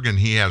 Weisselberg, and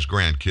he has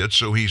grandkids,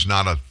 so he's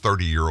not a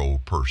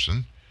 30-year-old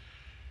person.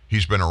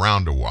 He's been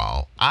around a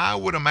while. I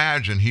would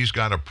imagine he's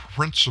got a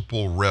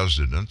principal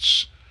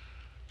residence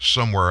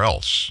somewhere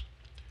else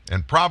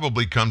and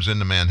probably comes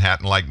into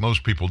Manhattan like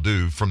most people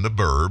do from the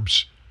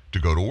burbs to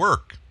go to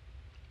work.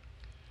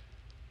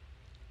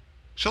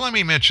 So let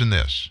me mention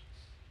this.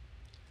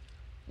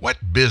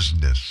 What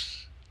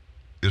business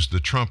is the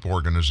Trump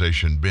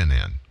organization been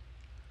in?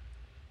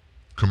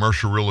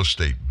 Commercial real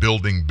estate,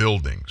 building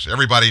buildings.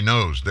 Everybody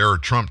knows there are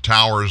Trump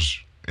towers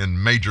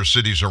in major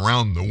cities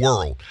around the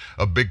world.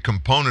 A big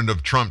component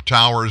of Trump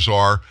towers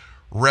are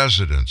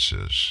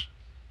residences.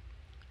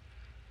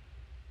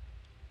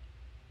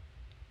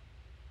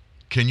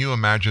 Can you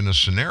imagine a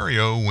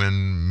scenario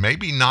when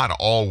maybe not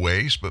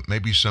always, but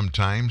maybe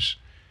sometimes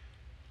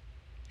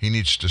he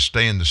needs to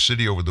stay in the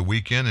city over the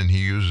weekend and he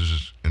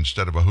uses,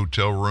 instead of a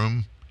hotel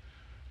room,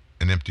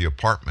 an empty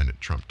apartment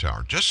at Trump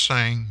Tower? Just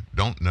saying,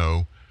 don't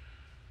know.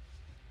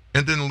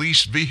 And then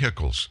lease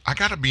vehicles. I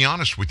got to be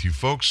honest with you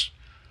folks,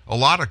 a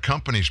lot of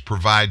companies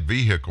provide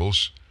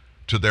vehicles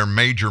to their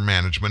major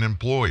management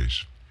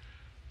employees.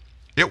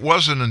 It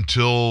wasn't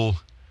until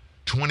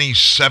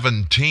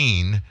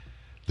 2017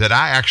 that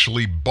I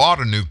actually bought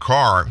a new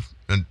car.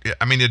 And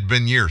I mean, it'd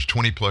been years,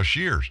 20 plus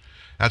years.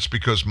 That's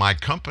because my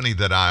company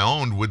that I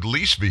owned would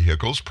lease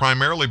vehicles,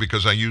 primarily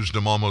because I used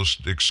them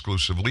almost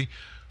exclusively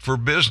for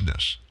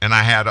business. And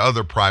I had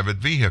other private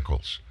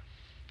vehicles.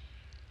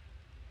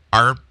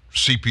 Our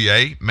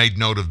CPA made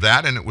note of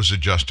that, and it was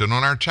adjusted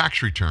on our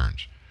tax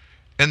returns.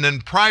 And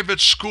then private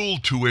school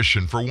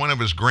tuition for one of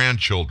his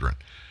grandchildren.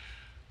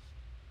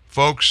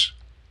 Folks,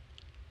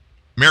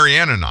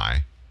 Marianne and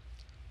I,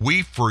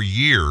 we for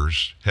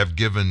years have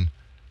given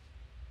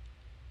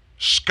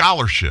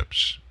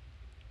scholarships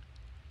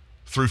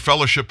through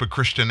Fellowship of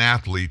Christian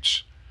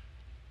Athletes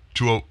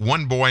to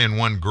one boy and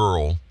one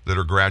girl that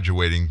are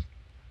graduating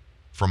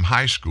from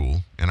high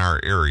school in our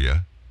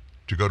area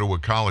to go to a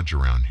college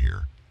around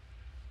here.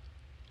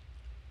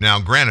 Now,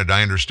 granted,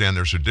 I understand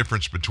there's a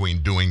difference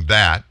between doing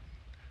that.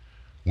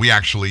 We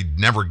actually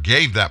never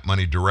gave that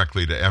money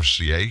directly to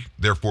FCA.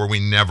 Therefore, we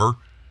never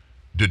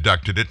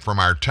deducted it from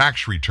our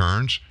tax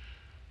returns.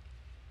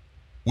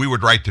 We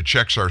would write the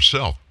checks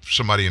ourselves.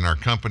 Somebody in our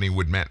company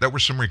would there were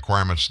some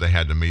requirements they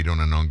had to meet on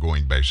an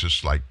ongoing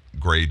basis, like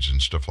grades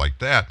and stuff like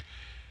that.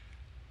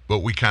 But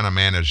we kind of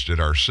managed it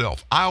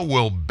ourselves. I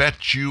will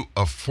bet you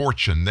a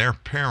fortune their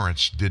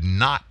parents did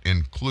not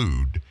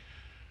include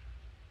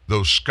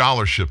those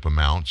scholarship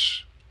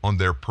amounts on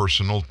their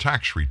personal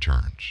tax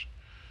returns.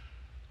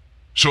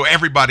 So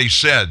everybody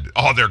said,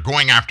 oh, they're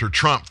going after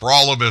Trump for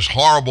all of his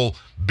horrible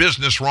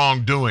business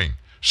wrongdoing.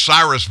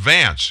 Cyrus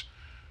Vance,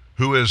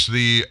 who is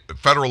the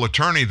federal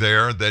attorney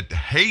there that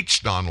hates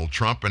Donald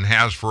Trump and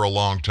has for a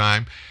long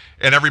time,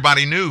 and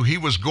everybody knew he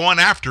was going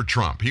after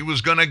Trump. He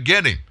was going to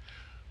get him.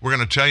 We're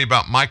going to tell you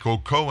about Michael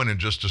Cohen in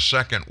just a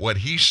second, what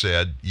he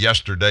said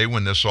yesterday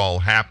when this all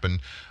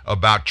happened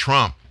about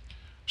Trump.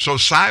 So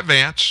Cy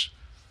Vance,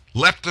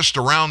 leftists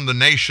around the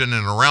nation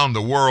and around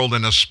the world,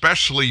 and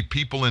especially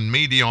people in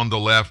media on the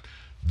left,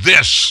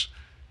 this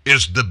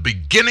is the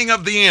beginning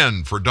of the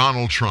end for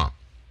Donald Trump.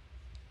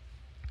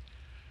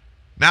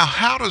 Now,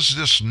 how does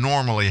this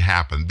normally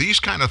happen? These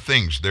kind of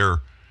things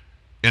they're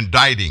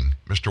indicting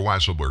Mr.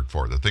 Weisselberg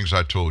for, the things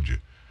I told you.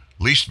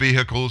 Leased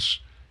vehicles,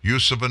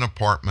 use of an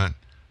apartment,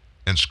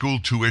 and school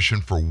tuition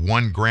for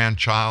one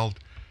grandchild.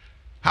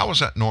 How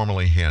is that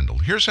normally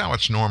handled? Here's how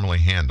it's normally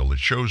handled. It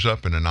shows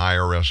up in an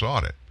IRS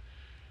audit.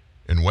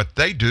 And what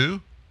they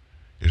do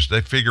is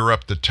they figure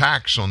up the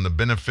tax on the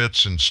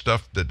benefits and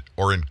stuff that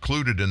are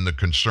included in the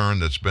concern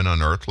that's been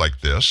unearthed,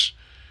 like this.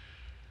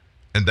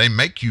 And they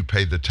make you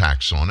pay the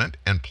tax on it,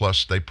 and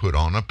plus they put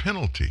on a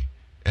penalty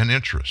and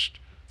interest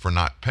for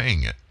not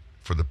paying it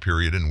for the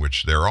period in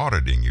which they're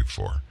auditing you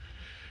for.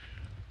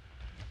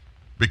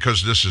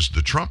 Because this is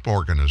the Trump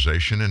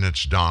organization and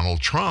it's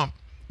Donald Trump,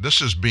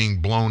 this is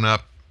being blown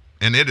up,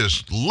 and it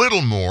is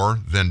little more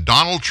than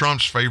Donald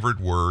Trump's favorite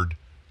word,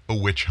 a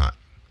witch hunt.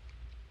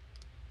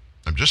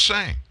 I'm just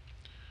saying.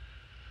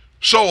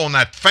 So on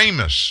that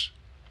famous,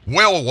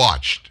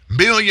 well-watched,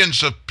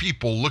 millions of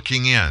people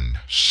looking in,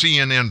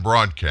 CNN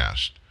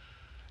broadcast,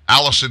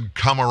 Allison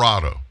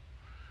Camerado,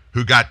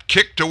 who got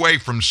kicked away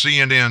from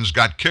CNN's,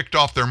 got kicked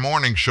off their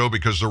morning show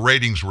because the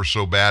ratings were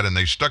so bad and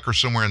they stuck her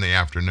somewhere in the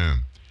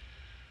afternoon.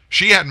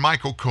 She had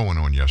Michael Cohen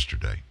on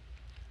yesterday.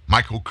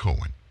 Michael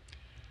Cohen,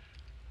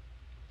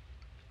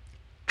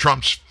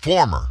 Trump's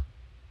former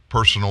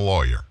personal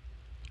lawyer.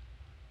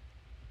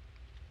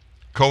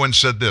 Cohen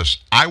said this: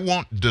 I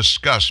won't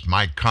discuss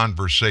my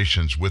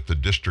conversations with the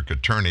district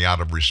attorney out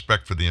of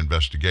respect for the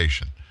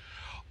investigation.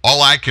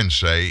 All I can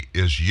say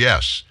is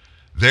yes,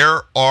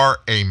 there are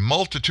a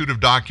multitude of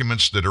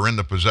documents that are in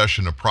the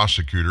possession of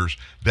prosecutors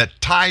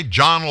that tie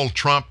Donald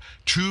Trump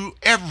to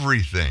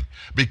everything,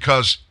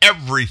 because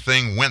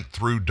everything went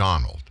through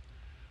Donald.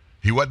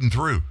 He wasn't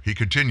through. He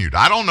continued.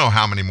 I don't know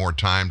how many more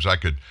times I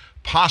could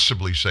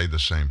possibly say the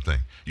same thing.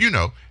 You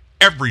know,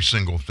 every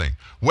single thing,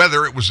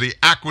 whether it was the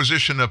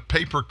acquisition of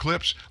paper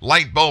clips,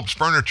 light bulbs,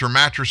 furniture,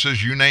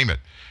 mattresses, you name it.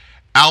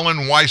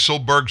 Alan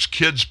Weisselberg's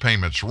kids'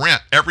 payments,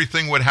 rent,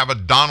 everything would have a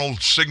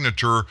Donald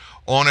signature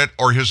on it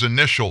or his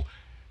initial,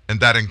 and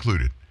that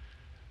included.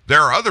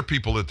 There are other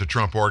people at the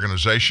Trump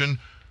Organization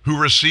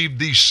who received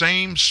the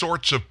same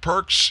sorts of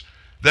perks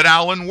that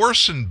Alan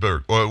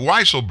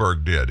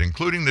Weisselberg did,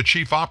 including the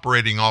chief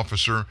operating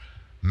officer,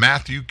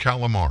 Matthew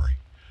Calamari.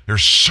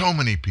 There's so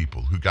many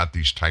people who got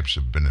these types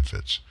of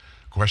benefits.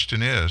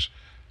 Question is,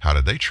 how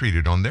did they treat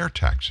it on their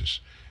taxes?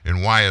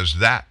 And why is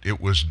that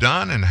it was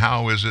done, and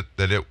how is it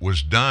that it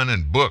was done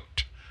and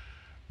booked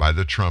by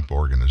the Trump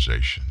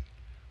Organization?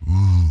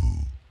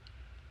 Ooh.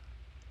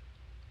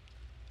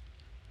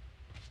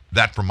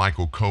 That from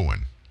Michael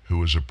Cohen, who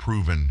was a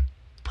proven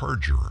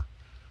perjurer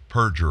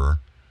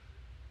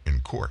in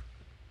court.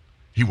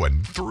 He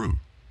wasn't through.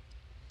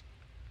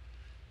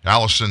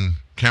 Allison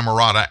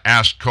Camerata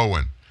asked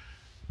Cohen,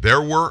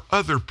 there were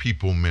other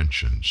people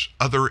mentioned,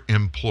 other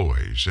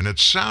employees, and it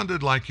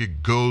sounded like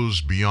it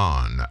goes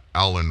beyond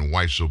Alan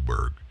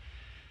Weisselberg.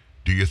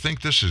 Do you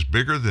think this is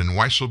bigger than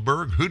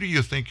Weisselberg? Who do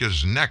you think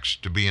is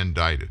next to be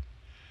indicted?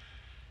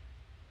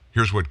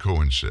 Here's what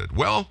Cohen said.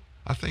 Well,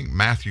 I think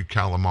Matthew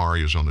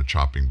Calamari is on the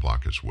chopping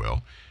block as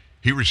well.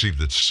 He received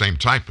the same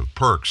type of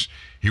perks.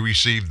 He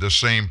received the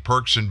same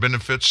perks and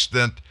benefits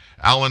that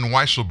Alan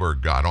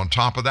Weisselberg got. On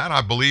top of that,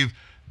 I believe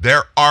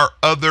there are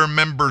other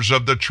members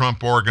of the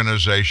Trump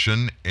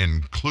Organization,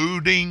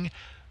 including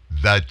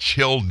the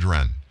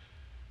children,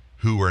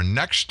 who are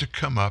next to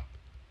come up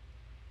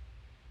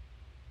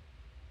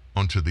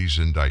onto these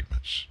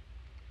indictments.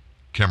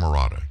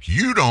 Camerata,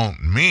 you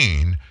don't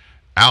mean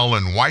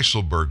Alan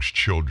Weisselberg's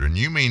children.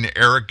 You mean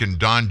Eric and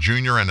Don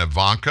Jr. and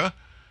Ivanka?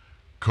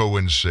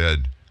 Cohen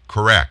said,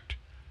 correct.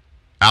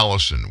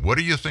 Allison, what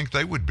do you think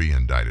they would be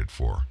indicted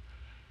for?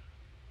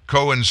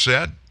 Cohen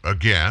said,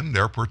 again,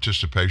 their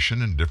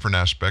participation in different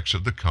aspects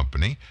of the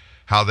company,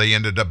 how they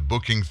ended up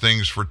booking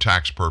things for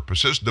tax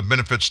purposes, the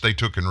benefits they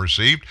took and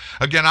received.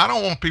 Again, I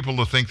don't want people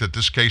to think that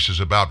this case is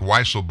about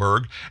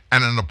Weisselberg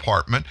and an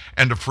apartment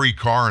and a free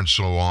car and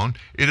so on.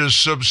 It is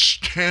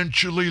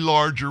substantially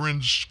larger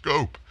in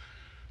scope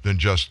than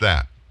just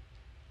that.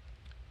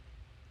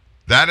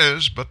 That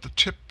is but the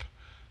tip.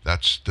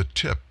 That's the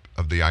tip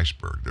of the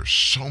iceberg. There's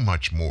so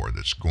much more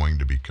that's going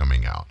to be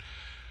coming out.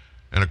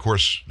 And of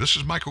course, this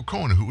is Michael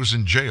Cohen, who was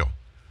in jail.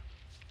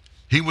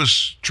 He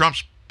was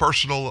Trump's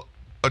personal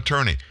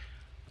attorney.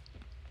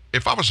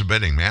 If I was a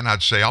betting man,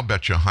 I'd say I'll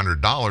bet you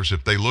 $100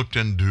 if they looked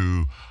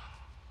into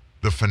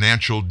the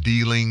financial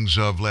dealings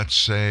of, let's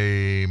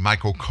say,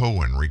 Michael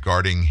Cohen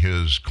regarding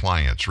his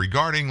clients,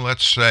 regarding,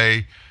 let's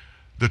say,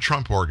 the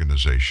Trump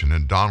Organization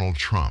and Donald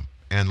Trump,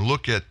 and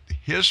look at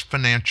his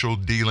financial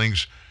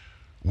dealings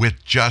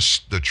with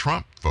just the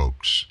Trump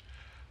folks,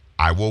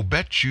 I will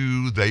bet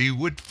you they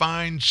would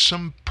find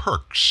some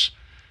perks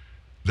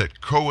that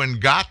Cohen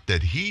got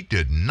that he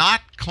did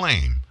not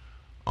claim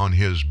on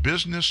his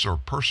business or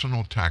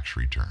personal tax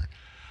return.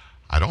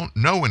 I don't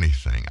know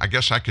anything. I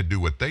guess I could do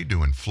what they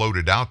do and float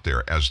it out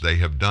there, as they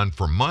have done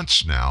for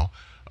months now,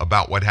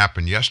 about what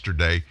happened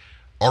yesterday.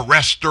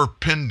 Arrests are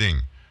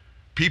pending.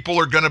 People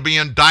are going to be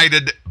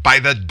indicted by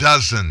the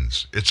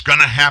dozens. It's going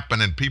to happen,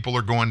 and people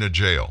are going to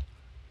jail.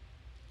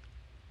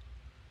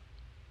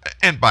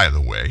 And by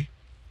the way,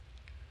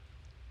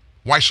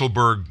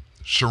 Weisselberg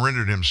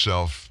surrendered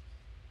himself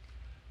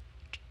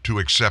to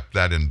accept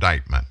that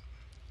indictment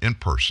in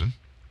person.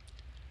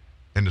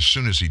 And as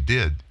soon as he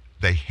did,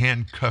 they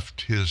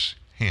handcuffed his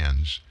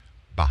hands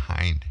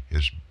behind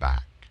his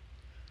back.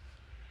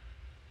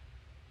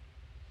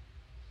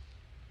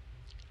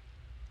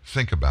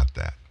 Think about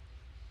that.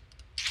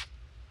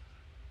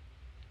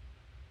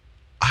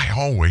 I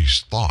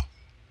always thought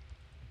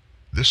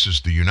this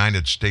is the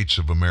United States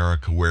of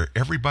America, where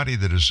everybody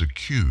that is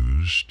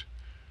accused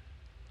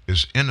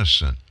is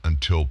innocent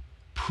until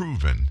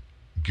proven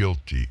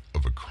guilty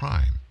of a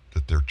crime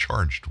that they're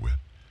charged with.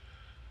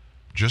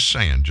 Just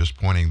saying, just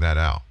pointing that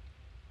out.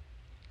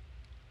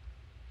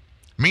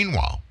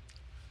 Meanwhile,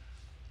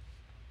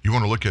 you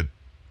want to look at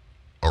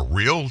a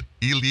real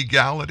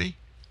illegality?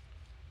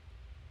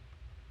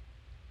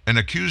 An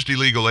accused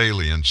illegal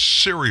alien,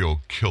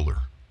 serial killer.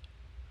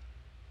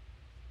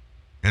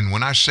 And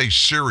when I say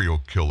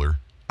serial killer,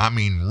 I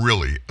mean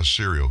really a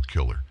serial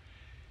killer.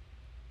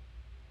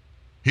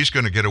 He's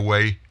going to get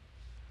away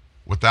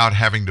without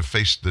having to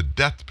face the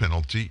death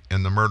penalty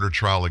in the murder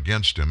trial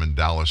against him in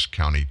Dallas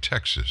County,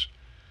 Texas.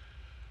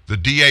 The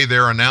DA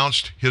there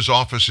announced his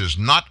office is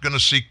not going to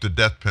seek the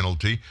death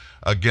penalty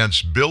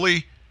against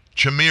Billy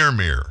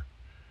Chimirmir,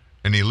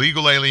 an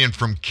illegal alien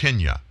from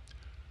Kenya,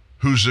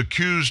 who's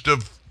accused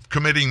of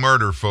committing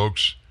murder,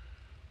 folks.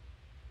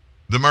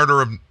 The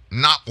murder of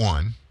not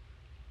one,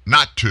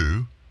 not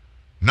two,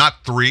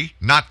 not three,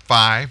 not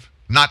five,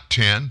 not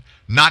 10,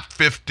 not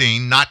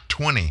 15, not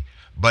 20,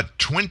 but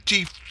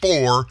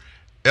 24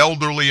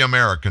 elderly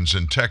Americans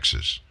in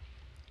Texas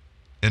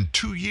in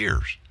 2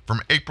 years,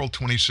 from April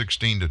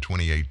 2016 to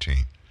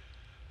 2018.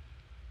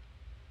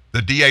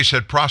 The DA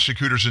said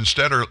prosecutors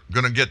instead are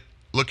going to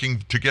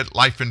looking to get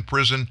life in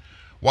prison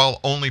while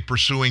only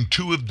pursuing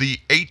 2 of the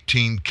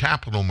 18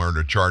 capital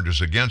murder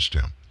charges against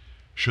him,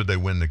 should they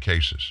win the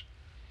cases.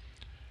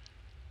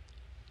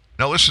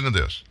 Now listen to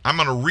this. I'm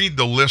going to read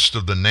the list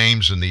of the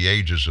names and the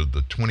ages of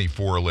the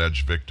 24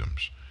 alleged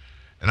victims.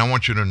 And I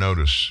want you to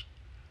notice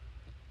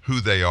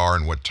who they are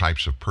and what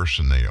types of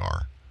person they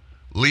are.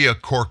 Leah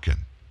Corkin,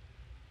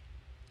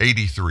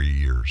 83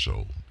 years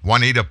old.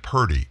 Juanita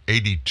Purdy,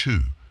 82.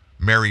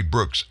 Mary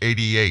Brooks,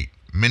 88.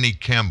 Minnie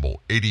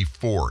Campbell,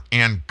 84.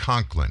 Ann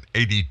Conklin,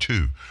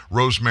 82.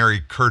 Rosemary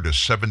Curtis,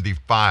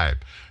 75.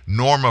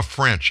 Norma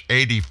French,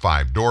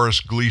 85. Doris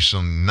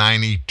Gleason,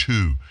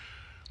 92.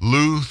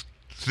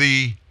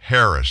 Luthi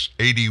Harris,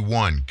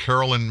 81.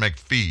 Carolyn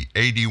McPhee,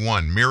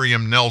 81.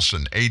 Miriam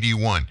Nelson,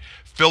 81.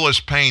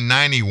 Phyllis Payne,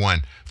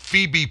 91.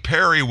 Phoebe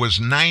Perry was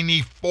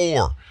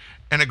 94.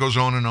 And it goes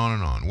on and on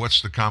and on.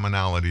 What's the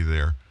commonality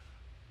there?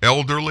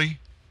 Elderly,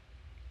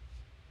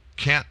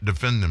 can't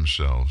defend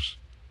themselves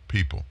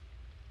people.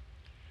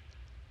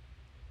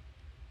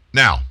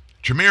 Now,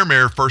 Jameer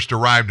Mir first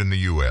arrived in the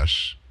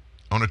U.S.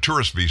 on a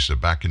tourist visa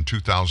back in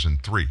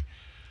 2003.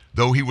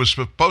 Though he was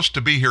supposed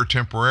to be here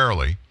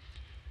temporarily,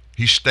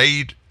 he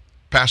stayed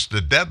past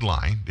the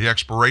deadline, the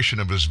expiration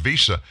of his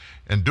visa,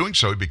 and doing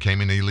so he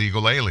became an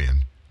illegal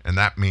alien, and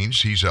that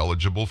means he's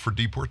eligible for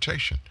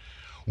deportation.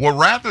 Well,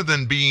 rather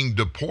than being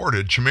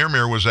deported, Jameer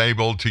Mir was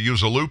able to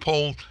use a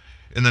loophole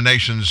in the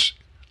nation's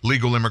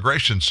legal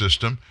immigration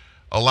system,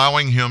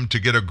 allowing him to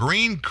get a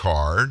green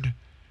card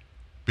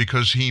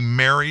because he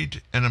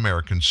married an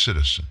American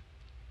citizen.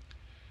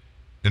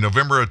 In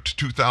November of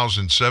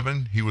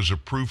 2007, he was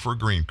approved for a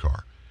green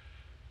card.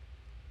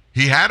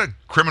 He had a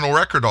criminal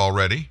record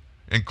already,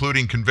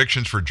 including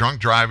convictions for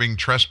drunk driving,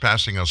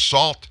 trespassing,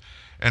 assault,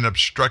 and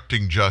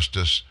obstructing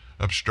justice,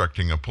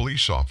 obstructing a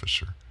police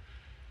officer.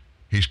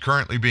 He's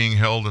currently being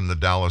held in the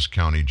Dallas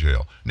County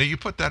Jail. Now, you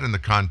put that in the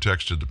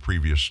context of the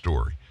previous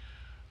story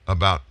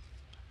about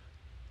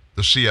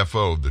the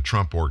CFO of the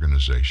Trump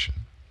organization.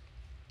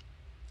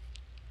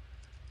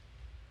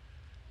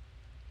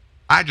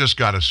 I just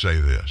got to say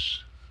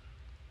this.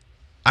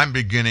 I'm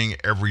beginning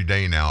every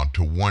day now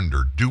to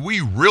wonder, do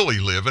we really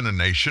live in a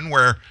nation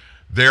where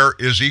there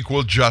is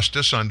equal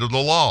justice under the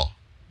law?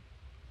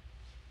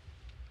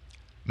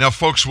 Now,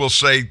 folks will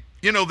say,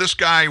 this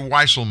guy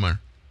Weisselman,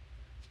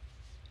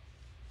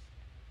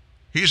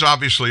 he's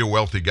obviously a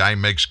wealthy guy,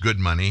 makes good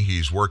money.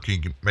 He's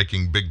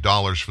making big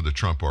dollars for the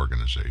Trump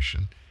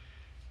organization.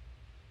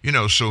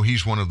 So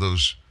he's one of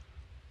those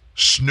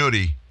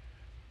snooty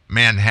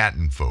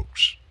Manhattan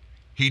folks.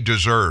 He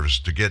deserves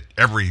to get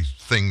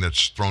everything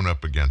that's thrown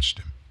up against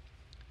him.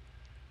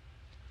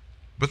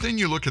 But then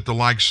you look at the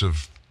likes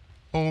of,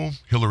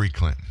 Hillary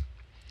Clinton,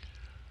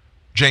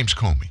 James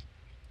Comey,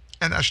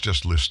 and that's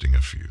just listing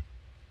a few.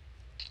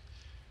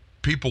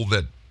 People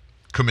that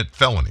commit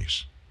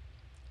felonies,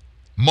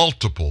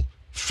 multiple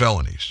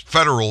felonies,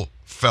 federal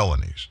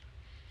felonies,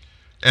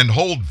 and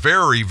hold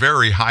very,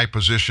 very high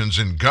positions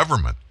in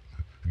government.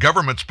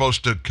 Government's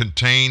supposed to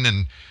contain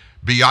and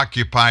be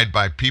occupied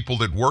by people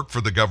that work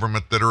for the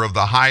government that are of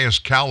the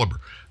highest caliber,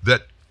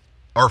 that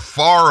are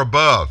far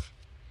above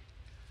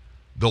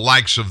the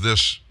likes of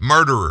this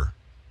murderer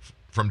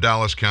from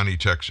Dallas County,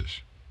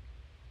 Texas.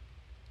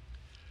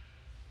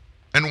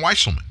 And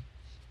Weisselman.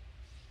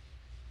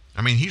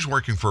 He's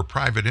working for a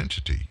private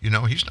entity.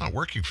 He's not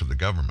working for the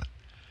government.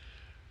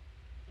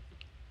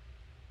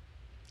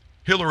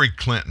 Hillary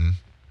Clinton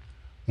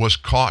was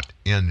caught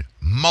in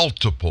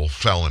multiple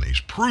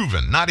felonies,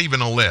 proven, not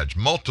even alleged,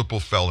 multiple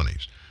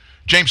felonies.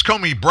 James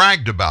Comey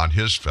bragged about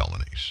his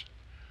felonies.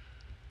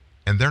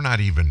 And they're not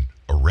even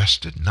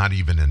arrested, not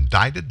even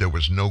indicted. There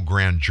was no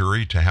grand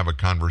jury to have a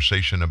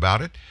conversation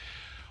about it.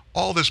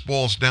 All this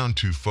boils down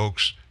to,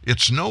 folks,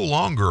 it's no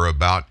longer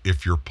about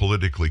if you're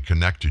politically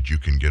connected, you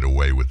can get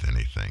away with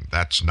anything.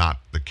 That's not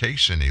the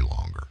case any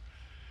longer.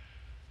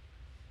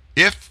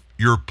 If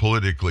you're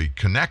politically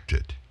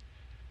connected,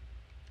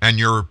 and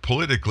you're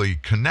politically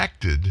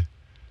connected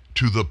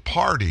to the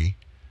party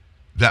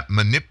that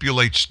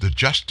manipulates the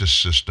justice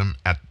system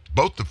at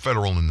both the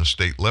federal and the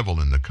state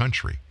level in the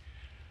country,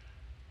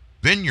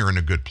 then you're in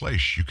a good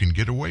place. You can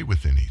get away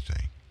with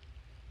anything.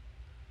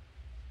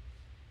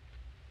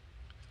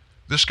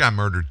 This guy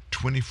murdered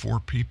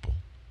 24 people.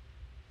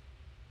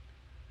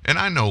 And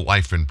I know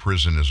life in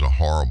prison is a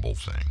horrible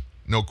thing.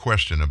 No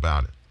question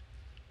about it.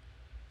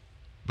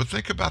 But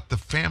think about the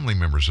family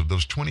members of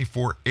those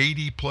 24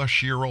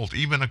 80-plus-year-olds,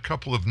 even a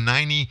couple of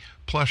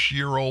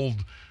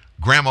 90-plus-year-old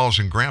grandmas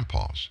and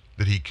grandpas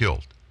that he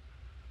killed.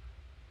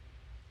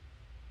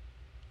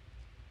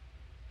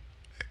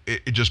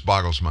 It just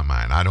boggles my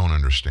mind. I don't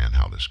understand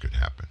how this could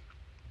happen.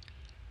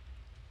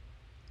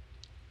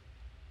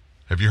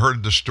 Have you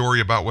heard the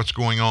story about what's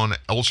going on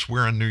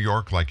elsewhere in New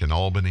York, like in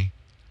Albany?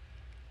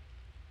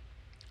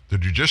 The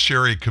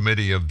Judiciary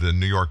Committee of the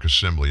New York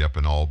Assembly up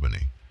in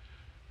Albany,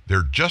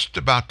 they're just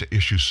about to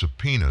issue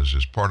subpoenas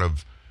as part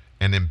of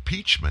an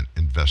impeachment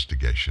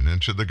investigation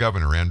into the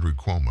governor, Andrew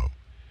Cuomo.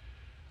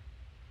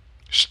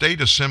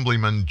 State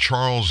Assemblyman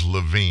Charles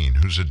Levine,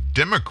 who's a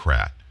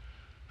Democrat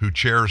who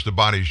chairs the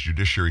body's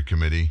Judiciary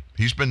Committee,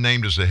 he's been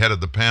named as the head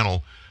of the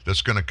panel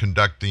that's going to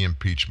conduct the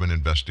impeachment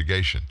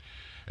investigation.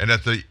 And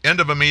at the end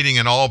of a meeting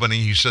in Albany,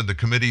 he said the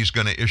committee is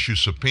going to issue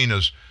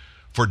subpoenas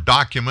for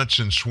documents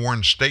and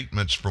sworn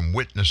statements from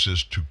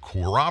witnesses to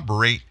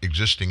corroborate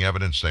existing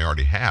evidence they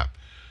already have.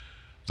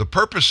 The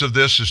purpose of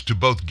this is to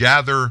both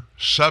gather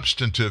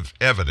substantive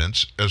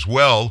evidence as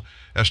well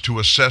as to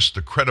assess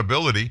the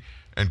credibility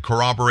and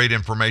corroborate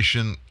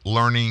information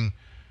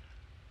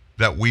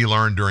that we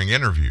learned during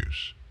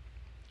interviews.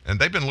 And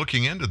they've been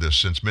looking into this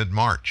since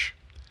mid-March.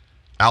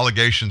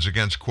 Allegations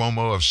against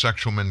Cuomo of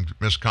sexual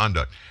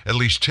misconduct. At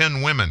least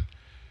 10 women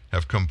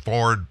have come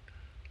forward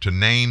to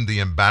name the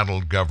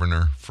embattled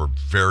governor for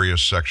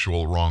various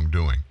sexual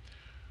wrongdoing.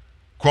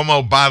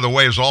 Cuomo, by the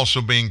way, is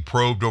also being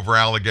probed over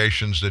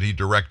allegations that he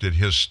directed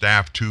his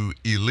staff to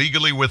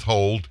illegally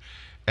withhold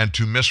and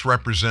to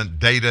misrepresent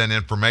data and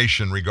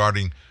information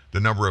regarding the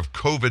number of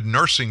COVID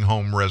nursing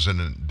home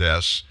resident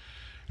deaths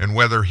and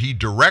whether he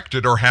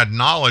directed or had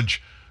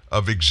knowledge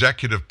of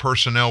executive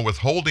personnel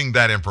withholding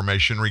that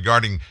information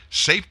regarding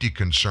safety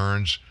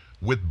concerns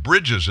with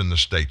bridges in the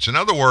states. In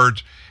other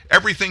words,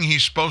 everything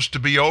he's supposed to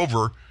be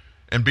over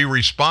and be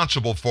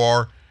responsible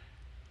for,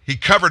 he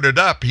covered it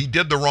up. He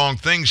did the wrong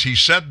things. He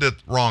said the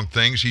wrong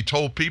things. He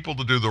told people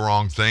to do the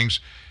wrong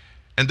things.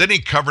 And then he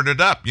covered it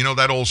up. You know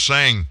that old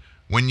saying,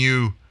 when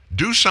you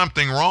do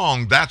something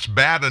wrong, that's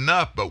bad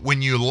enough. But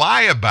when you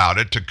lie about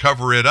it to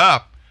cover it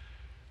up,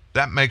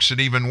 that makes it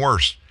even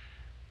worse.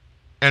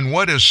 And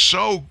what is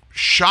so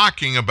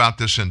shocking about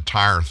this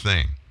entire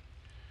thing,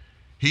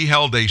 he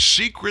held a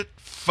secret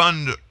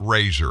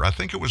fundraiser. I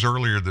think it was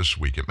earlier this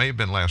week. It may have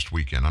been last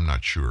weekend. I'm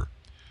not sure.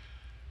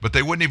 But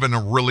they wouldn't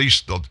even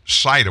release the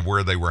site of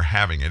where they were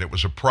having it. It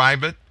was a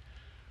private,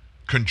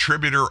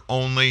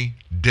 contributor-only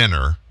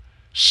dinner,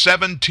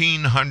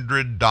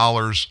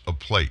 $1,700 a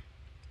plate.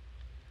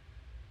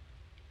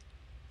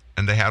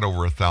 And they had over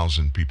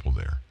 1,000 people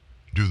there.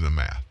 Do the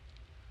math.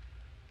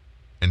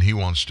 And he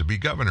wants to be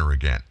governor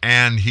again.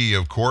 And he,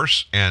 of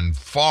course, and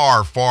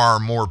far, far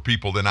more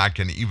people than I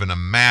can even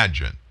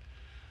imagine,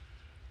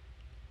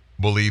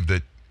 believe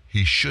that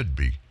he should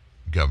be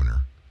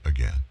governor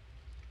again.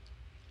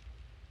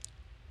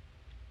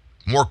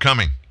 More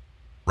coming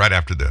right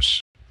after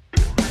this.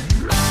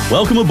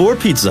 Welcome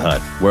aboard Pizza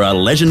Hut, where our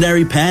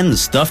legendary pan and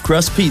stuffed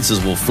crust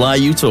pizzas will fly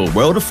you to a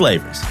world of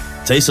flavors.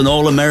 Taste an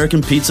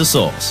all-American pizza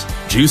sauce,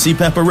 juicy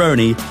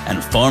pepperoni,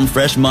 and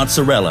farm-fresh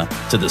mozzarella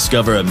to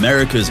discover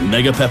America's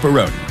mega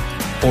pepperoni.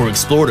 Or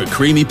explore the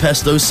creamy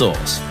pesto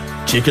sauce,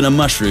 chicken and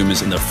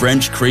mushrooms in the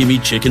French creamy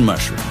chicken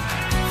mushroom.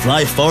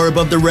 Fly far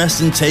above the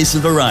rest in taste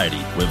and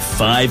variety with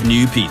 5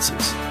 new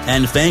pizzas.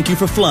 And thank you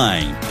for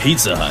flying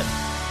Pizza Hut.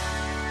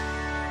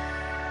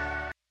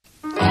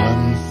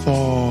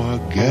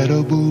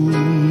 Unforgettable,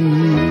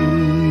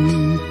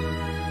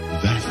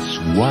 that's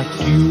what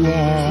you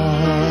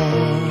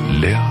are.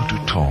 L'air du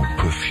temps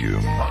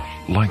perfume,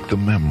 like the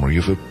memory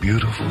of a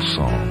beautiful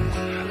song,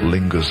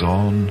 lingers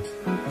on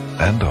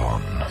and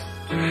on.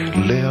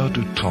 L'air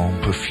du temps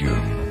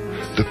perfume,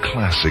 the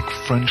classic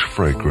French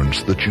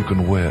fragrance that you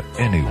can wear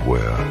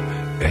anywhere,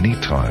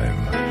 anytime,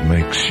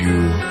 makes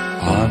you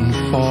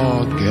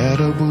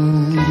unforgettable.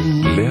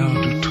 L'air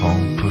du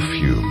temps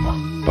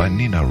perfume by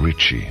Nina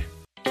Ricci.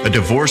 A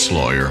divorce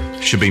lawyer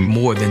should be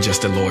more than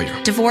just a lawyer.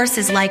 Divorce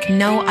is like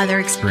no other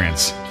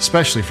experience,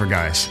 Especially for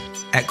guys.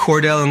 At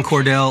Cordell &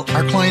 Cordell,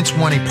 our clients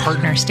want a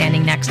partner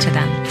standing next to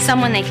them,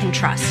 someone they can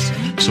trust,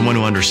 Someone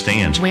who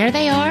understands where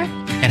they are,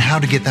 and how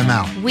to get them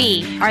out.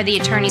 We are the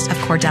attorneys of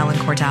Cordell &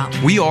 Cordell.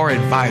 We are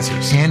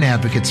advisors And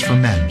advocates for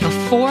men.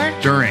 Before,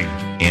 during,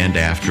 and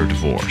after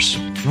divorce.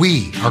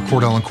 We are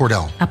Cordell &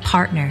 Cordell. a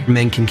partner.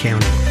 Men can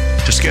count.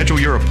 To schedule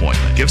your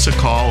appointment, give us a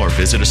call or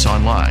visit us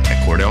online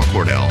at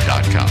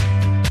CordellCordell.com.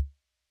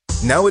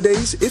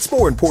 Nowadays, it's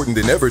more important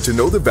than ever to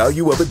know the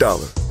value of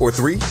 $1, or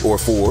 3, or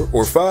 4,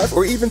 or 5,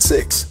 or even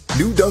 6.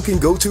 New Dunkin'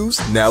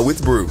 Go-Tos, now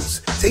with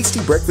brews. Tasty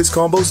breakfast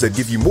combos that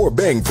give you more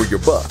bang for your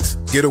bucks.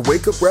 Get a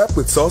wake-up wrap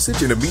with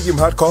sausage and a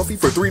medium-hot coffee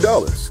for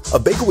 $3. A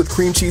bagel with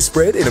cream cheese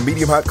spread and a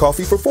medium-hot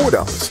coffee for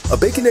 $4. A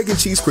bacon, egg, and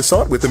cheese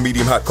croissant with a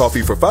medium-hot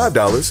coffee for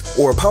 $5.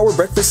 Or a power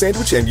breakfast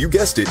sandwich and, you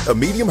guessed it, a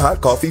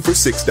medium-hot coffee for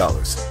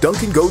 $6.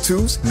 Dunkin'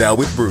 Go-Tos, now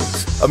with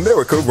brews.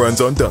 America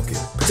runs on Dunkin'.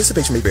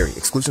 Participation may vary.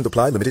 Exclusions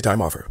apply. Limited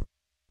time offer.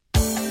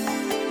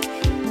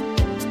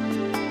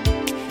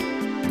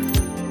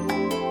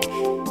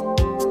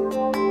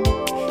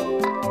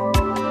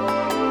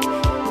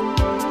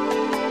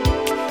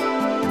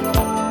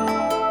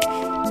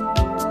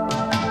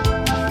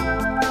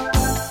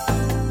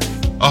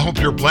 I hope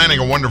you're planning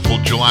a wonderful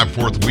July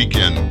 4th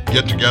weekend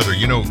get-together.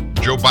 You know,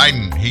 Joe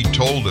Biden, he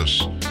told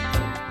us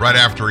right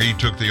after he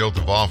took the oath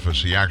of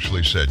office, he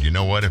actually said, you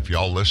know what, if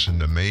y'all listen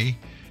to me,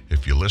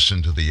 if you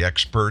listen to the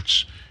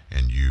experts,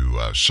 and you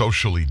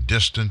socially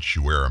distance,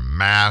 you wear a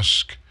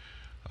mask,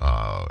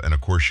 and of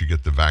course you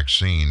get the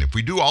vaccine. If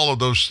we do all of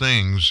those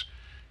things,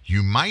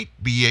 you might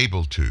be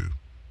able to,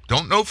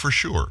 don't know for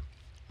sure,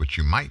 but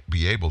you might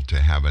be able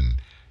to have an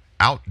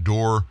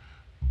outdoor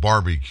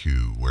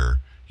barbecue where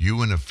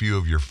you and a few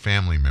of your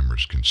family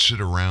members can sit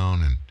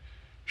around and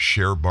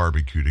share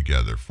barbecue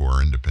together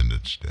for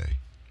Independence Day.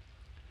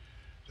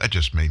 That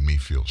just made me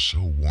feel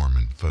so warm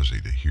and fuzzy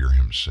to hear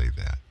him say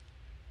that,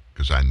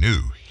 because I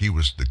knew he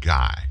was the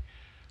guy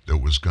that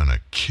was going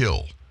to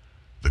kill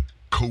the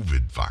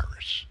COVID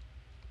virus.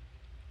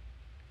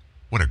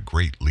 What a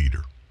great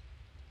leader.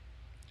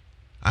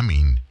 I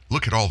mean,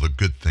 look at all the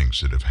good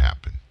things that have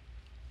happened.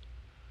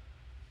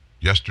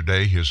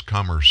 Yesterday, his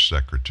Commerce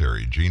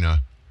Secretary,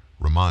 Gina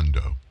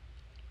Raimondo,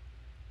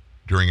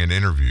 during an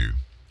interview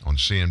on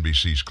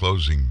CNBC's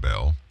Closing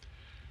Bell,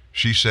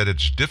 she said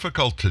it's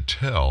difficult to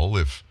tell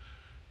if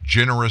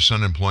generous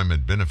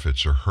unemployment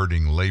benefits are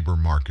hurting labor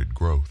market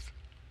growth.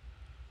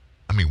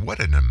 I mean, what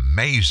an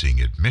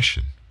amazing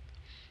admission.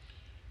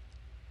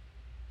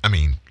 I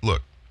mean,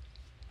 look,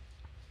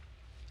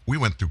 we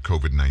went through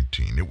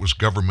COVID-19. It was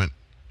government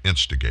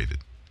instigated.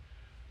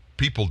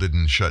 People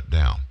didn't shut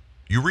down.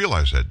 You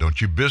realize that,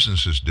 don't you?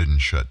 Businesses didn't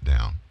shut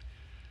down.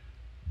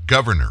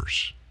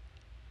 Governors,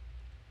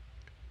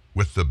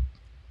 with the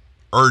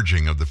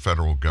urging of the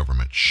federal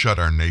government, shut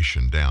our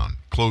nation down,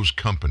 closed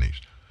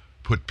companies,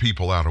 put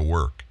people out of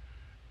work,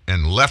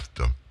 and left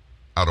them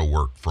out of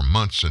work for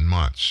months and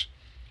months.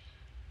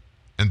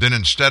 And then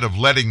instead of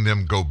letting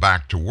them go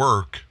back to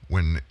work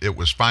when it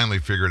was finally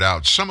figured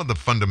out some of the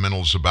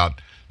fundamentals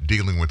about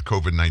dealing with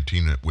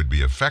COVID-19 that would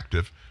be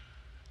effective,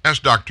 as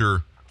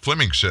Dr.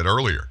 Fleming said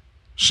earlier,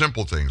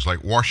 simple things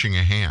like washing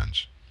your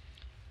hands,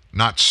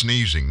 not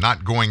sneezing,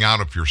 not going out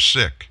if you're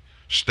sick,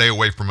 stay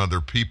away from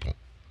other people.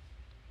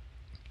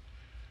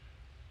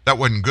 That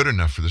wasn't good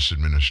enough for this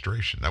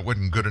administration. That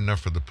wasn't good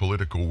enough for the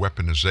political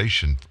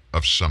weaponization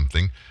of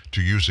something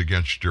to use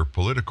against your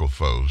political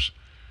foes.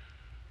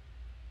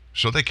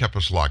 So they kept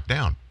us locked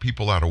down,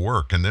 people out of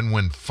work. And then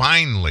when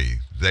finally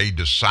they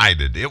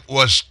decided it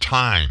was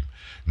time,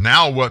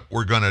 now what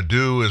we're going to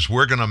do is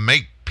we're going to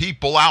make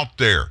people out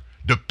there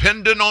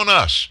dependent on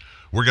us.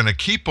 We're going to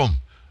keep them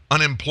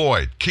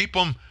unemployed, keep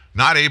them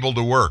not able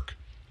to work,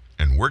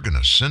 and we're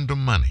going to send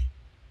them money,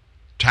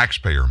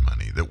 taxpayer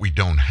money that we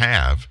don't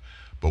have,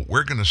 but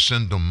we're going to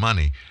send them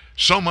money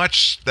so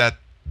much that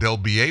they'll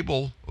be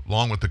able,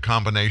 along with the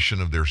combination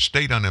of their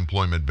state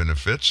unemployment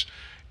benefits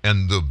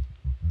and the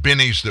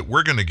bennies that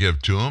we're going to give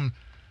to them,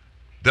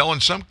 they'll in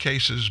some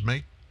cases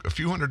make a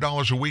few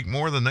 $100s a week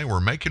more than they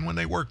were making when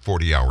they worked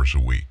 40 hours a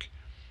week.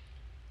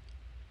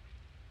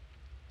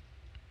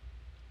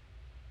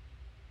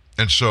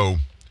 And so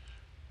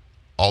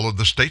all of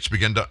the states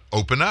begin to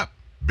open up.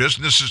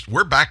 Businesses,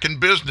 we're back in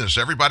business.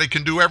 Everybody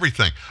can do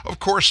everything. Of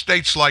course,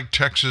 states like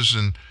Texas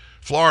and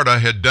Florida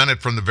had done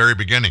it from the very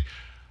beginning.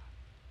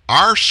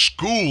 Our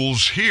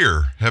schools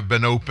here have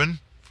been open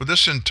for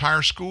this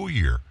entire school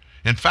year.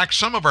 In fact,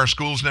 some of our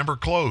schools never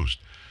closed.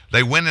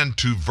 They went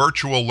into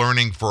virtual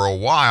learning for a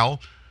while,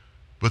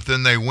 but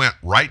then they went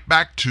right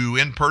back to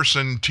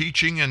in-person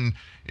teaching and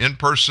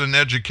in-person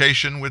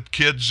education with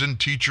kids and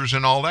teachers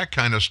and all that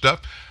kind of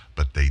stuff.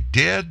 But they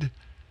did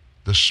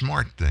the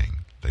smart thing.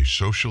 They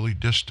socially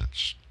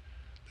distanced.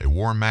 They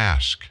wore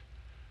masks.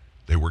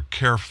 They were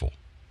careful.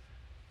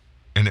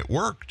 And it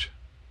worked.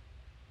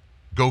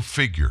 Go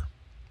figure.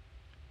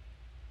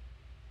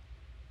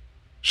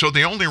 So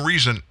the only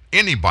reason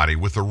anybody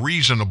with a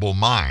reasonable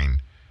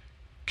mind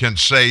can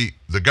say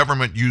the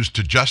government used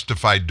to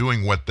justify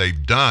doing what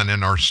they've done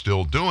and are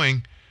still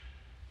doing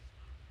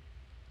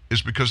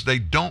is because they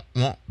don't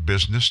want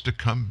business to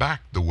come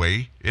back the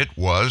way it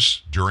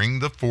was during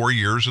the 4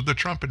 years of the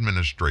Trump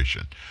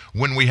administration,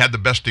 when we had the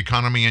best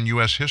economy in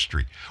U.S.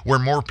 history, where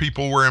more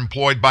people were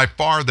employed by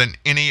far than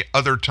any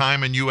other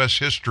time in U.S.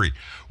 history,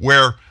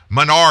 where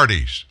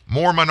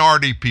more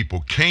minority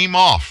people came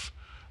off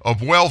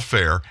of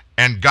welfare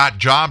and got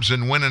jobs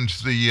and went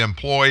into the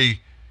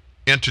employee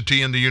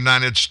entity in the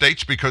United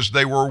States because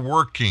they were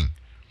working.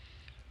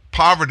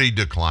 Poverty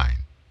declined.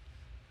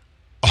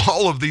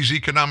 All of these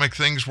economic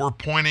things were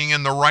pointing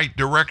in the right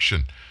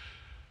direction.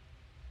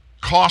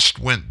 Cost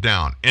went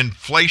down.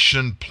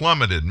 Inflation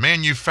plummeted.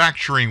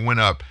 Manufacturing went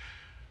up.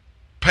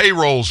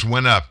 Payrolls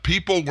went up.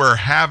 People were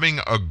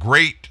having a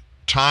great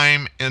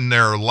time in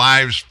their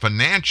lives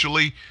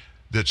financially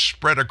that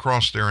spread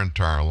across their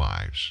entire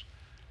lives.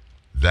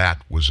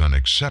 That was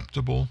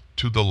unacceptable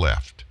to the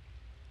left.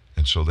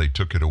 And so they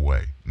took it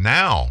away.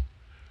 Now,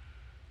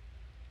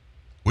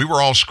 we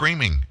were all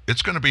screaming,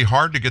 it's going to be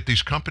hard to get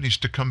these companies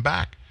to come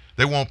back.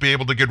 They won't be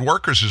able to get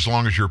workers as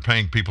long as you're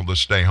paying people to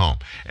stay home.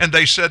 And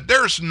they said,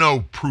 there's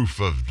no proof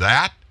of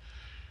that.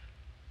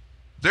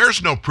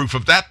 There's no proof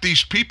of that.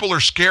 These people are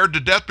scared to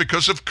death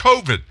because of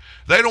COVID.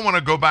 They don't want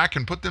to go back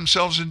and put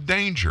themselves in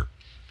danger.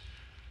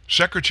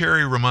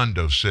 Secretary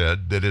Raimondo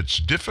said that it's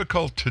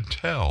difficult to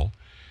tell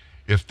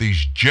if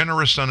these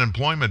generous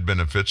unemployment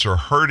benefits are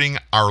hurting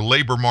our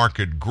labor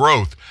market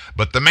growth.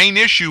 But the main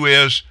issue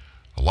is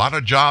a lot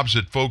of jobs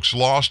that folks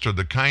lost are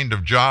the kind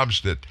of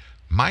jobs that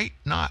might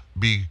not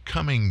be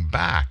coming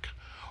back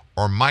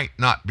or might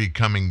not be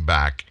coming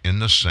back in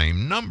the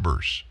same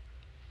numbers.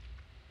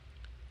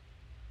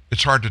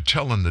 It's hard to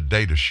tell in the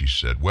data, she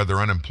said, whether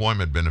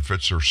unemployment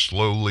benefits are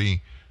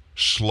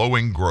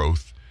slowing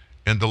growth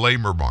in the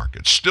labor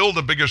market. Still,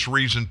 the biggest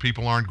reason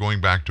people aren't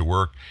going back to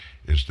work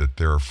is that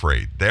they're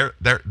afraid.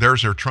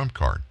 There's their trump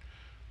card.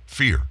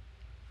 Fear.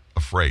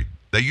 Afraid.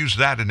 They use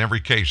that in every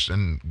case.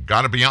 And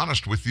got to be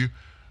honest with you,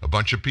 a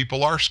bunch of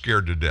people are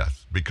scared to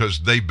death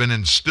because they've been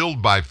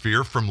instilled by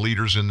fear from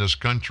leaders in this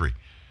country.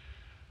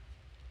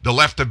 The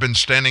left have been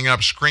standing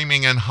up,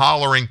 screaming and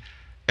hollering,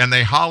 and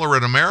they holler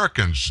at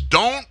Americans,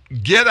 don't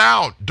get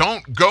out,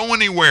 don't go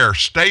anywhere,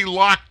 stay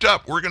locked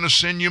up, we're going to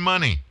send you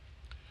money.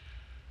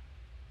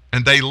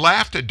 And they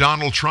laughed at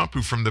Donald Trump,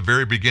 who from the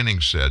very beginning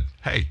said,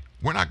 hey,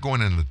 we're not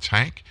going in the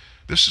tank.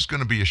 This is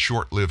going to be a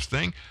short-lived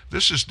thing.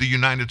 This is the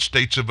United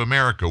States of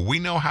America. We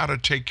know how to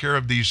take care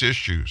of these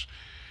issues.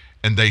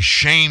 And they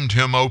shamed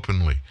him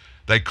openly.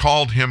 They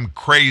called him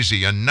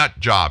crazy, a nut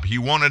job. He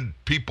wanted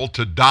people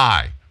to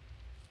die.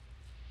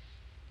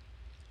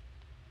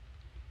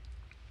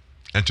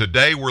 And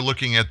today we're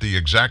looking at the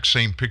exact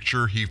same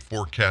picture he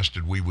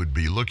forecasted we would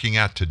be looking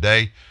at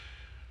today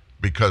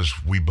because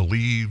we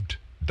believed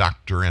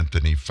Dr.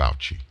 Anthony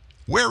Fauci.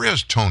 Where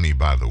is Tony,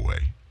 by the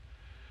way?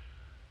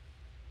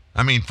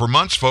 I mean, for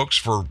months, folks,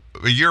 for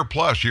a year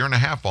plus, year and a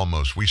half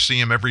almost, we see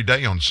him every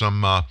day on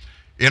some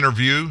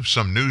interview,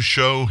 some news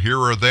show here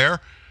or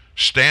there,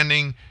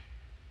 standing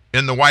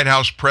in the White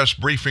House press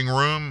briefing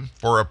room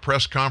for a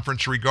press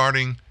conference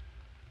regarding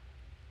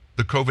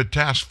the COVID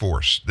task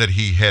force that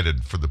he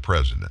headed for the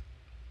president.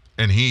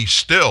 And he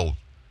still,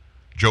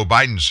 Joe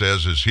Biden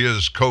says, is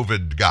his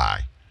COVID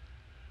guy.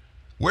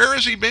 Where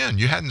has he been?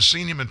 You hadn't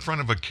seen him in front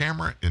of a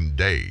camera in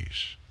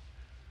days.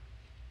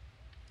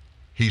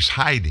 He's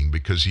hiding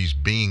because he's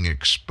being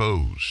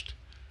exposed.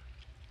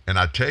 And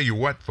I tell you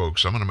what,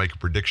 folks, I'm going to make a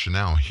prediction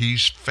now.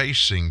 He's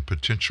facing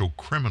potential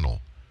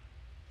criminal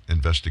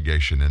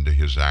investigation into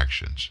his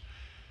actions.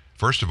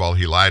 First of all,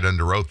 he lied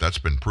under oath. That's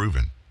been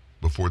proven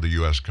before the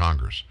U.S.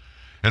 Congress.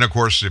 And, of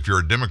course, if you're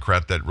a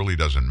Democrat, that really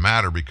doesn't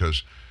matter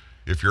because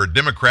if you're a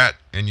Democrat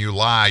and you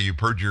lie, you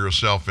perjure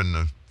yourself in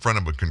the front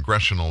of a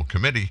congressional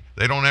committee,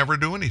 they don't ever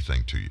do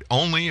anything to you.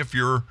 Only if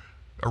you're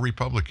a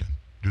Republican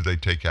do they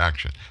take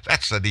action.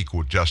 That's that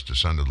equal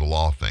justice under the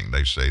law thing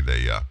they say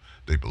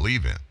they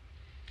believe in.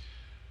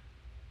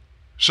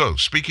 So,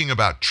 speaking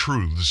about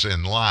truths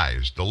and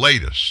lies, the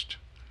latest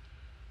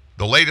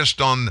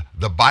on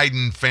the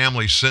Biden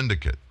family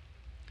syndicate.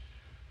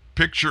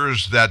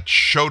 Pictures that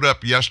showed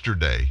up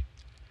yesterday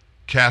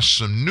cast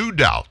some new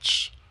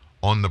doubts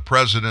on the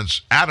president's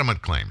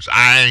adamant claims.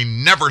 I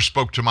never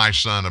spoke to my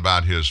son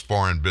about his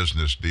foreign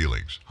business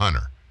dealings,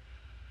 Hunter.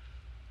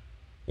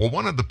 Well,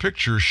 one of the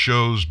pictures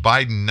shows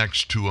Biden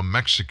next to a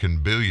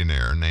Mexican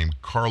billionaire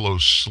named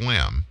Carlos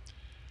Slim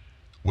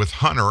with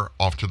Hunter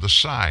off to the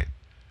side.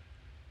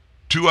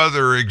 Two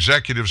other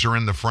executives are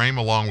in the frame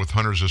along with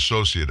Hunter's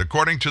associate.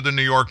 According to the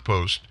New York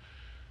Post,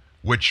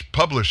 which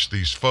published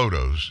these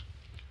photos,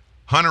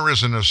 Hunter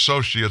and his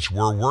associates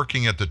were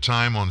working at the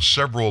time on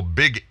several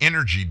big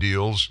energy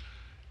deals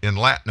in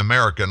Latin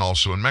America and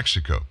also in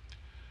Mexico.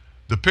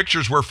 The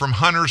pictures were from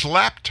Hunter's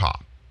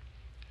laptop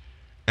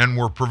and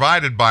were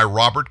provided by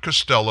Robert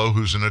Costello,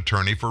 who's an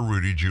attorney for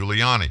Rudy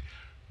Giuliani.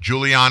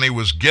 Giuliani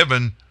was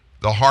given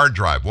the hard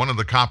drive, one of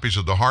the copies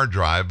of the hard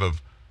drive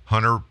of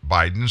Hunter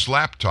Biden's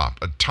laptop.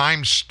 A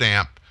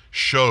timestamp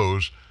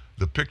shows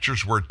the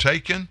pictures were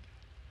taken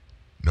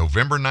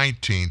November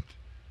 19th,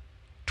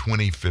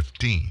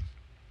 2015.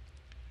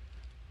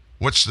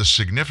 What's the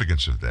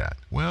significance of that?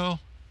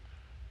 Well,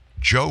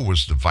 Joe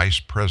was the vice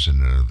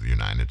president of the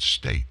United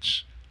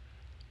States.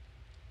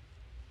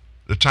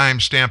 The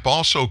timestamp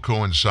also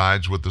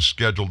coincides with the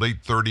scheduled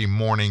 8:30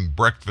 morning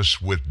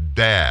breakfast with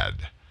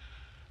Dad,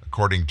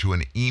 according to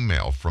an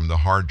email from the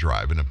hard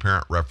drive, an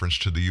apparent reference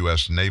to the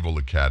U.S. Naval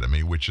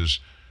Academy, which is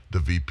the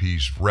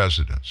VP's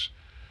residence.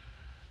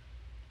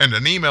 And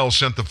an email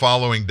sent the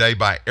following day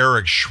by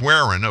Eric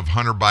Schwerin of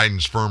Hunter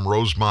Biden's firm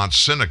Rosemont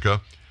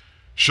Seneca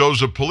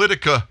shows a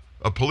Politico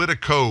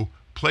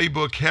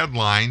playbook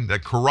headline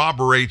that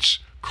corroborates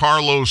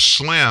Carlos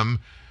Slim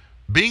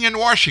being in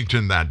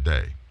Washington that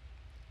day,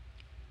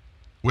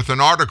 with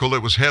an article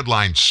that was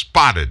headlined,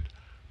 Spotted,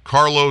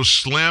 Carlos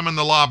Slim in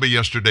the lobby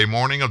yesterday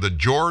morning of the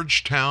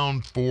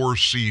Georgetown Four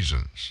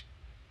Seasons.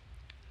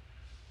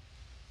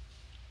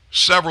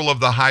 Several of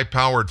the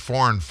high-powered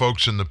foreign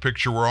folks in the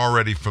picture were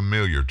already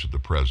familiar to the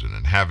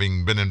president,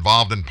 having been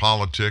involved in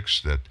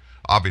politics that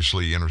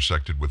obviously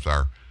intersected with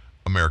our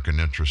American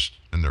interests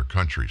in their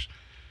countries.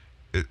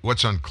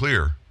 What's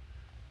unclear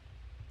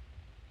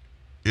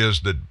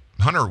is that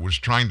Hunter was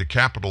trying to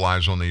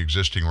capitalize on the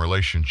existing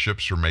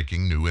relationships or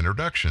making new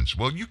introductions.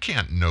 Well, you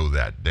can't know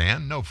that,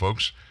 Dan. No,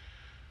 folks.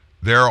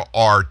 There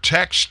are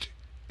texts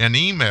and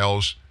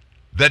emails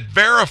that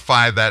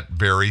verify that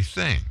very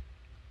thing.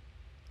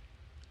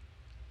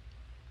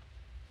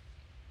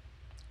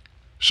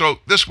 So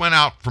this went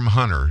out from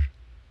Hunter.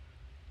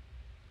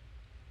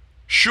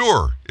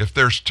 Sure, if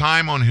there's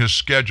time on his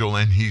schedule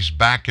and he's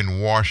back in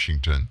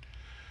Washington,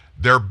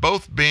 they're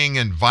both being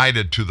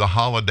invited to the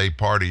holiday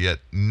party at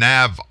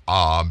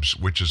NAVOBS,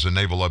 which is a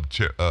Naval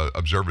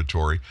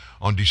Observatory,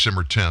 on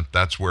December 10th.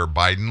 That's where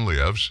Biden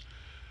lives.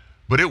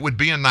 but it would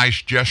be a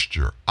nice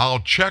gesture.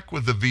 I'll check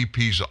with the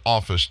VP's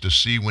office to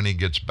see when he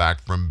gets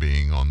back from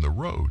being on the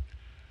road.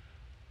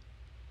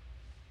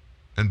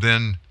 And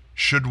then,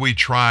 should we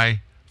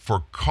try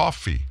for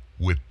coffee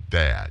with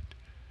Dad?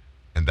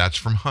 And that's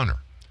from Hunter.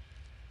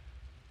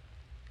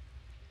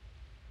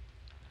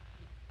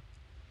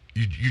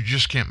 You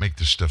just can't make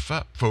this stuff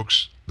up.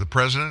 Folks, the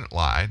president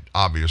lied,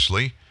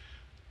 obviously.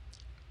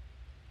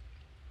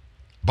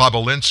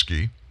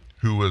 Bobulinski,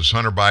 who was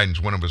Hunter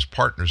Biden's one of his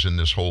partners in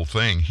this whole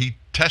thing, he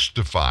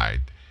testified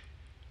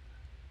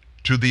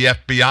to the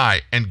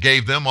FBI and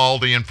gave them all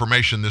the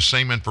information, the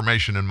same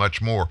information and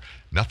much more.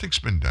 Nothing's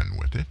been done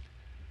with it.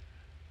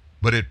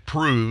 But it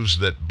proves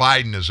that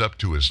Biden is up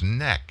to his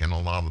neck in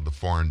a lot of the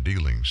foreign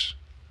dealings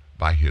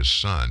by his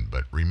son.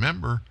 But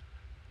remember,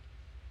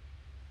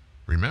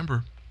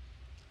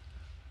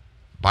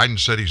 Biden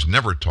said he's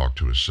never talked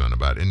to his son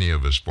about any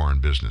of his foreign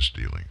business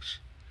dealings.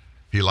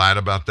 He lied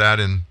about that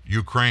in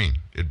Ukraine.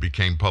 It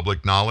became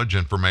public knowledge,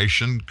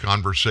 information,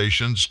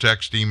 conversations,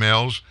 text,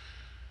 emails.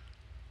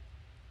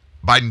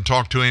 Biden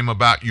talked to him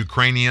about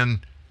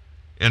Ukrainian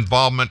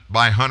involvement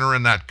by Hunter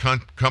and that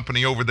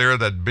company over there,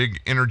 that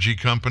big energy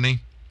company.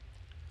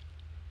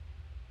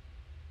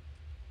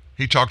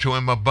 He talked to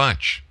him a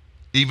bunch,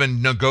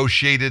 even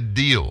negotiated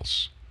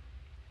deals.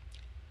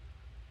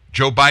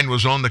 Joe Biden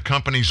was on the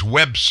company's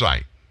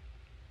website.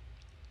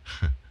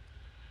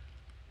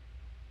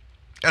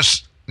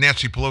 As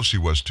Nancy Pelosi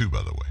was too,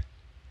 by the way.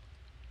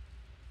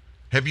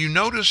 Have you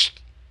noticed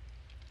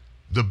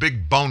the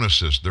big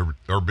bonuses that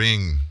are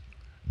being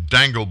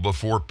dangled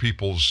before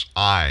people's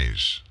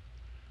eyes?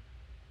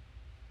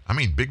 I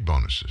mean, big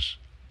bonuses.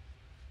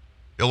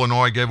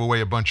 Illinois gave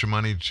away a bunch of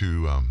money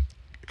to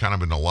kind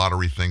of in a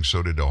lottery thing,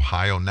 so did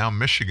Ohio. Now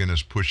Michigan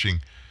is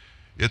pushing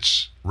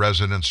its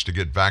residents to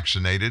get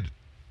vaccinated.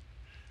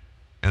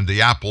 And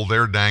the apple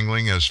they're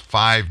dangling is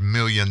 $5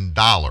 million.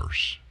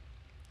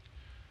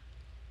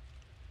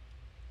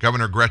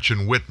 Governor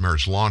Gretchen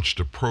Whitmer's launched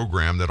a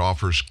program that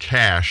offers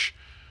cash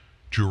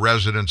to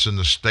residents in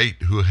the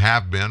state who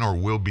have been or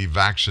will be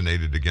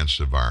vaccinated against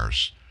the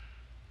virus.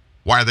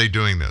 Why are they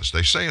doing this?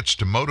 They say it's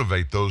to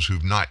motivate those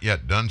who've not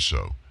yet done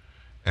so,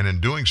 and in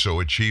doing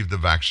so achieve the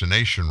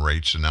vaccination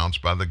rates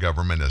announced by the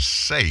government as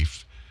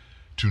safe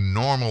to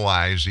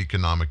normalize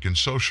economic and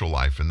social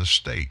life in the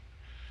state.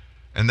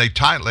 And they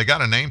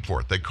got a name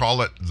for it. They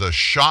call it the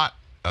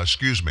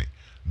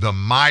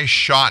My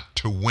Shot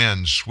to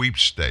Win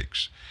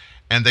sweepstakes.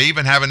 And they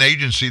even have an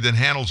agency that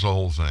handles the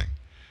whole thing.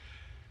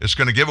 It's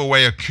going to give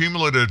away a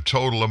cumulative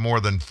total of more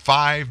than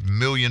 $5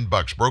 million,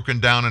 broken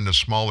down into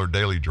smaller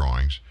daily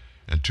drawings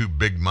and 2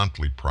 big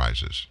monthly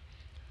prizes.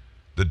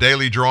 The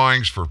daily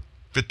drawings for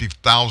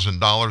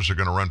 $50,000 are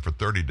going to run for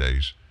 30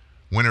 days.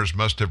 Winners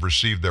must have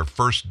received their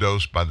first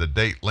dose by the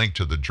date linked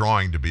to the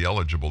drawing to be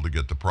eligible to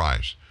get the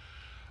prize.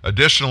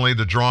 Additionally,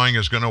 the drawing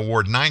is going to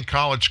award 9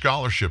 college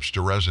scholarships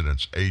to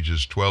residents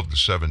ages 12 to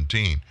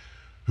 17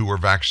 who were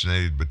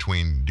vaccinated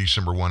between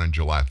December 1 and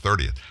July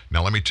 30th.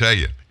 Now, let me tell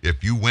you,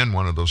 if you win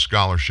one of those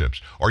scholarships,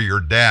 or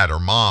your dad or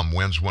mom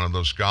wins one of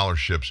those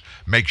scholarships,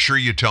 make sure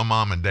you tell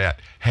mom and dad,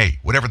 hey,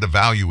 whatever the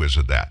value is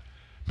of that,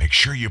 make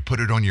sure you put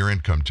it on your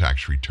income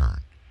tax return.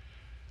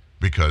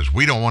 Because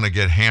we don't want to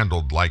get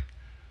handled like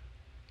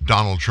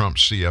Donald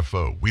Trump's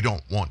CFO. We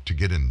don't want to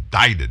get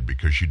indicted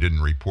because you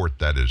didn't report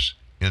that as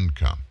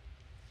income.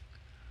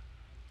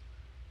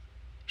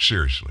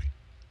 Seriously,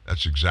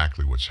 that's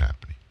exactly what's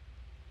happening.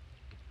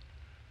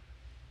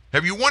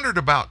 Have you wondered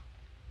about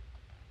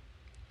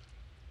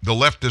the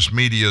leftist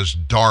media's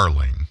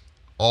darling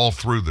all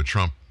through the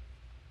Trump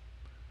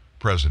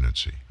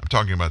presidency? I'm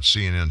talking about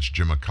CNN's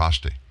Jim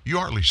Acosta. You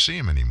hardly see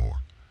him anymore.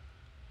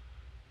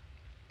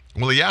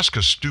 Well, he asked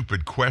a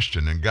stupid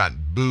question and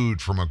got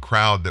booed from a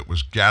crowd that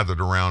was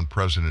gathered around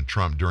President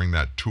Trump during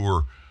that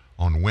tour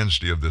on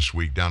Wednesday of this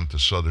week down at the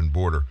southern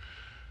border.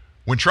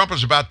 When Trump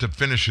was about to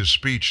finish his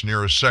speech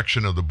near a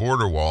section of the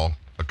border wall,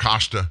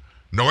 Acosta,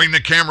 knowing the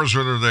cameras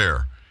were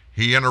there,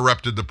 he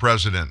interrupted the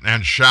president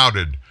and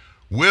shouted,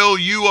 "Will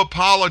you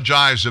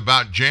apologize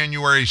about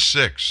January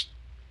 6th?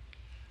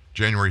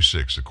 January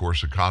 6th, of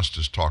course,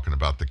 Acosta's talking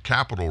about the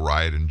Capitol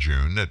riot in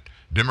June that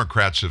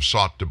Democrats have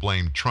sought to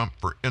blame Trump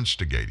for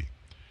instigating.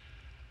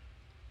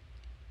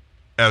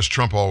 As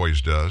Trump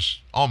always does,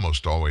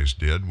 almost always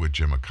did with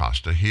Jim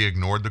Acosta, he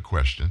ignored the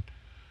question.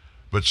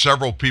 But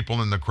several people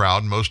in the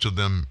crowd, most of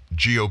them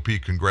GOP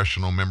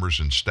congressional members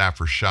and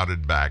staffers,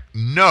 shouted back,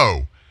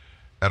 "No,"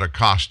 at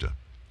Acosta.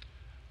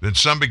 Then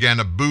some began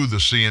to boo the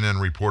CNN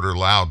reporter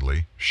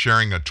loudly,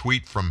 sharing a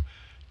tweet from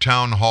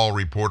town hall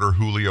reporter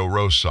Julio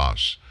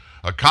Rosas.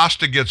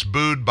 Acosta gets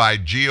booed by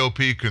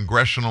GOP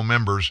congressional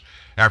members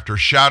after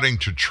shouting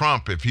to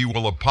Trump if he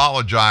will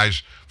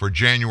apologize for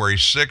January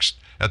 6th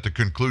at the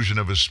conclusion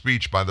of his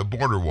speech by the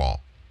border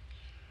wall.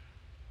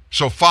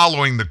 So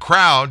following the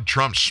crowd,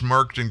 Trump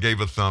smirked and gave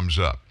a thumbs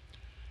up.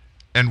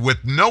 And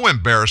with no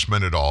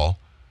embarrassment at all,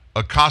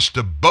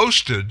 Acosta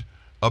boasted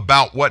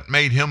about what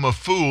made him a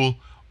fool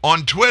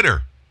on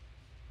Twitter.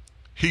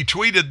 He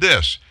tweeted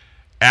this,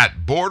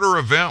 "At border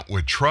event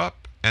with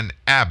Trump and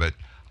Abbott,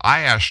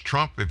 I asked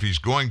Trump if he's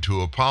going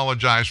to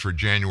apologize for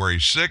January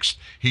 6th.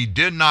 He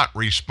did not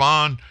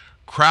respond.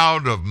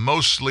 Crowd of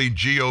mostly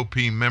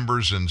GOP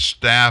members and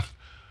staff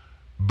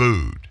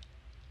booed.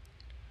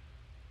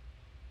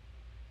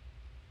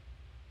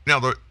 Now,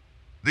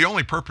 the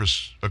only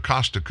purpose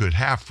Acosta could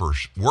have for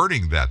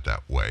wording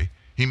that way,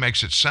 he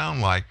makes it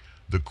sound like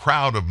the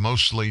crowd of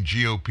mostly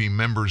GOP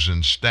members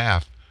and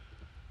staff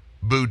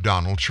booed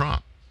Donald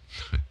Trump.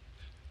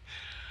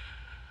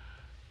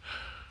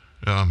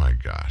 Oh my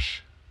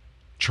gosh.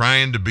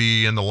 Trying to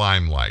be in the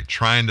limelight,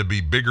 trying to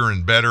be bigger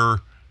and better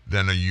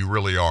than you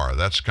really are.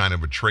 That's kind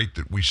of a trait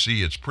that we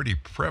see. It's pretty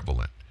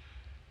prevalent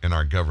in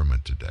our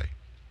government today.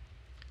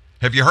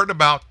 Have you heard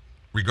about,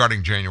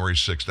 regarding January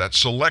 6th, that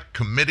select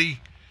committee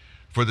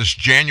for this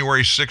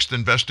January 6th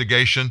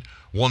investigation?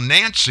 Well,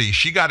 Nancy,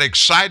 she got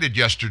excited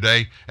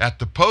yesterday at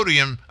the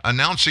podium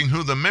announcing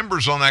who the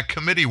members on that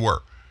committee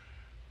were.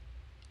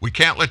 We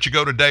can't let you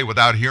go today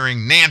without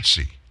hearing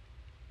Nancy.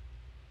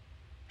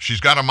 She's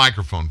got a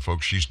microphone,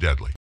 folks. She's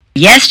deadly.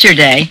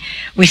 Yesterday,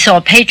 we saw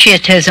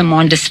patriotism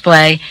on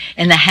display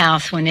in the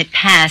House when it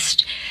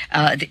passed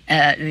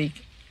the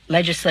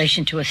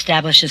legislation to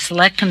establish a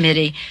select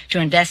committee to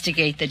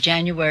investigate the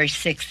January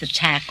 6th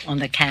attack on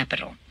the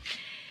Capitol.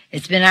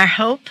 It's been our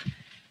hope,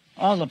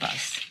 all of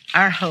us,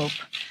 our hope,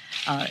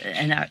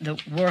 and the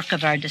work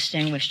of our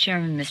distinguished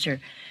chairman, Mr.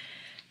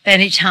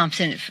 Benny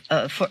Thompson,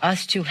 for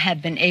us to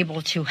have been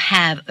able to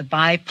have a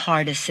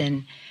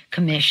bipartisan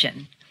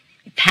commission.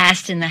 It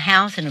passed in the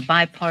House in a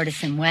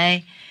bipartisan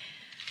way.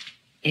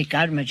 It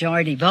got a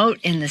majority vote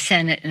in the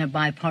Senate in a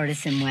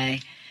bipartisan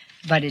way,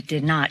 but it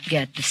did not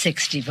get the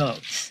 60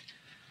 votes.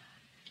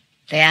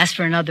 They asked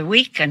for another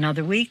week, and at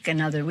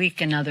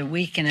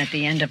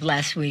the end of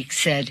last week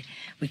said,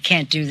 we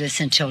can't do this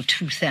until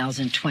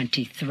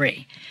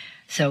 2023.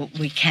 So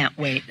we can't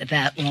wait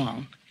that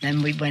long.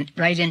 Then we went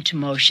right into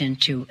motion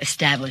to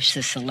establish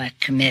the select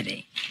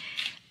committee.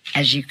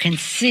 As you can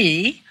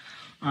see,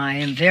 I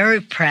am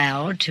very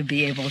proud to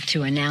be able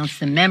to announce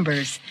the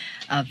members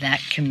of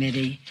that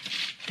committee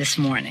this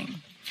morning.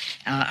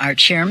 Our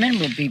chairman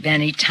will be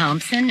Benny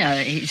Thompson.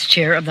 He's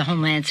chair of the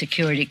Homeland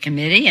Security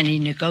Committee, and he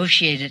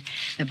negotiated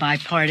the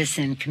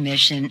bipartisan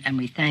commission, and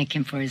we thank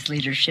him for his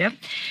leadership.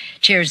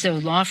 Chair Zoe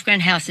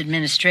Lofgren, House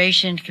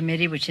Administration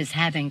Committee, which is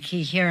having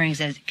key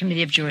hearings as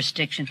Committee of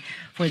Jurisdiction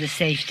for the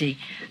safety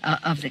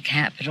of the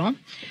Capitol.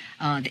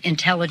 The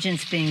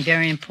intelligence being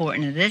very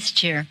important to this,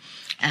 Chair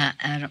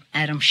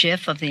Adam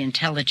Schiff of the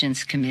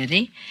Intelligence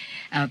Committee.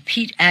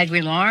 Pete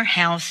Aguilar,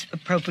 House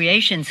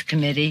Appropriations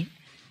Committee.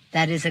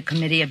 That is a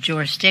committee of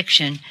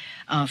jurisdiction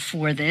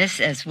for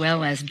this, as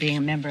well as being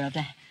a member of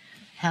the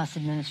House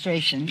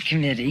Administration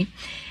Committee.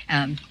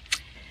 I'm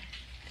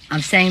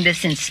saying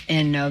this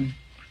in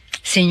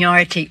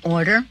seniority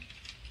order.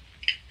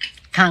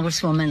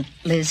 Congresswoman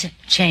Liz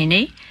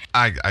Cheney.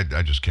 I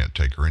just can't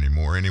take her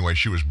anymore. Anyway,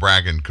 she was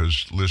bragging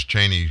because Liz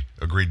Cheney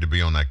agreed to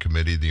be on that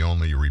committee, the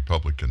only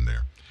Republican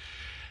there.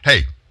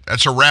 Hey,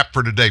 that's a wrap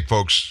for today,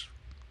 folks.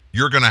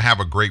 You're going to have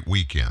a great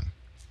weekend.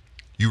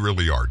 You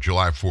really are.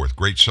 July 4th,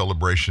 great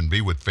celebration.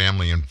 Be with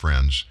family and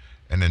friends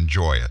and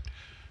enjoy it.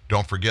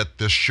 Don't forget,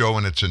 this show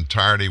in its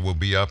entirety will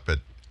be up at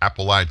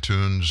Apple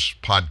iTunes,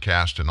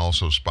 podcast, and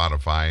also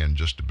Spotify in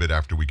just a bit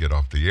after we get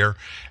off the air.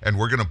 And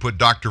we're going to put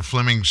Dr.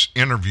 Fleming's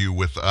interview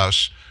with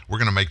us. We're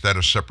going to make that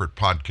a separate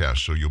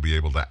podcast so you'll be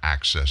able to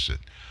access it.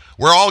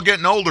 We're all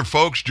getting older,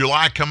 folks.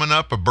 July coming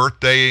up, a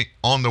birthday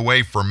on the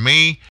way for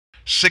me.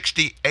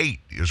 68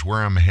 is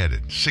where I'm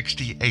headed.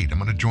 68. I'm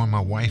going to join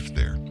my wife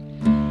there.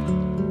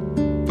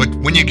 But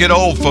when you get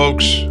old,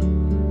 folks,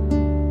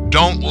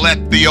 don't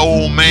let the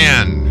old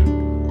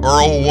man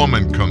or old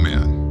woman come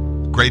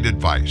in. Great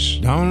advice.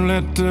 Don't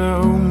let the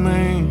old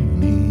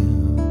man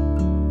in.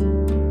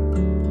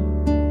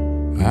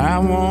 I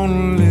want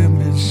to live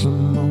me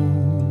some more.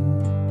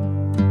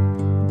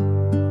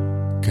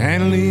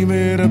 Can't leave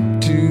it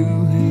up to him.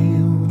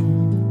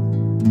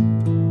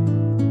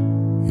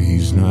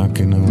 He's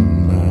knocking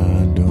on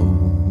my door.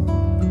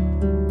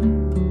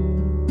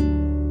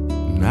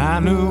 And I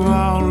knew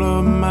all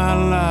of my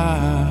life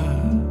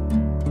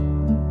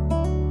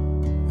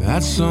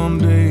that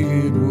someday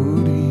it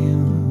would end.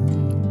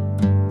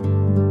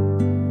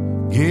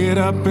 Get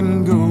up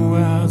and go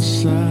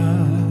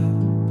outside.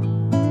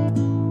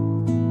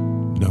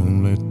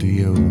 Don't let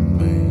the old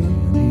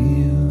man in.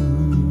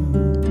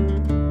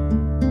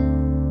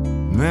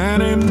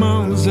 Many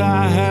months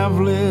I have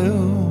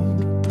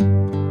lived.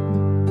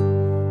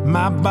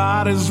 My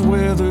body's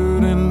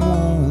weathered and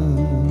worn.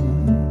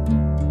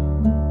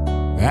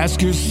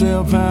 Ask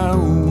yourself, how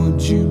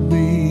would you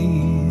be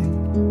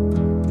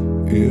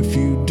if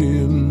you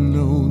didn't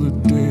know the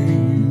day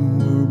you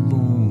were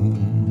born?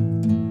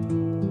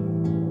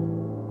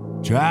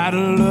 Try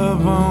to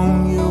love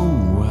on your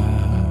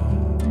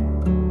wife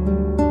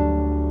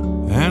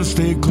and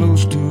stay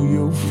close to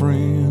your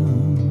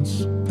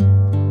friends.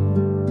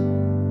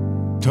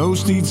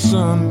 Toast each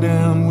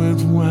sundown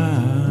with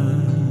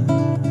wine.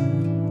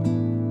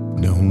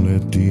 Don't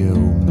let the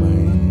old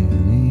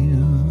man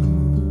in.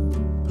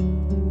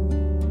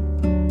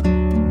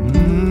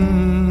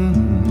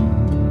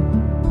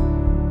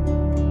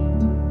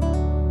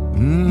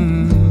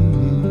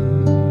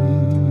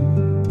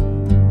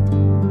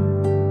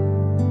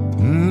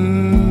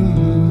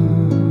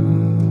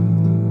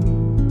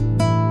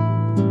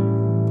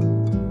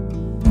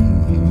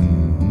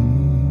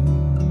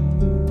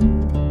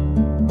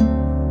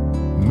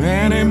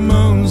 Many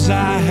moons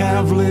I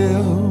have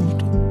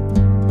lived,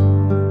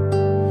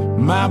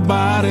 my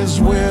body's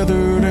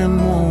weathered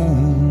and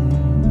worn.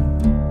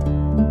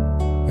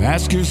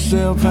 Ask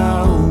yourself,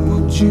 how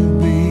would you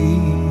be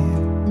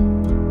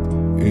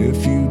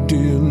if you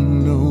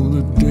didn't know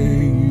the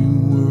day you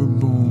were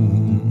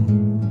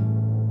born?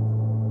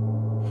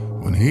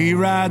 When he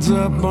rides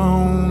up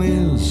on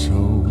his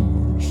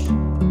horse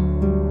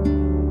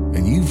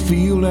and you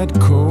feel that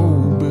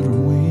cold, bitter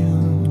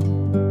wind,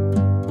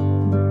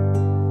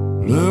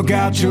 look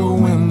out your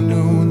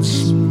window and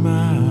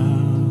smile.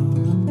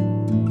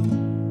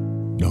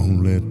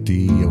 Don't let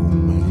the old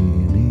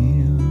man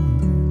in.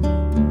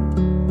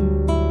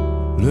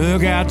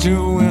 Look out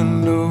your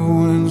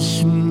window and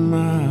smile.